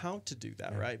don't know how to do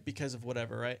that, right? Because of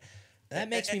whatever, right? That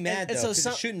makes me mad, though, because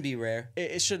it shouldn't be rare.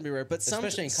 It shouldn't be rare, but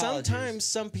especially in sometimes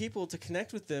some people, to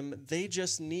connect with them, they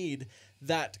just need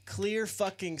that clear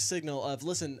fucking signal of,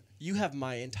 listen, you have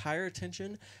my entire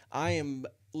attention. I am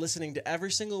listening to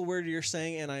every single word you're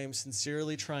saying, and I am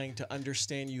sincerely trying to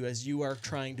understand you as you are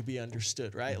trying to be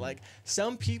understood, right? Like,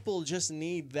 some people just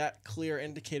need that clear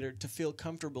indicator to feel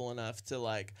comfortable enough to,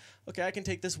 like, okay, I can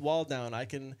take this wall down. I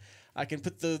can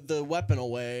put the weapon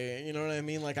away. You know what I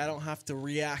mean? Like, I don't have to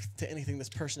react to anything this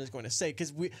person is going to say,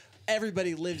 because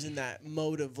everybody lives in that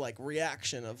mode of like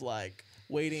reaction of like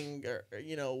waiting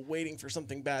for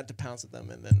something bad to pounce at them,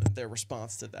 and then their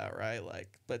response to that, right? Like,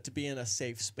 but to be in a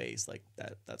safe space like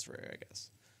that's rare, I guess.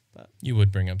 But you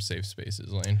would bring up safe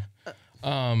spaces, Lane.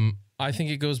 I think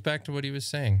it goes back to what he was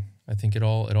saying. I think it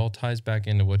all ties back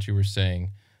into what you were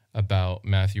saying about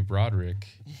Matthew Broderick.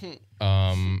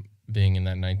 Being in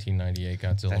that 1998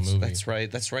 Godzilla movie.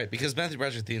 That's right. Because Matthew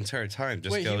Broderick the entire time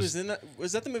just goes... Wait, he was in that?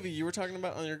 Was that the movie you were talking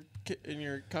about on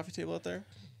your coffee table out there?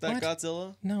 That what?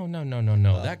 Godzilla? No.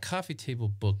 That coffee table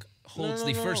book holds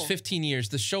the first 15 years,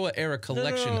 the Showa era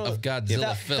collection of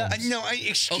Godzilla films.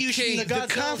 Excuse me, the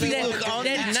coffee book on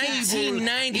that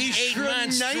 1998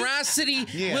 monstrosity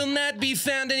will not be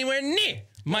found anywhere near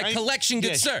my collection,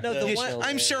 good sir. No,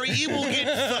 I'm sorry, you will get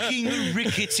fucking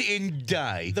rickets and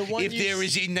die if there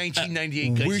is a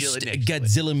 1998 worst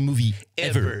Godzilla movie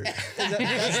ever.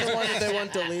 That's the one that they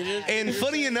want deleted. And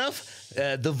funny enough,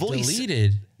 the voice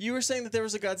deleted. You were saying that there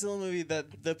was a Godzilla movie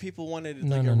that the people wanted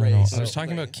no. erased. I was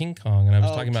talking about King Kong, and I was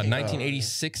talking about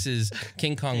 1986's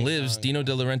King Kong Lives, Dino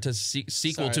De Laurentiis'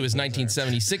 sequel to his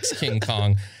 1976 King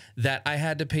Kong. That I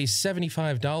had to pay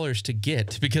 $75 to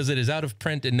get because it is out of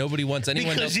print and nobody wants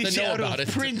anyone else to know about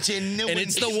it. And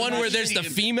it's the one where there's the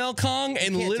female Kong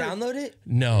and you can't download it.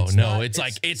 No, it's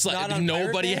like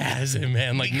nobody has it,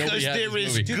 man. Like nobody has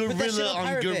it. Because there is gorilla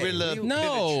on gorilla.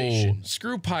 No,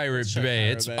 screw Pirate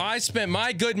Bay. I spent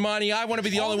my good money. I want to be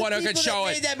the only one who can show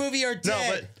it. That movie are dead.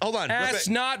 No, but hold on. Ask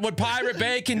not what Pirate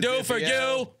Bay can do for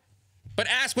you, but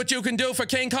ask what you can do for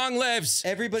King Kong Lives.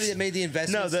 Everybody that made the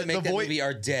investments to make that movie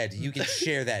are dead. You can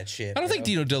share that shit. I don't think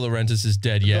Dino De Laurentiis is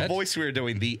dead yet. The voice we were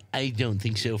doing, I don't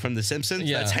think so, from The Simpsons.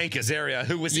 Yeah. That's Hank Azaria,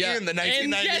 who was in the 1998.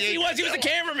 And yes, he was. He was the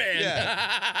cameraman.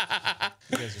 Yeah.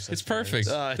 It's perfect.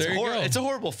 It's a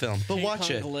horrible film, but King watch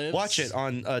Kong it. Lives. Watch it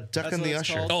on Duck and the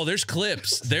Usher. Called? Oh, there's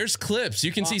clips.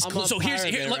 You can see clips. So here's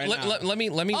let me.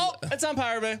 Oh, it's on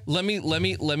Pirate Bay. Let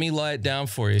me lie it down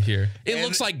for you here. It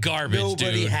looks like garbage,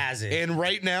 Nobody dude. has it. And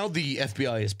right now the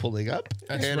FBI is pulling up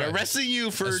and arresting you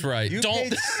for. That's right.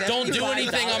 Don't do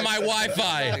anything on my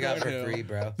Wi-Fi. I got for free,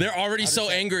 bro. They're already so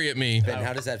angry at me. Ben,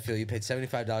 how does that feel? You paid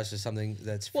 $75 for something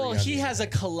that's free. Well, he has a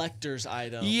collector's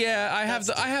item. Yeah, I have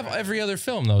have every other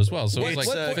film though as well. So it's like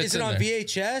fits is it in on there.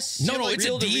 VHS? No, Like it's a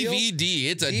reel to reel? DVD.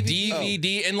 It's a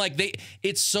DVD, and like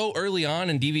it's so early on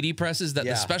in DVD presses that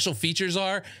the special features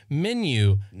are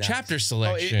menu, chapter Oh,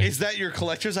 selection. is that your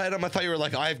collector's item? I thought you were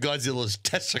like, I have Godzilla's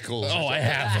testicles. Oh, I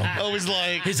have them. I was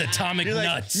like, His atomic you're like,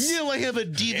 nuts. you know, I have a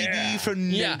DVD from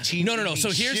Yeah. 19. No.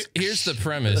 So here's the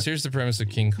premise. Here's the premise of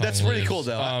King Kong. That's pretty Lives. cool,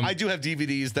 though. I do have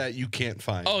DVDs that you can't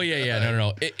find. Oh yeah.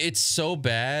 No. It's so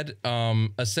bad.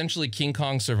 Essentially, King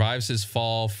Kong survives his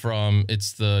fall from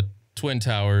the Twin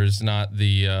Towers, not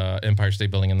the Empire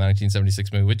State Building in the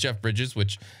 1976 movie with Jeff Bridges,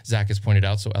 which Zach has pointed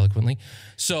out so eloquently.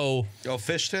 So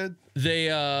Fishhead? they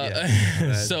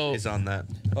so he's on that.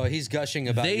 Oh, he's gushing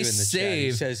about They you in the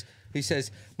chat. save- He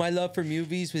says, my love for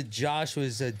movies with Josh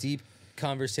was deep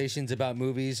conversations about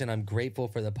movies, and I'm grateful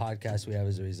for the podcast we have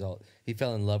as a result. He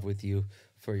fell in love with you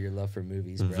for your love for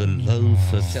movies, bro. The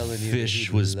love of Telling you that fish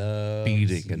he was loves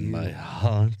beating in my you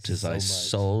heart as I much.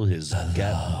 saw his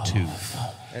gap tooth.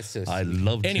 That's so I sweet.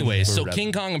 loved him anyway, so forever.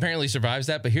 King Kong apparently survives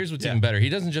that, but here's what's Yeah. even better. He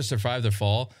doesn't just survive the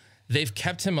fall. They've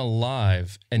kept him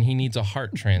alive and he needs a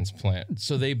heart transplant.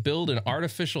 So they build an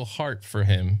artificial heart for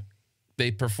him. They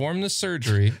perform the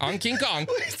surgery on King Kong.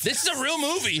 This is a real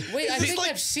movie. Wait, I He's think like-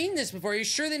 I've seen this before. Are you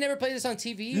sure they never played this on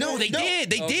TV? No, they No. did.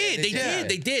 They Okay, did. they They did. did.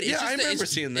 They did. It's Yeah, just I that remember it's-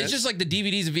 seeing this. It's just like the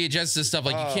DVDs and VHS and stuff.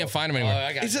 Like you can't find them anywhere.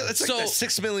 I got It's like So- the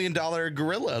 $6 million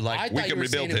gorilla. I Like, we thought you can were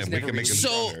saying rebuild it was him. We never can make him released.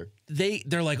 So stronger.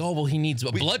 they're like, oh well, he needs a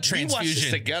blood we watched this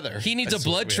transfusion together. He needs a That's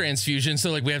what blood we had. transfusion.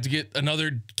 So like we have to get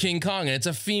another King Kong, and it's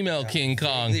a female King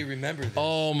Kong. They remember this.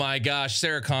 Oh my gosh,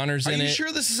 Sarah Connor's Are in you it.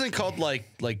 sure this isn't called like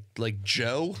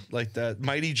Joe? Like that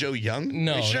Mighty Joe Young?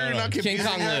 No, Are you sure no, you're no. not King confusing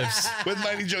Kong that lives. with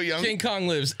Mighty Joe Young? King Kong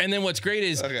lives. And then what's great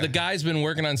is Okay. the guy's been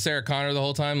working on Sarah Connor the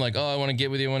whole time. Like, oh, I want to get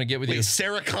with you. I want to get with you. Wait,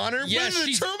 Sarah Connor? Yeah, when did the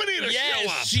she's- Terminator yes, show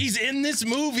up? she's in this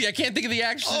movie. I can't think of the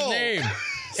actress's Oh. name.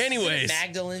 Anyways,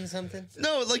 Magdalene something?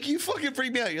 No, like you fucking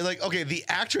freak me out. You're like, okay, the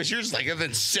actress. You're just like, and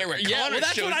then Sarah yeah, Connor well,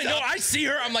 that's shows what I know. up. I see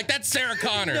her. I'm like, that's Sarah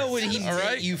Connor. No, what he All did,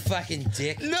 right. you fucking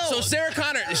dick. No. So Sarah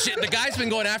Connor, the guy's been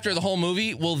going after her the whole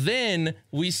movie. Well, then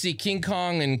we see King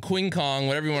Kong and Queen Kong,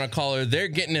 whatever you want to call her. They're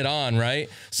getting it on, right?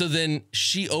 So then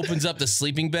she opens up the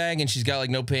sleeping bag and she's got like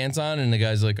no pants on, and the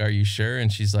guy's like, "Are you sure?"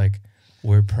 And she's like,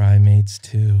 "We're primates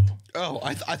too." Oh,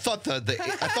 I thought I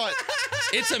thought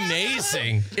It's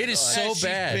amazing. It is so She's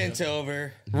bad. bent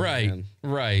over. Right, Man.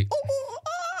 right.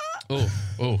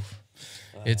 Oh.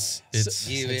 It's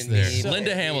You it's and there. me, Linda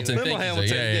you Hamilton. and Thank Memo you.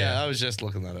 Hamilton. Yeah. I was just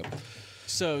looking that up.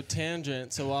 So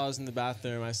tangent. So while I was in the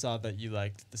bathroom, I saw that you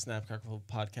liked the Snapcrackle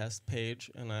podcast page,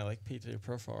 and I like peeked at your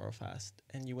profile real fast.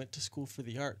 And you went to school for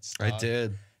the arts. I dog.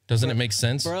 did. Doesn't it make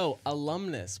sense? Bro,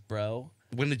 alumnus, bro.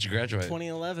 When did you graduate?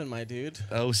 2011, my dude.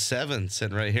 07,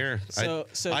 sitting right here. So-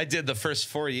 I did the first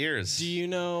 4 years. Do you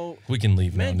know? We can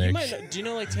leave Man, now, you Nick. might know, do you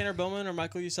know like Tanner Bowman or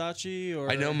Michael Usachi or?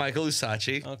 I know Michael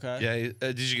Usachi. Okay.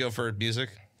 Yeah. Did you go for music?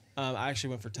 I actually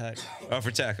went for tech. Oh,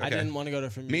 for tech. Okay. I didn't want to go to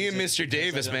for music. Me and Mr. because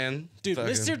Davis, I don't- man. Dude,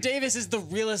 Fucking- Mr. Davis is the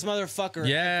realest motherfucker.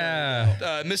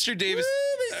 Yeah. Mr. Davis.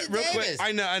 Woo, Mr. Real quick, Davis.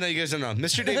 I know you guys don't know.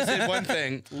 Mr. Davis did one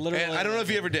thing. Literally and I don't know if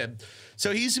you nothing. ever did.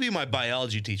 So he used to be my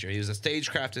biology teacher. He was a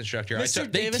stagecraft instructor. I Mr.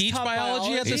 took- They Davis teach taught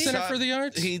biology at the He Center taught- for the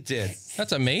Arts? He did.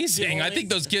 That's amazing. I only- think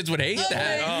those kids would hate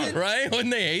that. Right?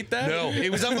 Wouldn't they hate that? No,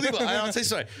 it was unbelievable. I'll tell you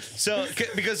sorry. So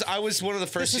because I was one of the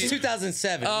first. This was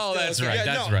 2007. Oh, Still that's okay. right. Yeah,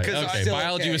 That's no, right. 'cause I Okay. still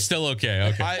Biology okay. was still okay.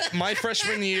 Okay. My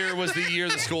freshman year was the year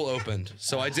the school opened,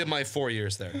 so I did my 4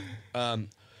 years there.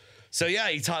 So yeah,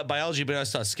 he taught biology, but I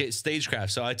taught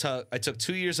stagecraft. So I took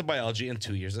 2 years of biology and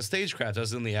 2 years of stagecraft. I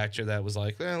was in the actor that was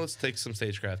like, let's take some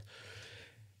stagecraft.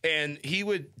 And he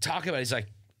would talk about it. He's like,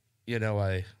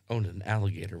 I owned an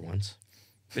alligator once.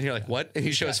 And you're like, what? And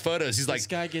he shows photos. He's like,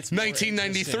 guy gets more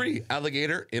 1993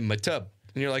 alligator in my tub.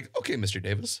 And you're like, okay, Mr.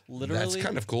 Davis, that's Literally?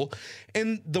 kind of cool.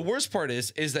 And the worst part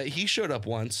is that he showed up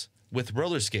once with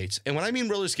roller skates. And when I mean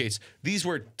roller skates, these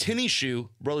were tinny shoe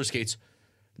roller skates,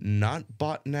 not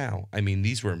bought now. I mean,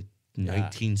 these were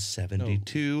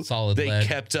 1972. Solid They lead.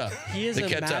 kept up. He is They a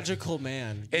kept up. magical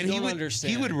man. And you he don't would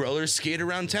understand. he would roller skate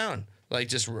around town, like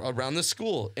just around the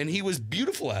school, and he was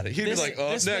beautiful at it. He'd This- be like,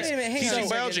 "Oh, this- next, Wait a minute, hang on, teaching a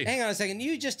biology." second. Hang on a second.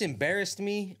 You just embarrassed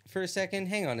me for a second.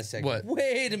 Hang on a second. What?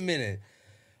 Wait a minute.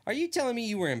 Are you telling me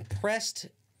you were impressed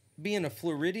being a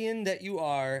Floridian that you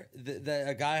are that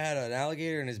a guy had an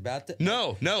alligator in his bathtub?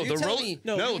 No, You're the telling roller, me-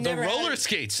 no, you the never roller had-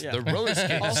 skates, Yeah. the roller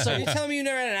skates. Also, you're telling me you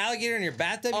never had an alligator in your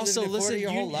bathtub? You Also, lived in Florida listen,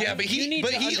 your you- whole life? Yeah, but You need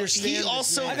to he understand this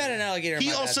also man. I've had an alligator in he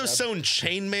my also bathtub. sewn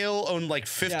chainmail, owned like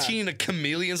 15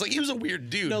 chameleons. Like he was a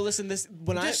weird dude. No, listen. This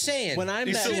when I'm I just saying. when I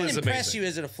He met still Shouldn't is impress amazing. you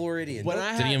as a Floridian. when Don't-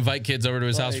 I Did he had, invite kids over to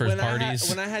his house for his when I had- parties?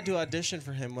 when I had to audition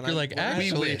for him, when You're I like, when I- we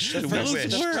actually, wish. the We first,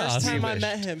 wish. the We're first awesome. time We I wish.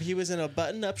 met him, he was in a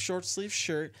button-up short-sleeve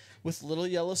shirt with little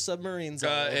yellow submarines. all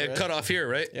over it. Cut off here,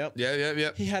 right? Yep.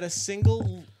 Yep. He had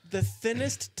the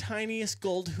thinnest, tiniest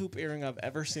gold hoop earring I've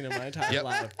ever seen in my entire Yep.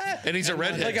 life. And he's a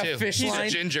redhead like a too. fish He's line. a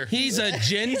ginger. He's a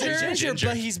ginger. Ginger,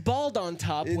 but he's bald on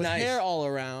top with Nice. hair all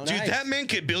around. Dude, that man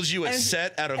could build you a And-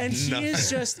 set out of and nothing.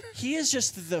 he is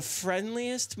just the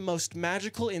friendliest, most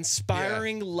magical,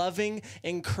 inspiring, loving,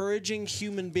 encouraging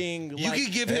human being. You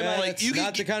could give him That's you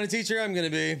not could the kind of teacher I'm gonna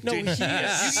be. no, he is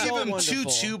you so give him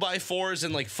wonderful. 2 2x4s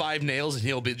and like 5 nails, and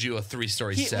he'll build you a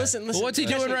 3-story set. Listen, Well, what's he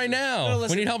doing right now? No,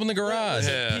 listen. We need help in the garage.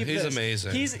 Yeah, Peep he's this.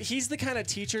 amazing. He's the kind of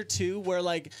teacher too, where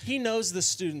like he knows the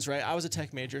students, right? I was a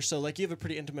tech major, so like you have a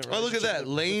pretty intimate. Oh, look at relationship that! with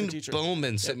the Lane teacher.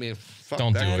 Bowman sent me.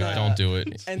 Don't do it. And, Don't do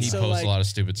it. And He so, posts like, a lot of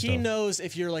stupid he stuff. knows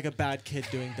if you're like a bad kid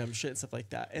doing dumb shit and stuff like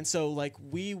that. And so like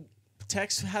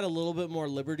techs had a little bit more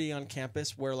liberty on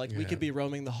campus, where like we could be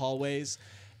roaming the hallways,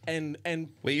 and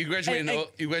Wait, you graduated?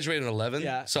 You graduated in 11?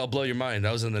 Yeah. So I'll blow your mind.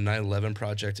 I was in the 9/11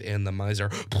 project and the Miser.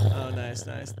 oh nice.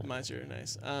 Mine's really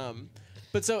nice.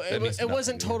 But so means it wasn't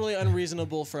nothing to me. totally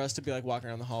unreasonable for us to be like walking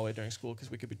around the hallway during school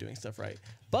because we could be doing stuff right.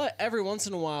 But every once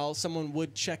in a while, someone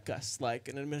would check us, like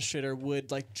an administrator would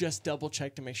like just double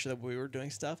check to make sure that we were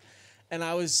doing stuff. And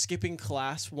I was skipping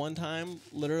class one time,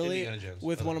 literally, Indiana Jones.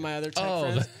 with one of my other tech Oh,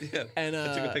 friends. Yeah, And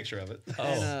I took a picture of it.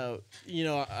 And you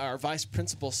know, our vice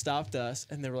principal stopped us,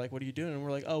 and they were like, "What are you doing?" And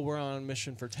we're like, "Oh, we're on a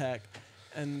mission for tech."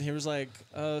 And he was like,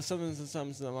 something.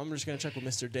 I'm just gonna check with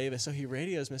Mr. Davis. So he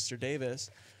radios Mr. Davis.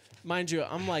 Mind you,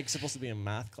 I'm like supposed to be in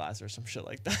math class or some shit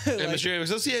like that. And Like- Mr.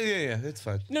 Davis goes, yeah, it's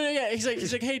fine. no, yeah.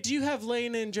 He's like, hey, do you have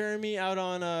Lane and Jeremy out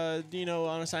on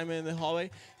on assignment in the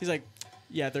hallway? He's like,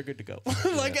 yeah, they're good to go.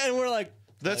 Like, and we're like,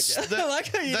 That's like, that,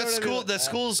 like, you know that's what I mean? cool. That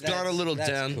school's gone a little That's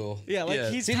down. Cool. Yeah, like Yeah.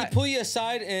 he's Did he pull you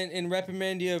aside and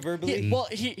reprimand you verbally?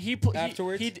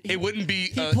 Afterwards? He It wouldn't be.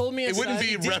 he pulled me It wouldn't aside. be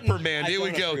He didn't- reprimand. I It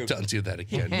would don't go. approve. Don't do that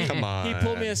again. Come on. He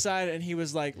pulled me aside and he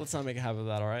was like, "Let's not make a habit of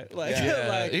that, all right?" Like, Yeah.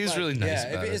 like, He's like- really nice Yeah,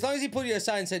 about it. as long as he pulled you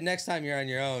aside and said next time you're on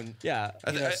your own, yeah.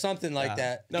 you know, something like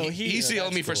that. No, he he. used to yell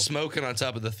at me that's for cool. smoking on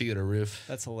top of the theater roof.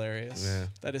 That's hilarious. Yeah.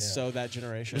 That is Yeah. so that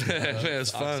generation. Man, of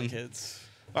it's Oxy fun. Kids.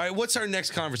 All right, what's our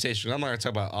next conversation? I'm not gonna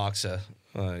talk about Oxa.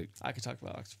 Like, I could talk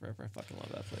about Oxford forever. I fucking love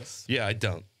that place. yeah, I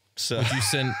don't. So You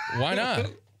send. Why not?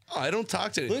 I don't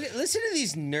talk to. Listen to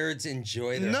these nerds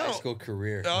enjoy their No. high school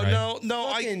career. Oh Right. no,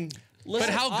 I. Fucking- But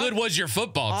how good was your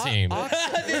football team? right,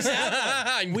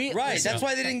 that's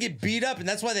why they didn't get beat up, and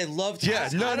that's why they loved. Yeah, high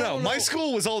school. I no. don't My know.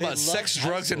 school was all They about loved sex, high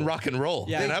drugs, and school. rock and roll,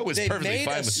 Yeah. and I was They perfectly made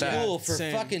fine a with school that. for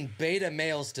Same. fucking beta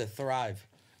males to thrive.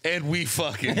 And we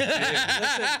fucking did.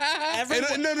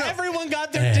 Everyone, no. everyone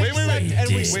got their dick Wait, sucked,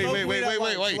 and we smoked wait, weed at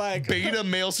lunch, wait. like- Beta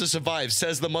males to survive,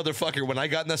 says the motherfucker. When I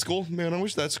got in that school, man, I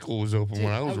wish that school was open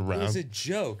when I was It was around. a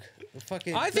joke.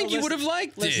 Fucking. I think you would have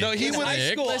liked it. No, he in would high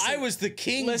have. school, Listen, I was the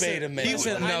king beta male.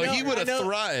 listen, No, I know- he would have I know-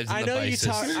 thrived in I the know you Bices.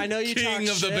 talk. I know you talk King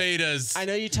of the shit. betas. I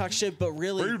know you talk shit, but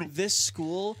really, this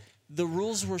school, the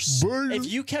rules were. If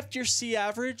you kept your C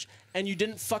average and you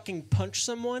didn't fucking punch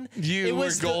someone, You it were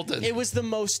was golden. It was the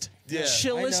most I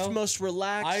chillest, know. most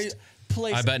relaxed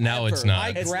place. I bet now ever. it's not. I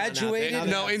It's not now. graduated- Now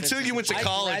No, they have until you went to I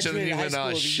college and then you graduated went,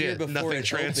 high oh school the year shit, before nothing it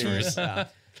transfers. opened.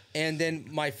 And then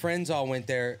my friends all went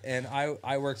there, and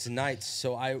I worked nights,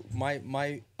 so I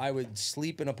would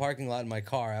sleep in a parking lot in my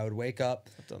car. I would wake up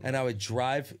and I would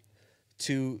drive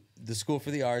to the School for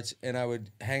the Arts, and I would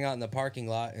hang out in the parking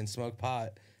lot and smoke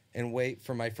pot and wait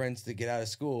for my friends to get out of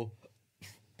school,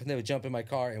 and they would jump in my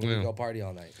car and we would go party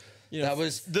all night. You know, That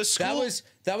was the school-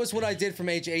 that was what I did from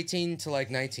age 18 to like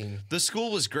 19. The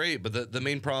school was great, but the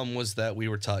main problem was that we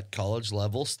were taught college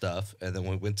level stuff, and then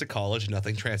when we went to college,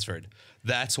 nothing transferred.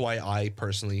 That's why I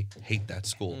personally hate that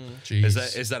school.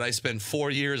 Is that I spent 4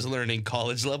 years learning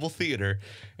college level theater,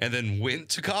 and then went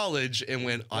to college, and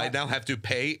when I now have to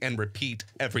pay and repeat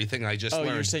everything I just Oh,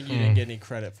 learned you're saying you didn't get any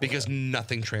credit for because it.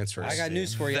 nothing transfers. I got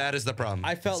news for you. That is the problem.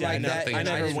 I felt See, like that. nothing I and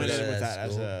never didn't went go in to with that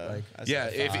as school. a. Like, as yeah,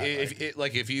 a thought,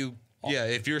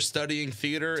 if you're studying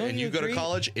theater Don't and you you go to agree?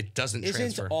 college, it doesn't Isn't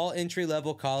transfer. all entry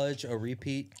level college a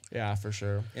repeat? Yeah, for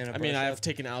sure. In a I mean, brush I've up?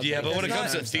 taken algebra. Yeah, but when it That's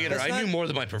comes to not- theater, that's I knew not- more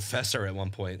than my professor at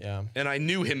one point. Yeah. And I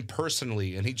knew him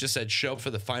personally, and he just said, show up for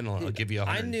the final and I'll give you I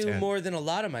 110. knew more than a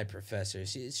lot of my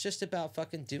professors. It's just about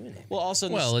fucking doing it. Well, also,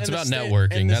 in the- Well, it's in the about state-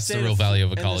 networking. in the That's the state real value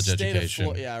of a in the college state of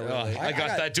education. yeah, Ugh, really. I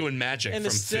got that doing magic in the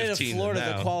from state of 15 Florida, to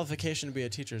now. the qualification to be a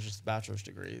teacher is just a bachelor's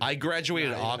degree. I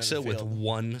graduated Not even in the OXA with field.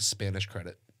 1 Spanish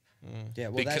credit. Yeah,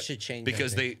 well, that should change.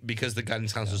 because everything. because the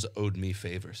guidance counselors owed me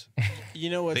favors. You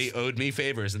know what's They owed me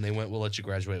favors, and they went, "We'll let you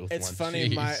graduate with It's 1." funny.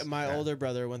 Jeez. My older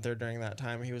brother went there during that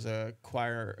time. He was a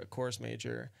chorus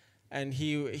major, and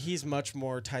he's much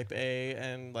more type A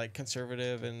and like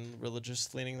conservative and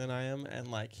religious leaning than I am, and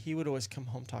like he would always come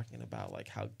home talking about like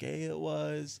how gay it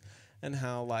was. And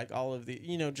how like all of the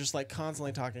just like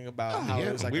constantly talking about how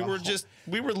it was like we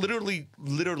were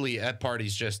literally at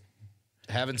parties just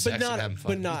having sex and having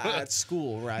fun. but not at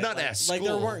school, right? Not like, at school. Like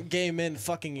there weren't gay men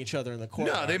fucking each other in the court.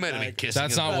 No, they might have been kissing.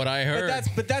 That's not what I heard.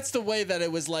 But that's the way that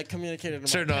it was like communicated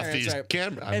to Turn my off parents, these right?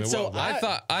 cameras. And so I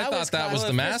thought that was the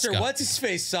If Mr. mascot. What's his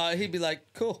face saw it, he'd be like,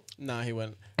 "Cool." No, he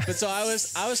wouldn't. But so I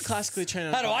was classically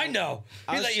trained. How do I know?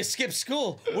 He was- let you skip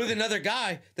school with another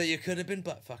guy that you could have been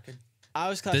butt fucking.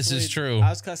 This is true. I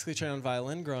was classically trained on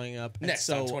violin growing up. And Next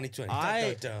so on 2020. I, Dun,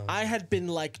 dun, dun. I had been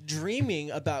like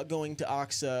dreaming about going to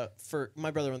OXA for my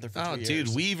brother went there for 2 years.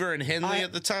 dude, Weaver and Henley I-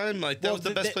 at the time, like that was the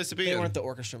best place to be. They in. weren't the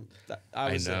orchestra.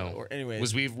 I was. know. Or anyways,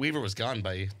 Was Weaver was gone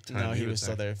by the time no, he was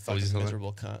still there. Fucking still there?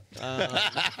 miserable cunt.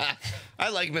 I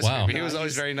like Mr. Wow. Weaver. He was No,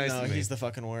 always he's- very nice no, to me. he's the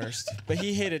fucking worst. But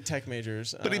he hated tech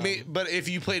majors. But but if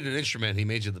you played an instrument, he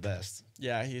made you the best.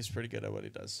 Yeah, he's pretty good at what he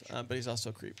does. But he's also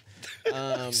a creep.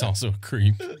 He's also a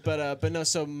creep. But no.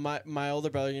 So my older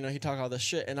brother, he taught all this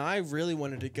shit, and I really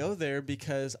wanted to go there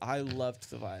because I loved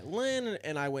the violin,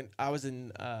 and I was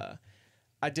in.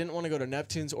 I didn't want to go to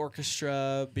Neptune's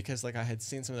orchestra because like I had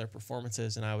seen some of their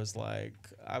performances, and I was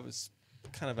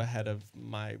kind of ahead of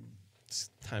my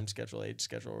time schedule, age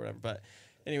schedule, or whatever. But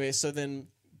anyway, so then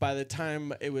by the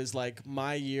time it was like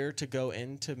my year to go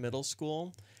into middle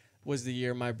school was the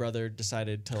year my brother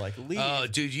decided to like leave. Oh,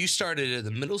 dude, you started at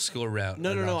the middle school route.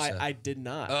 No, at I Offset. did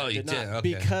not. Oh, I you did did? not,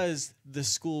 Okay. because the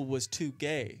school was too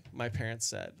gay. My parents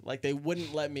said like they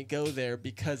wouldn't let me go there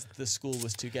because the school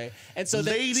was too gay. And so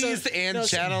Ladies and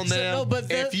gentlemen,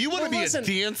 if you want to be a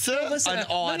dancer, an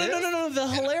artist, no. The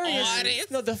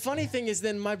hilarious, no. The funny thing is,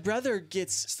 then my brother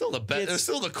gets still the best. It's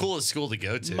still the coolest school to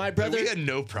go to. My brother- we had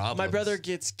no problem. My brother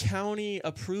gets county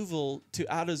approval to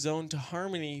out of zone to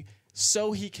Harmony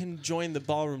so he can join the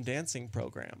ballroom dancing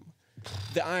program.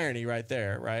 The irony right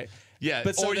there, right? Yeah,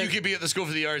 But so or then- you could be at the School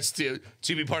for the Arts to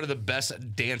be part of the best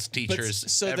dance teachers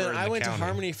so ever then in I the went county. to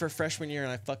Harmony for freshman year,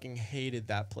 and I fucking hated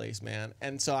that place, man.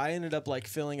 And so I ended up like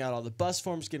filling out all the bus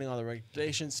forms, getting all the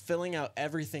regulations, filling out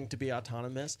everything to be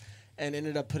autonomous, and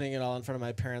ended up putting it all in front of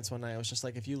my parents one night. I was just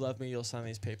like, if you love me, you'll sign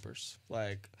these papers.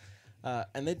 Like,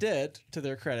 and they did, to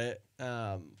their credit.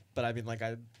 But I mean, like,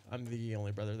 I'm the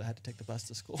only brother that had to take the bus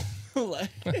to school. Like,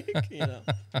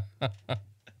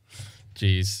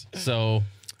 Jeez. So,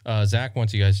 Zach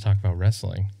wants you guys to talk about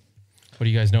wrestling. What do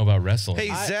you guys know about wrestling? Hey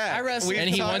I Zach, wrestle- we've and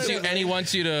he talked wants you, about- and he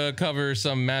wants you to cover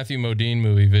some Matthew Modine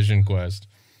movie, Vision Quest.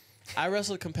 I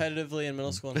wrestled competitively in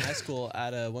middle school and high school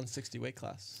at a 160 weight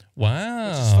class. Wow.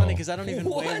 Which is funny because I don't even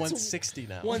weigh What? 160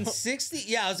 now. 160?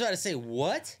 Yeah, I was about to say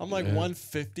what? I'm like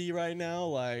 150 right now.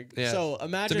 Like, Yeah. so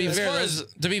imagine. To be as fair, far as-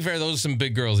 those are some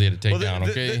big girls he had to take Well, down.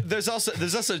 Okay. there's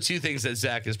also two things that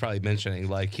Zach is probably mentioning.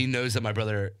 Like he knows that my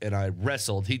brother and I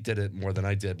wrestled. He did it more than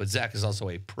I did, but Zach is also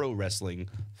a pro wrestling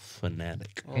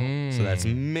fanatic. So that's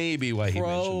maybe why he pro,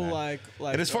 mentioned that.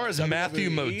 like. And as far as WWE Matthew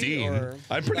Modine, or-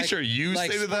 I'm pretty sure you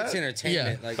like stated sports that.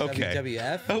 entertainment, Yeah. like Okay.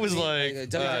 WWF. I was I mean, like,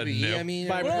 WWE. no. I mean,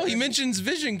 By- Well, he mentions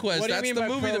Vision Quest. What do you That's mean the by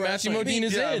movie pro that Matthew wrestling? Modine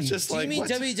is Yeah, I in. was just do you like, mean what?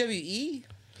 WWE?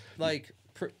 Like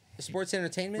sports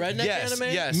entertainment? Redneck Yes,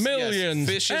 anime? yes, Millions Yes.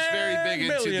 Fish is very and big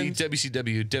into millions. the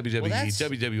WCW, WWE, Well, that's-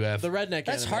 WWF. The redneck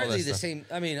That's anime. hardly that the stuff. same.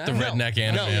 I mean, I The don't know. redneck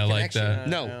anime. I like connection. that.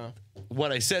 No. Yeah.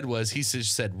 What I said was he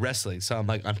said wrestling. So I'm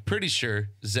like, I'm pretty sure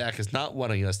Zach is not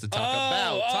wanting us to talk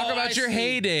about. Talk about I your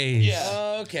see. heydays.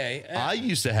 Oh, okay. I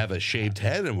used to have a shaved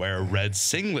head and wear a red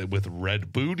singlet with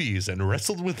red booties and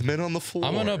wrestled with men on the floor.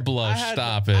 I'm gonna blush.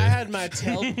 Stop it. I had my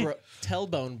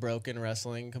tailbone broken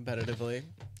wrestling competitively,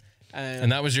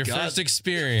 and that was your God. first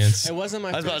experience. it wasn't my.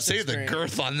 I was about to first say experience. the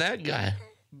girth on that guy.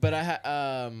 But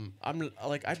I'm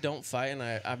like I don't fight, and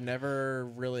I've never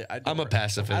really. I'm a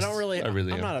pacifist. I don't really. I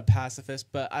really I'm am. not a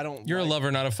pacifist, but I don't. You're a like-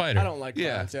 lover, not a fighter. I don't like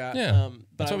Yeah. violence, yeah. Yeah. But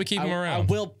That's why we keep him I around.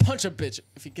 will punch a bitch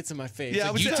if he gets in my face. Yeah, I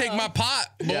Like, would You say- take my pot,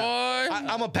 boy.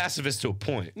 I'm a pacifist to a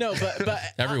point. no, but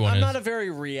Everyone I'm is. not a very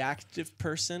reactive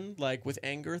person, like with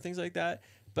anger, things like that.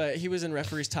 But he was in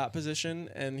referee's top position,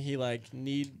 and he like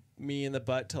kneed me in the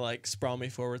butt to like sprawl me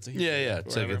forward. So he Yeah. So I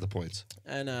whatever. get the points.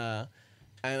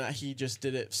 And he just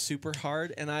did it super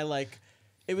hard, and I like.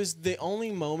 It was the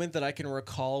only moment that I can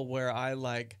recall where I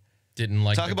like. Didn't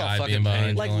like Talk the about guy fucking being behind. pain.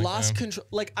 you Like lost that. control.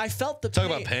 Like I felt the Talk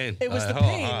pain. about pain. It was the Hold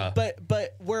on, pain,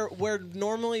 but where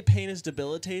normally pain is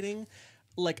debilitating,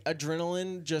 like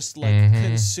adrenaline just like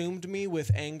consumed me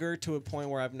with anger to a point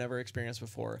where I've never experienced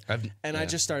before. I yeah.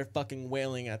 just started fucking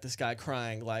wailing at this guy,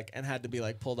 crying like, and had to be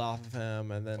like pulled off of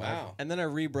him, and then Wow. I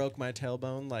re-broke my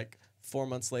tailbone like 4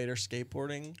 months later,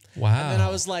 skateboarding. Wow. And then I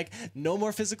was like, no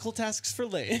more physical tasks for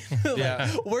Lane.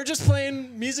 We're just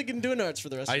playing music and doing arts for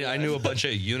the rest of the I knew a bunch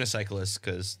of unicyclists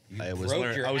because I was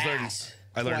learning.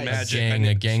 I learned Twice. magic.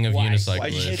 A gang of Twice.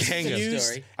 unicyclists. Gang of fused.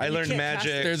 story. I You learned can't cast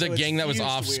magic. it, There's a so it's gang that was fused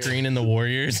off weird. screen in the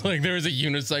Warriors. Like there was a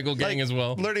unicycle gang as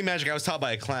well. Learning magic, I was taught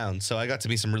by a clown, so I got to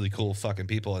meet some really cool fucking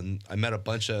people, and I met a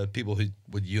bunch of people who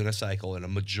would unicycle, and a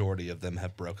majority of them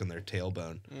have broken their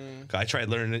tailbone. I tried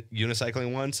learning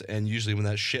unicycling once, and usually when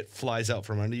that shit flies out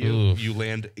from under you, Oof. you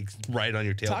land right on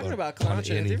your tailbone. Talking about on clown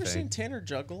shit, have you ever anything. seen Tanner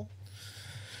juggle?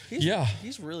 Yeah.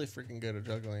 He's really freaking good at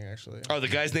juggling, actually. Oh, the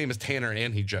guy's name is Tanner,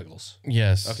 and he juggles.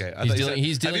 Yes. Okay, I He's thought you dealing. said-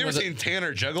 He's have dealing you ever with. seen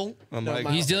Tanner juggle? I'm No, like,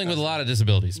 my- He's dealing with a lot of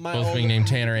disabilities, My both older- being named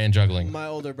Tanner and juggling. My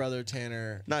older brother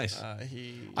Tanner. Nice.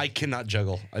 He. I cannot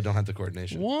juggle. I don't have the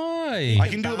coordination. Why? I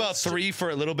can do about bounce 3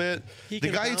 for a little bit. He The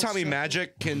can guy who bounce taught me juggle.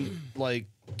 magic can like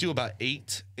do about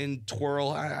 8 in twirl.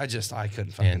 I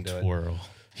couldn't fucking and do it. twirl.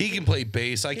 He can play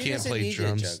bass. I He can't doesn't play need to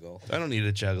drums. juggle. I don't need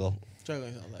to juggle.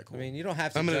 Juggling's not that cool. I mean, you don't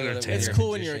have to. I'm an juggle it entertainer. when it's you're a cool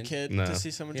when you're a magician. kid No. to see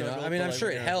someone You know, juggle. I mean, but, I'm like, sure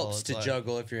when it you're an adult, helps it's to like-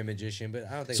 juggle if you're a magician, but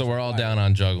I don't think So it's we're all required. down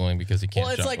on juggling because he can't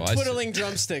Well, it's juggle. like twiddling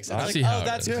drumsticks. I'm I like, see how oh, it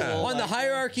that's is. cool. Yeah. On the Like,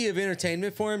 hierarchy of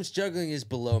entertainment forms, juggling is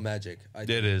below magic. It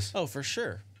is. Oh, for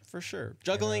sure. For sure.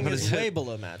 Juggling What is is it? way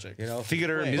below magic. You know,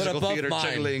 Theater, Wait. musical But above theater, mime.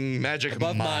 juggling, magic,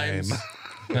 above mime.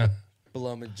 mimes,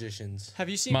 below magicians. Have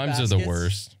you seen Mimes are the Baskets?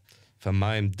 worst. If a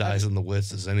mime dies in the woods,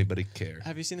 does anybody care?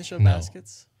 Have you seen the show No.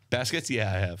 Baskets? Baskets? Yeah,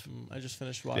 I have. I just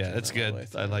finished watching. Yeah, it's it all the good. way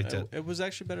through. I liked it. It was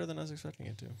actually better than I was expecting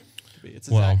it to be. It's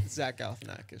a Well- Zach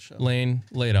Galifianakis show. Lane,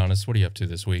 lay it on us. What are you up to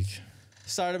this week?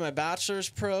 Started my bachelor's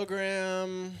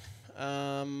program.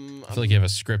 I feel like you have a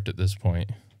script at this point.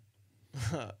 It's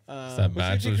that What's your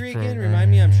bachelor's degree again? program.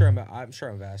 Remind me. I'm sure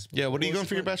I'm vast. Yeah, what are you was going the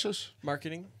for your point? bachelor's?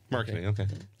 Marketing. Marketing, okay.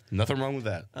 Nothing wrong with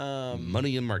that.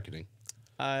 Money in marketing.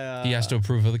 He has to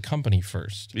approve of the company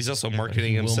first. He's also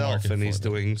marketing he will himself, market and for he's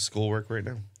them. doing schoolwork right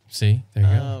now. See, there you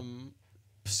go.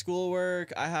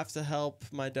 Schoolwork. I have to help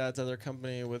my dad's other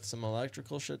company with some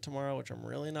electrical shit tomorrow, which I'm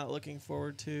really not looking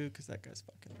forward to because that guy's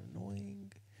fucking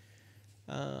annoying.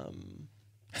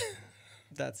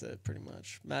 That's it, pretty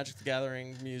much. Magic the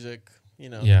Gathering, music. You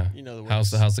know. Yeah. You know the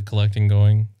how's works. the collecting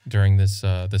going during this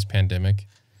this pandemic?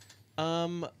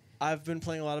 I've been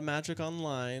playing a lot of Magic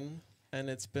online, and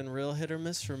it's been real hit or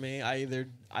miss for me. I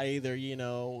either you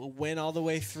know win all the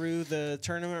way through the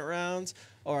tournament rounds,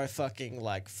 or I fucking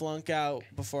like flunk out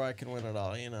before I can win it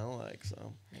all. You know, like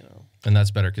so. You know. And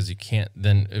that's better because you can't.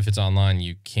 Then if it's online,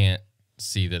 you can't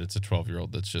see that it's a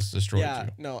 12-year-old that's just destroyed Yeah. you.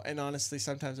 No, and honestly,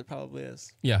 sometimes it probably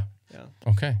is. Yeah. Yeah.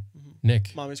 Okay.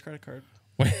 Nick, Mommy's credit card.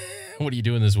 what are you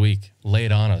doing this week? Lay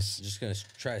it on us. Just gonna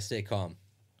try to stay calm.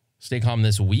 Stay calm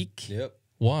this week. Yep.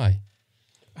 Why?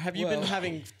 Have you been Well-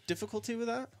 having difficulty with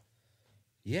that?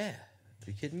 Yeah. Are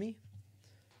you kidding me?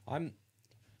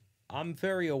 I'm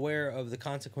very aware of the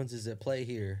consequences at play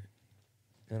here,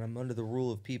 and I'm under the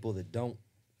rule of people that don't.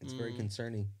 It's very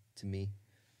concerning to me.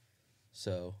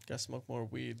 So Gotta smoke more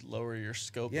weed, lower your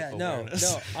scope. yeah, of no.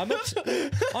 awareness. I'm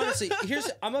honestly,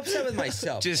 I'm upset with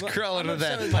myself. Just I'm crawl into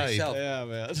upset that with pipe. myself. Yeah,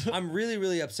 man. I'm really,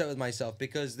 really upset with myself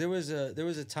because there was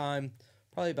a time,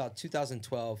 probably about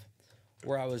 2012,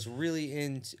 where I was really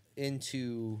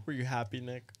into. Were you happy,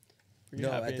 Nick? Were you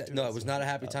No, happy in it was not a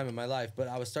happy 2012? time in my life, but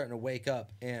I was starting to wake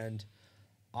up, and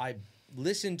I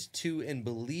listened to and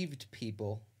believed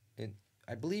people, and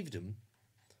I believed them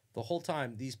the whole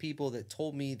time. These people that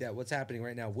told me that what's happening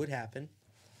right now would happen,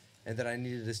 and that I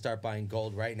needed to start buying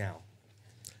gold right now.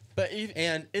 But even,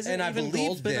 And isn't and I even believed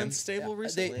gold been them. unstable They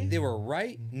recently? were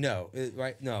right. No,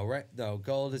 no.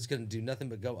 Gold is going to do nothing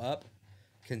but go up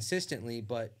consistently,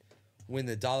 but when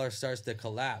the dollar starts to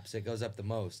collapse, it goes up the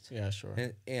most. Yeah, sure.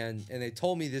 And they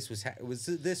told me this was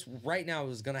this right now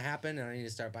was going to happen, and I need to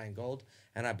start buying gold.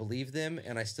 And I believed them,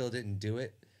 and I still didn't do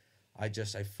it. I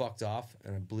fucked off,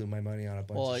 and I blew my money on a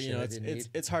bunch Well, of shit you know, I didn't need.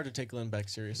 it's hard to take Glenn Beck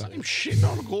seriously. I'm shitting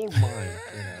on a gold mine.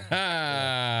 You know.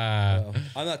 Ah. So,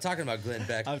 I'm not talking about Glenn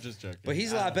Beck, I'm just joking. but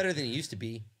he's a lot better than he used to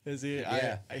be. Is he?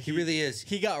 Yeah, he really is.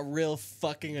 He got real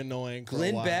fucking annoying. For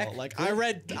Glenn a while. Beck- Like Glenn-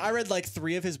 I read like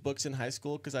 3 of his books in high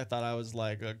school because I thought I was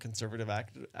like a conservative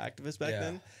activist back Yeah.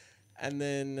 then, and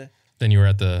then Then you were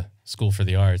at the School for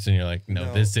the Arts, and you're like, no,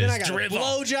 No. this then is I got drivel. a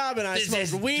blowjob and I This smoked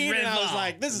is weed and I was drivel.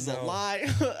 like, this is a No.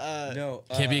 lie. No,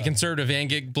 Can't be a conservative and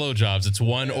get blowjobs. It's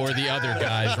one or the other,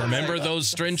 guys. Remember those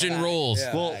stringent rules.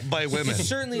 Yeah. Well, by women.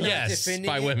 certainly not Yes, defending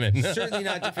by it. women. Certainly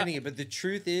not defending it. But the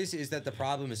truth is that the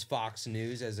problem is Fox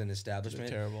News as an establishment.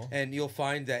 They're terrible. And you'll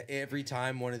find that every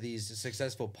time one of these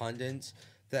successful pundits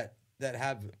that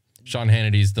have, Sean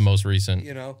Hannity's the most recent.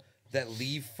 you know, that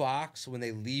leave Fox, when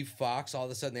they leave Fox, all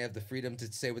of a sudden they have the freedom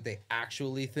to say what they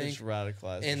actually think. Just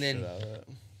radicalize And the then- shit out of it.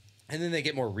 And then they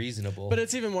get more reasonable. But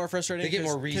it's even more frustrating. They get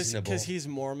more reasonable. because he's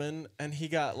Mormon and he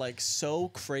got like so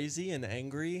crazy and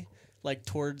angry like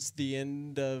towards the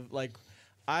end of like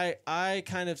I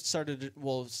kind of started.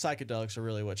 Well, psychedelics are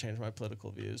really what changed my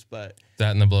political views, but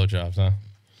That and the blowjobs, huh?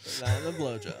 that and the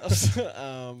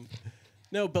blowjobs.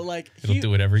 No, but like It'll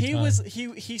do it every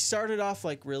time. He started off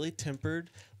like really tempered,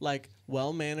 like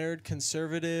well-mannered,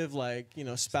 conservative, like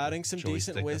spouting some Joystick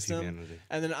decent of wisdom. humanity.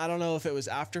 And then I don't know if it was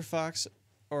after Fox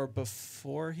or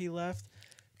before he left.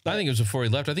 I think it was before he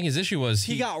left. I think his issue was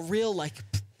He got real like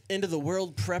into the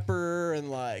world prepper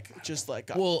and like just like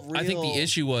got Well, I think the real-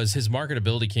 issue was his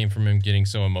marketability came from him getting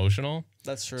so emotional.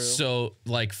 That's true. So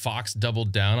like Fox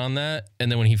doubled down on that,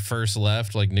 and then when he first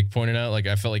left, like Nick pointed out, like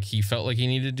I felt like he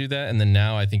needed to do that, and then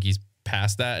now I think he's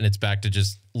past that, and it's back to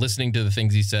just listening to the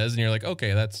things he says, and you're like,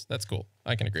 okay, that's cool.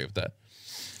 I can agree with that.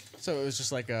 So it was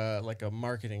just like a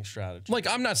marketing strategy. Like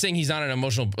I'm not saying he's not an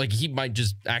emotional, like he might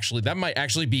just actually that might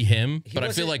actually be him, but I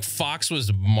feel wasn't- like Fox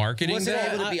was marketing wasn't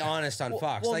that. able to be honest on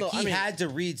Fox. well, like no, he I mean, had to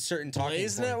read certain talking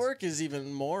Blaze points. Network is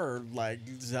even more like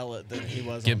zealot than he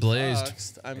was. Get on blazed.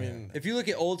 Fox. I mean, If you look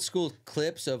at old school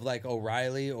clips of like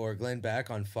O'Reilly or Glenn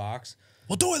Beck on Fox,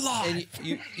 We'll do it live.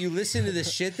 and you listen to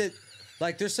this shit that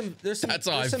like there's some That's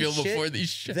how I there's some feel shit before these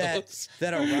shows.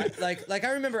 that like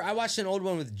I remember I watched an old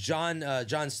one with John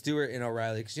Stewart and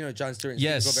O'Reilly because John Stewart and Stephen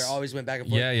Yes. Colbert always went back and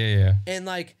forth. yeah.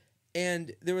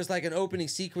 And there was like an opening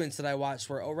sequence that I watched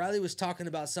where O'Reilly was talking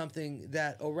about something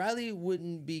that O'Reilly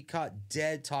wouldn't be caught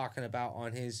dead talking about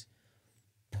on his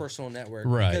personal network.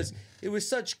 Right. Because it was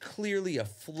such clearly a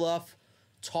fluff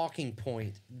talking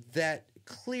point that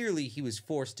clearly he was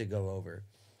forced to go over.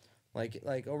 Like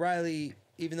O'Reilly,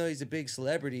 even though he's a big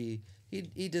celebrity,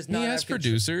 he does not He has have control-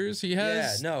 producers. He Yeah,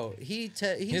 has no. He has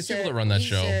said, people that run that he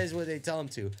show. says what they tell him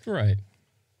to. Right.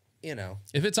 You know.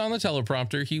 If it's on the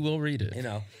teleprompter, he will read it.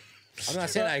 I'm not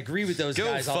saying I agree with those Go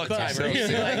guys all the fuck time.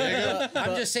 yourself.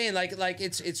 I'm just saying, like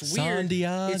it's weird. San It's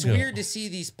Diego. weird to see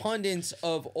these pundits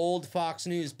of old Fox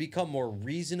News become more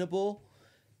reasonable,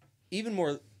 even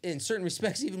more in certain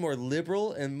respects, even more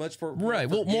liberal and much for Right.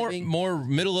 Well, forgiving. more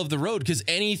middle of the road because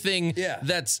anything Yeah.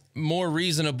 that's more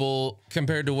reasonable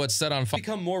compared to what's said on Fox.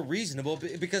 become more reasonable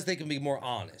because they can be more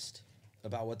honest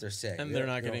about what they're saying, and they're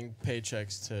not getting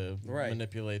paychecks to Right.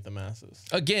 manipulate the masses.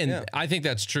 Again, Yeah. I think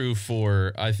that's true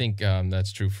for. I think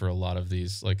that's true for a lot of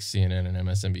these, like CNN and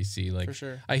MSNBC. Like, For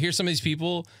sure. I hear some of these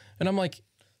people, and I'm like,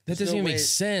 that doesn't no even way- make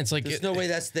sense. Like, There's no way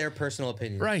that's their personal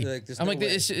opinion, right? there's I'm no like, way.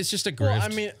 it's just a grift. Well, I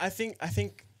mean, I think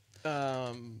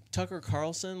Tucker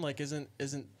Carlson like isn't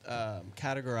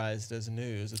categorized as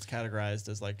news. It's categorized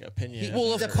as like opinion.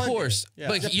 Well, He's of a pundit. course. Yeah.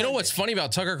 But He's a you know pundit. what's funny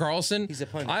about Tucker Carlson? He's a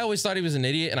pundit. I always thought he was an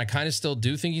idiot, and I kind of still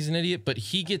do think he's an idiot, but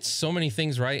he gets so many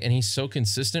things right, and he's so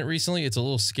consistent recently, it's a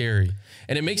little scary.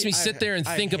 And it makes me sit there and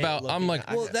I think hate about, I'm looking like,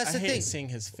 at- Well, that's I the hate thing. seeing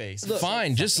his face. Look,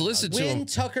 fine, just listen to when him.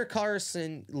 Tucker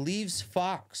Carlson leaves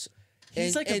Fox,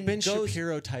 He's like a Ben goes-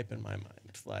 Shapiro type in my mind.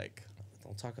 Like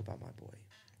Don't talk about my boy.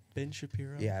 Ben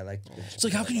Shapiro. Yeah, I like. Ben It's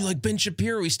like, how can you like Ben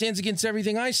Shapiro? He stands against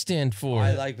everything I stand for.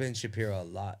 I like Ben Shapiro a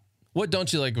lot. What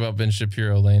don't you like about Ben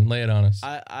Shapiro, Lane? Lay it on us.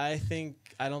 I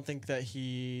don't think that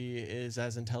he is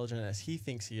as intelligent as he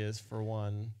thinks he is. For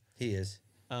one, He is.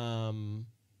 and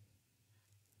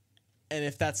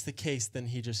if that's the case, then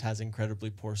he just has incredibly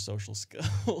poor social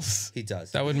skills. He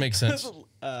does. That would make sense.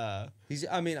 He's.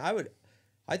 I mean, I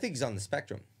think he's on the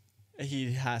spectrum.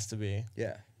 He has to be.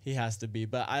 Yeah. He has to be,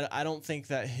 but I don't think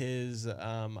that his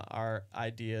our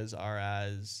ideas are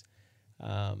as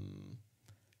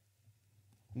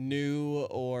new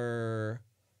or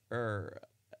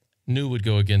New would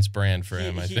go against brand for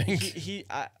him, I he- think.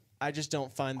 I just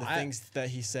don't find the things that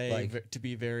he say like- to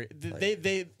be very.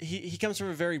 He comes from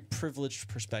a very privileged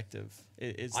perspective.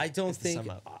 I don't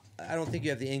think you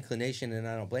have the inclination, and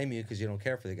I don't blame you because you don't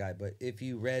care for the guy. But if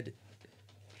you read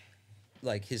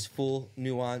like his full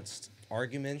nuanced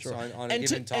arguments on a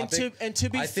given topic, and to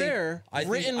be I think- fair, I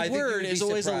think- written I think you word would be is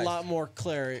always a surprised. lot more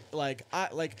clear. Like if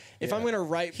I'm Yeah. going to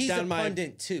write he's down a my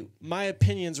pundit too. my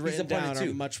opinions He's a written down pundit are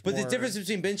too. much But more. the difference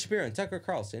between Ben Shapiro and Tucker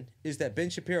Carlson is that Ben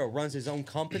Shapiro runs his own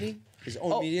company, his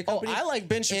own media company. I like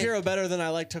Ben Shapiro better than I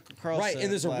like Tucker Carlson. Right, and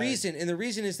there's a like- reason, and the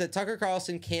reason is that Tucker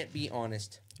Carlson can't be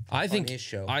honest. I think his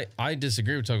show. I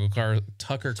disagree with Tucker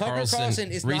Tucker Carlson.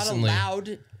 Carlson is recently. not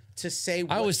allowed to say.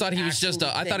 I always thought he was just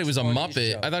I thought he was a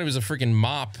Muppet. I thought he was a freaking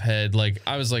mop head. Like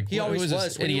I was like, he always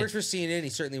was. When idiot? he worked for CNN, he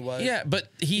certainly was. Yeah, but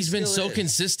he's been so is.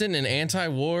 consistent and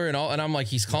anti-war and all, and I'm like,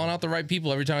 he's calling out the right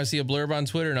people every time I see a blurb on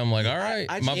Twitter, and I'm like, all right,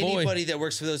 my boy. Anybody that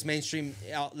works for those mainstream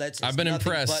outlets, I've been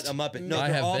impressed. But a Muppet. No, I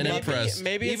have been impressed.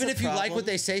 Maybe even it's if you like what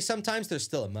they say, sometimes they're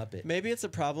still a Muppet. Maybe it's a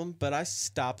problem, but I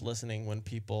stop listening when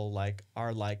people like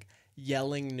are like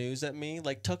yelling news at me.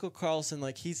 Like Tucker Carlson,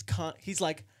 like he's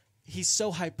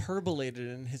so hyperbolated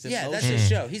in his emotions. Yeah, that's his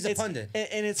show. He's a pundit.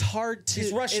 And it's hard to.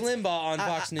 He's Rush Limbaugh on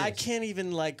Fox News. I can't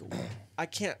even I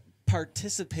can't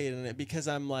participate in it because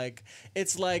I'm like,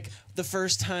 it's like the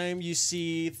first time you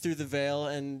see Through the Veil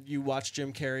and you watch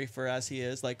Jim Carrey for as he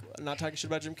is. Like, I'm not talking shit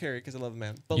about Jim Carrey because I love him,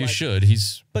 man. But you like, should.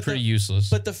 He's pretty useless.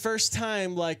 But the first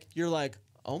time, like, you're like,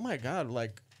 oh my god,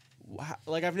 like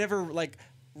I've never like.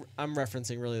 I'm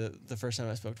referencing really the first time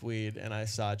I smoked weed and I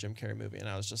saw a Jim Carrey movie and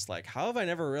I was just like, how have I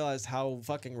never realized how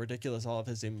fucking ridiculous all of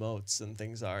his emotes and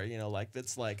things are? You know, like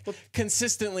it's like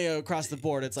consistently across the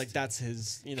board. It's like that's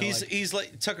his. You know, he's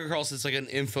like Tucker Carlson's like an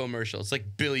infomercial. It's like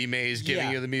Billy Mays giving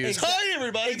you the news. Hi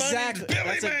everybody, exactly. My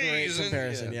name's That's Billy a great Mays.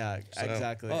 comparison. Yeah, So,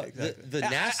 exactly. The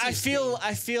nastiest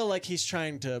I feel like he's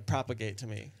trying to propagate to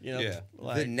me. You know, Yeah.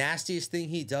 like, the nastiest thing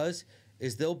he does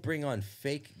is they'll bring on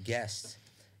fake guests.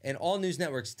 And all news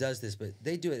networks does this, but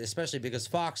they do it especially because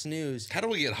Fox News. How do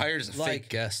we get hired as a fake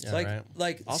guest? Yeah, like right.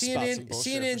 like I'll spot some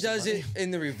bullshit CNN for some does money. it in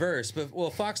the reverse, but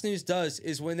what Fox News does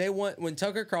is when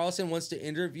Tucker Carlson wants to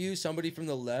interview somebody from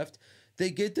the left, they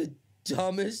get the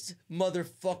dumbest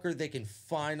motherfucker they can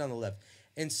find on the left.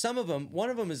 And some of them,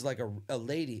 one of them is like a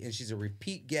lady, and she's a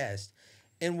repeat guest.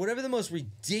 And whatever the most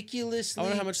ridiculously, I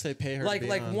wonder how much they pay her. Like to be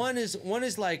like on. one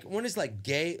is like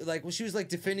gay, like she was like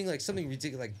defending like something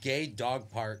ridiculous like gay dog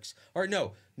parks, or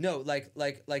no like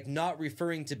not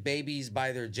referring to babies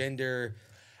by their gender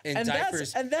and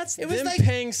diapers. That's it them was like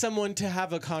paying someone to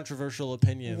have a controversial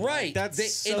opinion. right. Like,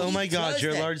 that's and Oh he my God, does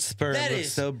your that. large sperm That looks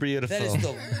is- so beautiful. That is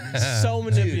the so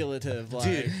manipulative. Like,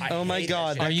 dude. I Oh my hate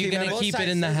God, that Are shit. you gonna Both keep it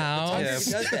sides in the says but house? Tucker Yes.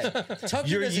 does that. Tucker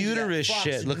Your doesn't do that. uterus Fox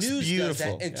shit looks News does that,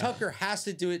 beautiful. and Tucker has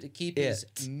to do it to keep his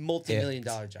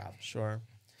multi-million-dollar job. sure.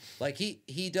 Like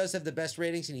he does have the best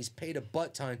ratings, and he's paid a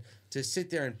butt ton to sit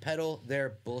there and peddle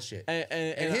their bullshit.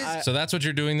 And his- I- So that's what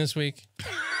you're doing this week?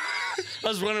 I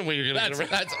was wondering when you're gonna.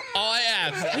 That's all I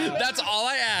asked. That's all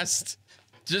I asked.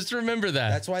 Just remember that.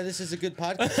 That's why this is a good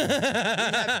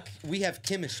podcast. we have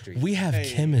chemistry. We have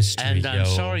chemistry. And I'm yo.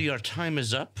 sorry, your time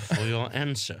is up for your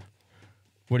answer.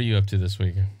 What are you up to this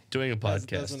week? Doing a podcast.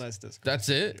 that's a nice disc. That's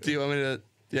it? Do you want me to?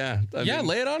 Yeah. I Yeah, mean,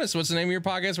 lay it on us. What's the name of your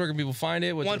podcast? Where can people find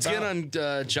it? What's Once it again,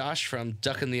 about? I'm Josh from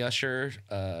Duck and the Usher.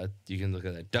 You can look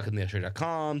at that,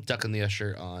 duckandtheusher.com, Duck and the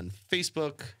Usher on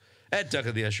Facebook, at Duck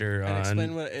and the Usher And on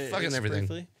explain what it fucking is everything.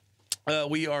 briefly.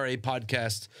 We are a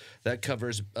podcast that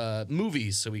covers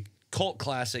movies. So we cult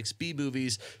classics, B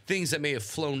movies, things that may have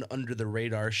flown under the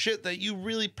radar, shit that you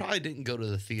really probably didn't go to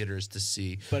the theaters to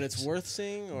see. But it's worth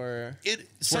seeing, or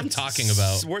Worth talking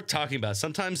about. Worth talking about.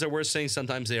 Sometimes they're worth saying,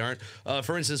 sometimes they aren't.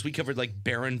 For instance, we covered like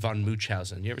Baron von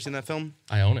Munchausen. You ever seen that film?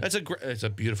 I own it. It's a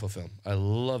beautiful film. I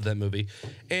love that movie.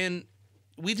 And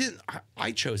we didn't.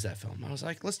 I chose that film. I was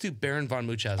like, let's do Baron von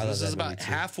Munchausen. love This that is about movie,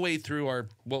 too. halfway through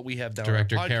what we have down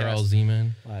Director our podcast. Carol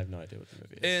Zeman. I have no idea what the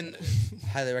movie is. And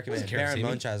Highly recommend Karen Baron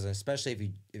Seaman? Munchausen,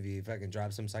 especially if you fucking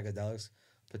drop some psychedelics.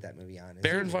 Put that movie on. It's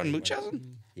Baron a von great one.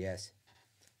 Munchausen? Yes.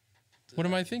 What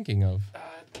am I thinking of?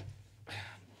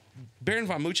 Baron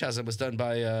von Munchausen was done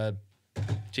by.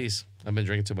 Jeez, I've been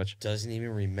drinking too much. Doesn't even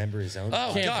remember his own.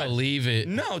 Oh Can't God! believe it.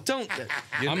 No, don't.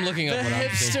 I'm looking the up what I'm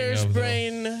thinking hipster's of. though.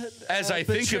 brain. As I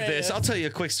think of this, betrayal. I'll tell you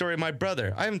a quick story of my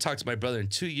brother. I haven't talked to my brother in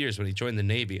 2 years when he joined the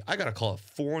Navy. I got a call at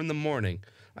 4 a.m.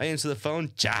 I answer the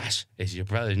phone. Josh, it's your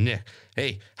brother Nick.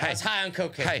 Hey, I was high on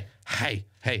cocaine.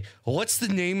 Hey, what's the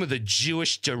name of the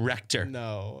Jewish director?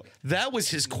 No. That was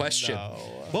his question. No.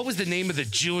 What was the name of the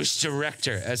Jewish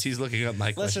director as he's looking up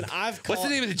my question? Listen, I've What's the called-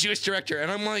 name of the Jewish director?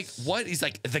 And I'm like, what? He's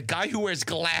like, the guy who wears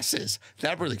glasses.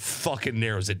 That really fucking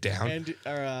narrows it down.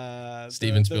 And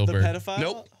Steven Spielberg. The pedophile.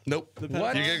 Nope. The What?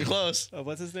 pedophile? You're getting close.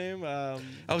 What's his name? I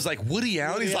was like, Woody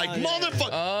Allen? Woody He's like, Allen, yeah, yeah,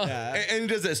 motherfucker. yeah. And he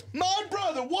does this. My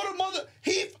brother, what a mother.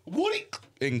 Woody.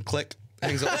 And click.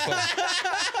 Hangs up the phone.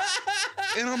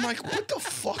 And I'm like, what the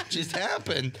fuck just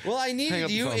happened? Well, I Hang needed up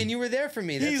the you, phone. and you were there for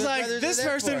me. That's He's what like, brothers are this there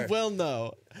person for. will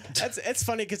know. It's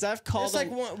funny because I've called It's like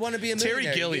him. want to be a Terry millionaire. You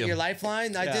get Gilliam. your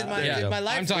lifeline. I did my Yeah.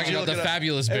 lifeline. I'm talking about the look it up?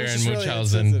 Fabulous It was Baron just really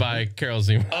Munchausen insensitive. by Carol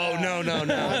Zimmer. Oh no,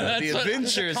 the what-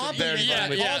 Adventures of Baron Yeah,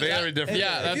 von yeah, very different.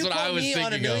 Yeah, If that's you what call I was me on a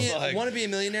thinking of. million- Like- want to be a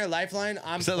millionaire lifeline?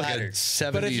 I'm Is that like a flattered.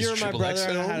 70s But if you were my triple brother X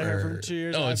and I film, hadn't heard or- from 2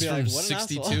 years, Oh, I'd it's be from like, what an asshole.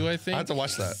 62, I I think. have to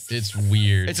watch that. It's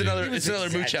weird. It's dude. another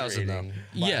Munchausen though.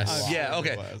 Yes. Yeah,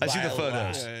 okay. I've seen the By a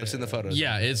photos. lot. I've seen the photos.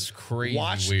 Yeah, it's crazy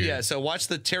Watch weird. so watch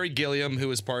the Terry Gilliam, who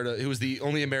was the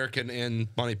only American in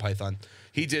Monty Python.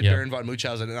 He did Yep. Baron von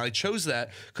Munchausen, and I chose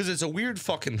that because it's a weird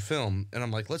fucking film, and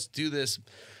I'm like, let's do this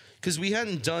because we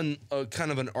hadn't done a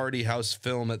kind of an arty house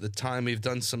film at the time. We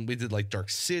did like Dark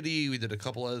City, we did a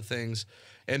couple other things,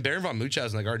 and Baron von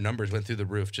Munchausen, like our numbers went through the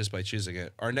roof just by choosing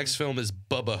it. Our next film is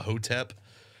Bubba Hotep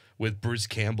with Bruce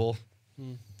Campbell.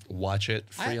 Watch it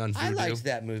free on Vudu. I liked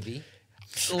that movie.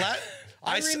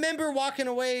 I remember walking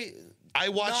away. I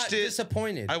watched not it.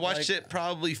 disappointed. I watched it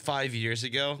probably 5 years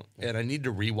ago, and I need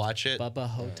to rewatch it. Bubba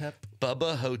Hotep.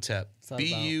 Bubba Hotep. that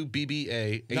about?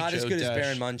 Bubba. Not as good as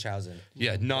Baron Munchausen.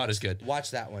 Yeah, not as good.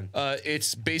 Watch that one.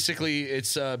 It's basically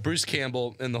Bruce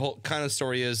Campbell, and the whole kind of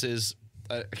story is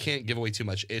I can't give away too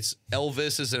much. It's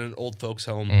Elvis is in an old folks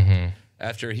home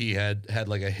after he had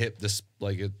like a hip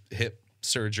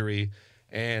surgery.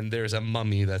 And there's a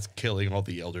mummy that's killing all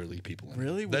the elderly people.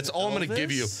 Really? That's With all I'm going to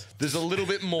give you. Elvis? There's a little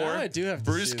bit more. Now I do have to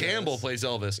Bruce see Campbell this. plays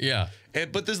Elvis. Yeah.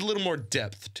 But there's a little more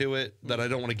depth to it that I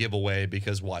don't want to give away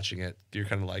because watching it, you're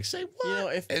kind of like, say what? You know,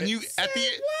 if and you it's- at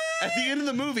the end of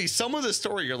the movie, some of the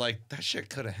story, you're like, that shit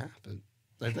could have happened.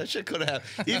 Like that shit could have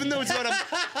happened. Even though it's about a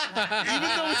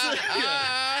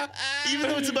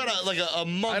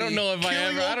mummy. I don't know if I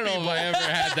ever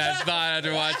had that thought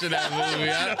after watching that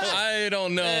movie. I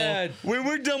don't know. Man, When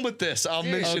we're done with this, I'll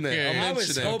mention Okay. it. I I'll was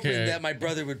mention it. hoping Okay. that my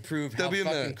brother would prove how There'll be a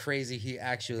fucking minute. crazy he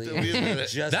actually There'll be a minute.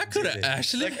 just That could did have it.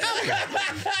 actually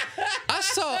happened. I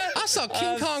saw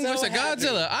King Kong so versus happy.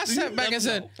 Godzilla. I sat back and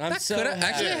said, I'm that so could have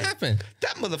actually happy. happened.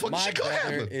 That motherfucker My shit could brother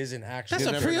happen. is an actual. That's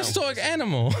a never know. prehistoric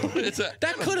animal. It's a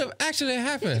That could have actually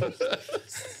happened.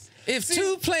 If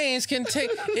two planes can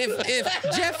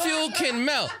if jet fuel can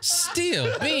melt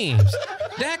steel beams,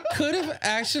 that could have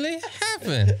actually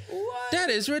happened. That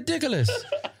is ridiculous.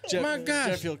 My gosh.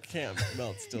 Jet fuel can't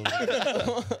melt still.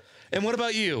 And what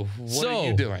about you? What are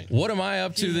you doing? What am I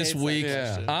up to He this hates that week?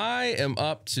 question. I am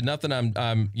up to nothing.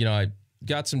 I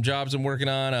got some jobs I'm working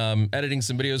on. Editing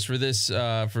some videos for this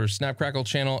for Snap Crackle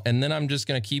channel, and then I'm just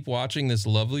gonna keep watching this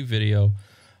lovely video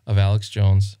of Alex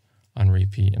Jones on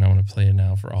repeat, and I want to play it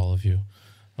now for all of you.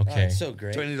 Oh, Okay. it's so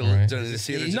great. Do I need to, Right. do I need to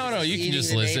see it? No, you can Eating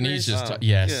just the listen. neighbors? He's just Oh,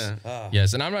 yes, yeah.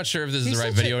 yes. And I'm not sure if this is He's the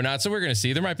right such a- video or not. So we're gonna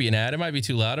see. There might be an ad. It might be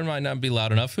too loud. It might not be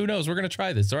loud enough. Who knows? We're gonna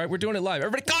try this. All right, we're doing it live.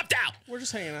 Everybody, calm down. We're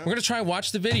just hanging out. We're gonna try and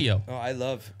watch the video. Oh, I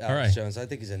love right. Alex Jones. I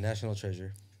think he's a national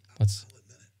treasure. Let's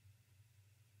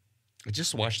I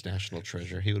just watched National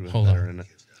Treasure. He would have been Hold better on. in it.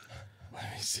 let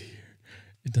me see here.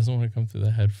 It doesn't want to come through the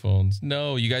headphones.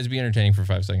 No, you guys be entertaining for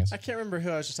 5 seconds. I can't remember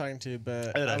who I was just talking to,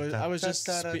 but I was just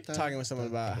talking with someone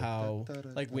about how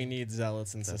like we need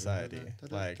zealots in society,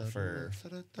 like for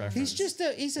reference.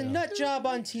 He's a nut job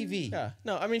on TV. Yeah,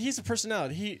 no, I mean he's a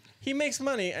personality. He makes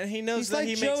money and he knows He's that like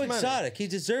he Joe makes money. Exotic. He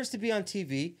deserves to be on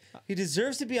TV. He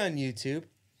deserves to be on YouTube.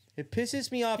 It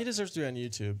pisses me off. He deserves to be on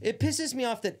YouTube. It pisses me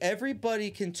off that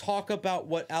everybody can talk about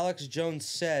what Alex Jones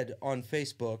said on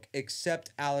Facebook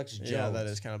except Alex Jones. Yeah, that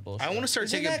is kind of bullshit. I want to start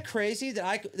Isn't taking. that crazy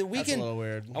that we That's can? a little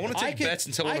weird. I want to take bets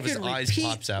until one I of his could eyes repeat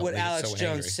pops out. what and he gets Alex so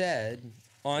Jones angry. said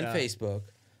on Yeah. Facebook,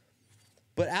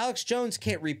 but Alex Jones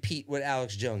can't repeat what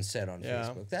Alex Jones said on Yeah.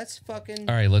 Facebook. That's fucking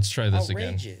All right, let's try this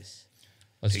again. outrageous.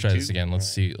 Let's Take try two? this again. Let's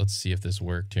see if this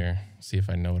worked here. See if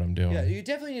I know what I'm doing. Yeah, you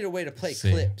definitely need a way to play See.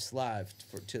 clips live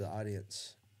to the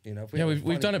audience. You know, if we Yeah, have a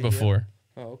we've done funny it video- before.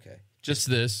 Oh, okay. Just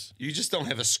this. You just don't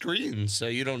have a screen, so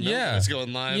you don't know Yeah. if it's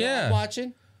going live. Yeah. I'm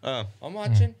watching. Oh. I'm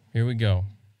watching. Here we go.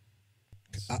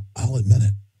 I'll admit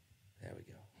it. There we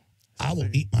go. I will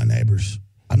eat my neighbors.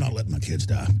 I'm not letting my kids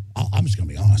die. I'm just going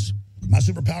to be honest. My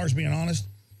superpower is being honest.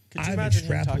 Could you I've imagine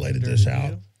him talking extrapolated dirty this to out,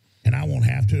 you? and I won't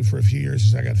have to for a few years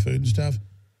since I got food and stuff.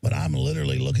 But I'm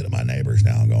literally looking at my neighbors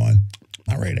now and going,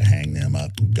 I'm ready to hang them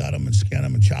up, and gut them, and skin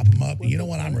them, and chop them up. And you know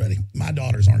what? I'm ready. My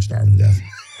daughters aren't starving to death.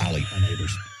 I'll eat my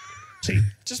neighbors. See,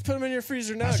 Just put him in your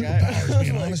freezer now, my guy. superpower is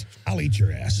being honest. I'll eat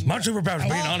your ass. My superpower is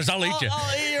being honest. I'll eat you.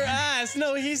 I'll eat your ass.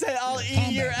 No, he said I'll eat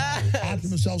Combat your mode, ass.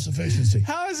 optimum self-sufficiency.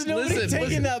 How is nobody Listen, taking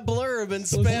listen. that blurb and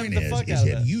The spam point the is, fuck is out of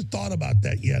have that? you thought about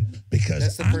that yet? Because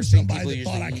That's the I'm first thing somebody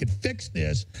people that thought I usually could fix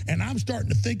this, and I'm starting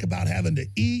to think about having to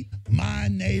eat my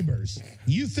neighbors.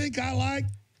 You think I like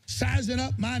sizing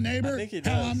up my neighbor? I think he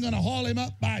How does. I'm going to haul him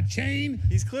up by a chain?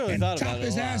 He's clearly and thought chop about it a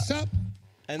his lot. ass up?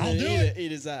 And I'll then do eat it.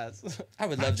 eat his ass. I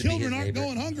would My love to be his children aren't neighbor.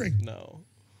 going hungry. No.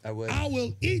 I would. I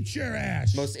will eat your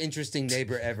ass. Most interesting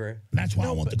neighbor ever. And that's why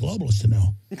I want the globalists to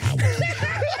know. I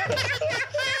will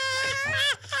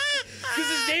Because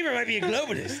his neighbor might be a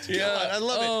globalist. Yeah, I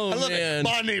love Oh, it. I love man. it.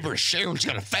 My neighbor Sharon's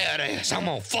got a fat ass. I'm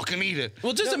gonna fucking eat it.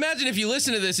 Well, just imagine if you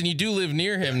listen to this and you do live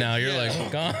near him now. You're like, oh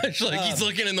gosh, like he's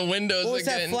looking in the windows. what was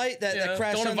that again. flight that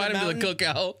crashed Don't on the invite him to the mountain?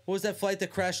 cookout. What was that flight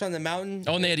that crashed on the mountain?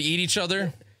 Oh, and they had to eat each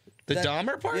other. The That-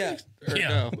 Dahmer party? yeah. Or Yeah,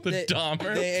 no? the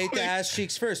Dahmer. They ate the ass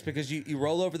cheeks first because you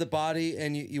roll over the body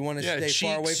and you want to Yeah, stay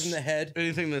far away cheeks, from the head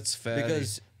Anything that's fatty.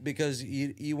 because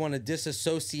you want to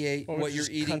disassociate Or what you're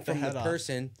just eating cut the from the head off.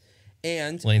 person.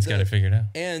 And Lane's got it figured out.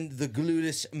 And the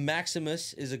gluteus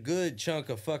maximus is a good chunk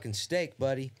of fucking steak,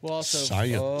 buddy. Well, also,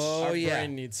 Science. Oh our yeah.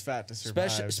 brain needs fat to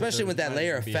survive. Especially with that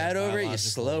layer of fat over it, you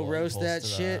slow roast that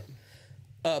shit.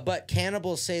 That. But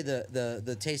cannibals say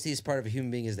the tastiest part of a human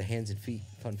being is the hands and feet.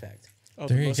 Fun fact. Oh,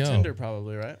 There the you most go. tender,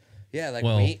 probably, right? Yeah, like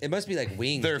Well- it must be like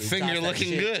wings. Their dude. finger Toss that looking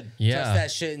shit- good. Yeah. Toss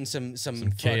that shit in some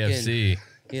fucking, KFC.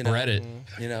 you know, Bread it.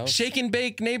 You know, Shake and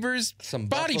bake neighbors' Some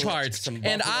body buffalo- parts. some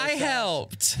And buffalo I sauce.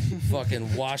 helped.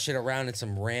 fucking wash it around in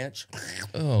some ranch.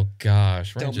 Oh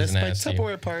gosh. Don't Ranch miss is my nasty.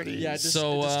 Tupperware party. Yeah, it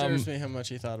So, disturbs me how much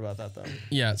he thought about that, though.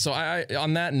 Yeah, so I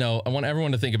on that note, I want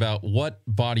everyone to think about what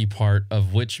body part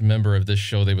of which member of this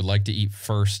show they would like to eat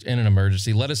first in an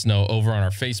emergency. Let us know over on our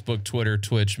Facebook, Twitter,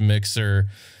 Twitch, Mixer,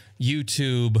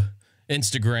 YouTube,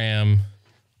 Instagram,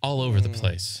 all over the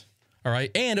place. All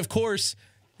right, and of course,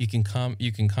 you can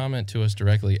comment to us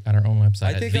directly at our own website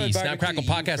I at think I would barbecue you first,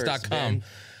 thesnapcracklepodcast.com. Ben.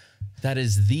 That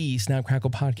is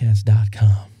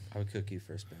thesnapcracklepodcast.com. I would cook you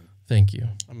first, Ben. Thank you.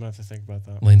 I'm gonna have to think about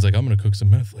that. Lane's like, I'm gonna cook some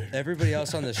meth later. Everybody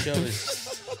else on the show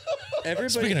is. Everybody.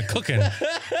 Speaking of cooking,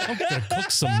 I'm gonna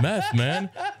cook some meth, man.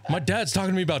 My dad's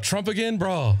talking to me about Trump again,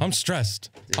 bro. I'm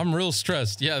stressed. I'm real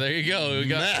stressed. Yeah, there you go.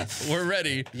 We're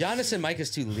ready. Giannis and Mike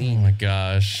is too Oh lean. my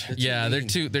gosh. They're too Yeah, they're lean.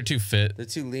 too fit. They're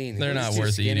too lean. They're Giannis not too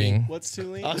worth skinny. eating. What's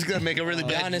too lean? I was gonna make a really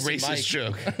bad Giannis and Mike. racist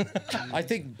joke. I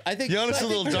think. Giannis a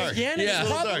little dark. Giannis Yeah. is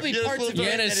Probably Giannis parts of little it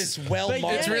dark. that is well But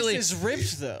marked. It's Giannis really- is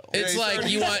ripped though. It's he's like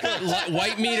already- you want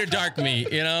white meat or dark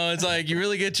meat. You know, it's like you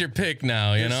really get your pick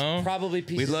now. You know. Probably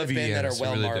pieces love of you, Ben that are Giannis, we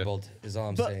well really do. marbled. Is all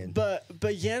I'm saying. But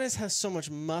Giannis has so much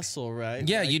muscle, right?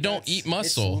 Yeah, Like, you don't that's- eat It's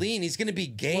muscle. lean. He's gonna be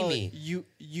Well, gamey. you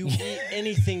eat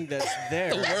anything that's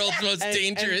there. The world's most And-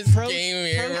 dangerous and game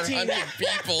here. We're protein- 100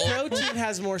 people. Protein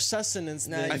has more sustenance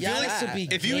than I feel like fat. to be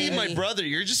If you eat my gamey- brother,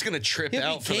 you're just gonna trip He'll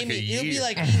out be for like gamey. a year. It'll be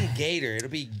like eating gator. It'll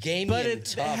be gamey But and it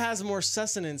tough. has more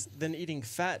sustenance than eating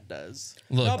fat does.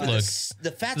 Look, No, but look.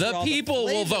 the fats where The all people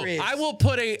will flavor vote. is. I will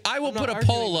put a not put a arguing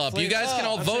poll the up. You flavor. guys can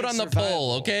all I'm vote saying on the survival.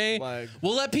 poll, okay? Like-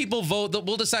 We'll let people vote.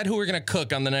 We'll decide who we're gonna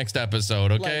cook on the next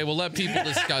episode, okay? Like- We'll let people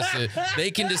discuss it.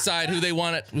 They can decide who they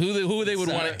want to who they would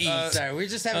want to eat. Sorry, we're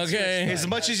just having too much Okay. fun. As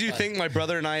much as you think my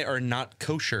brother and I are not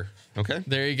kosher, okay?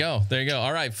 There you go. There you go.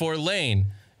 All right, for Lane,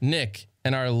 Nick,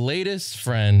 and our latest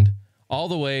friend, all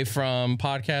the way from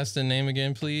podcast and name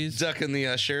again, please. Duck in the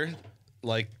Usher,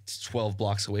 like 12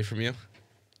 blocks away from you.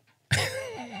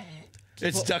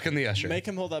 It's Duck in the Usher. Make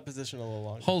him hold that position a little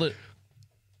longer. Hold it.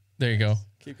 There you go.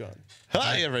 Keep going.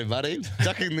 Hi, everybody.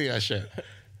 Duck in the Usher.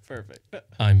 Perfect.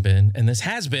 I'm Ben, and this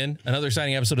has been another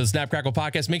exciting episode of the Snap Crackle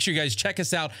Podcast. Make sure you guys check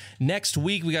us out next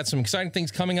week. We got some exciting things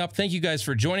coming up. Thank you guys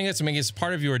for joining us and making us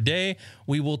part of your day.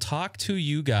 We will talk to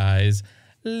you guys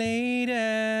later.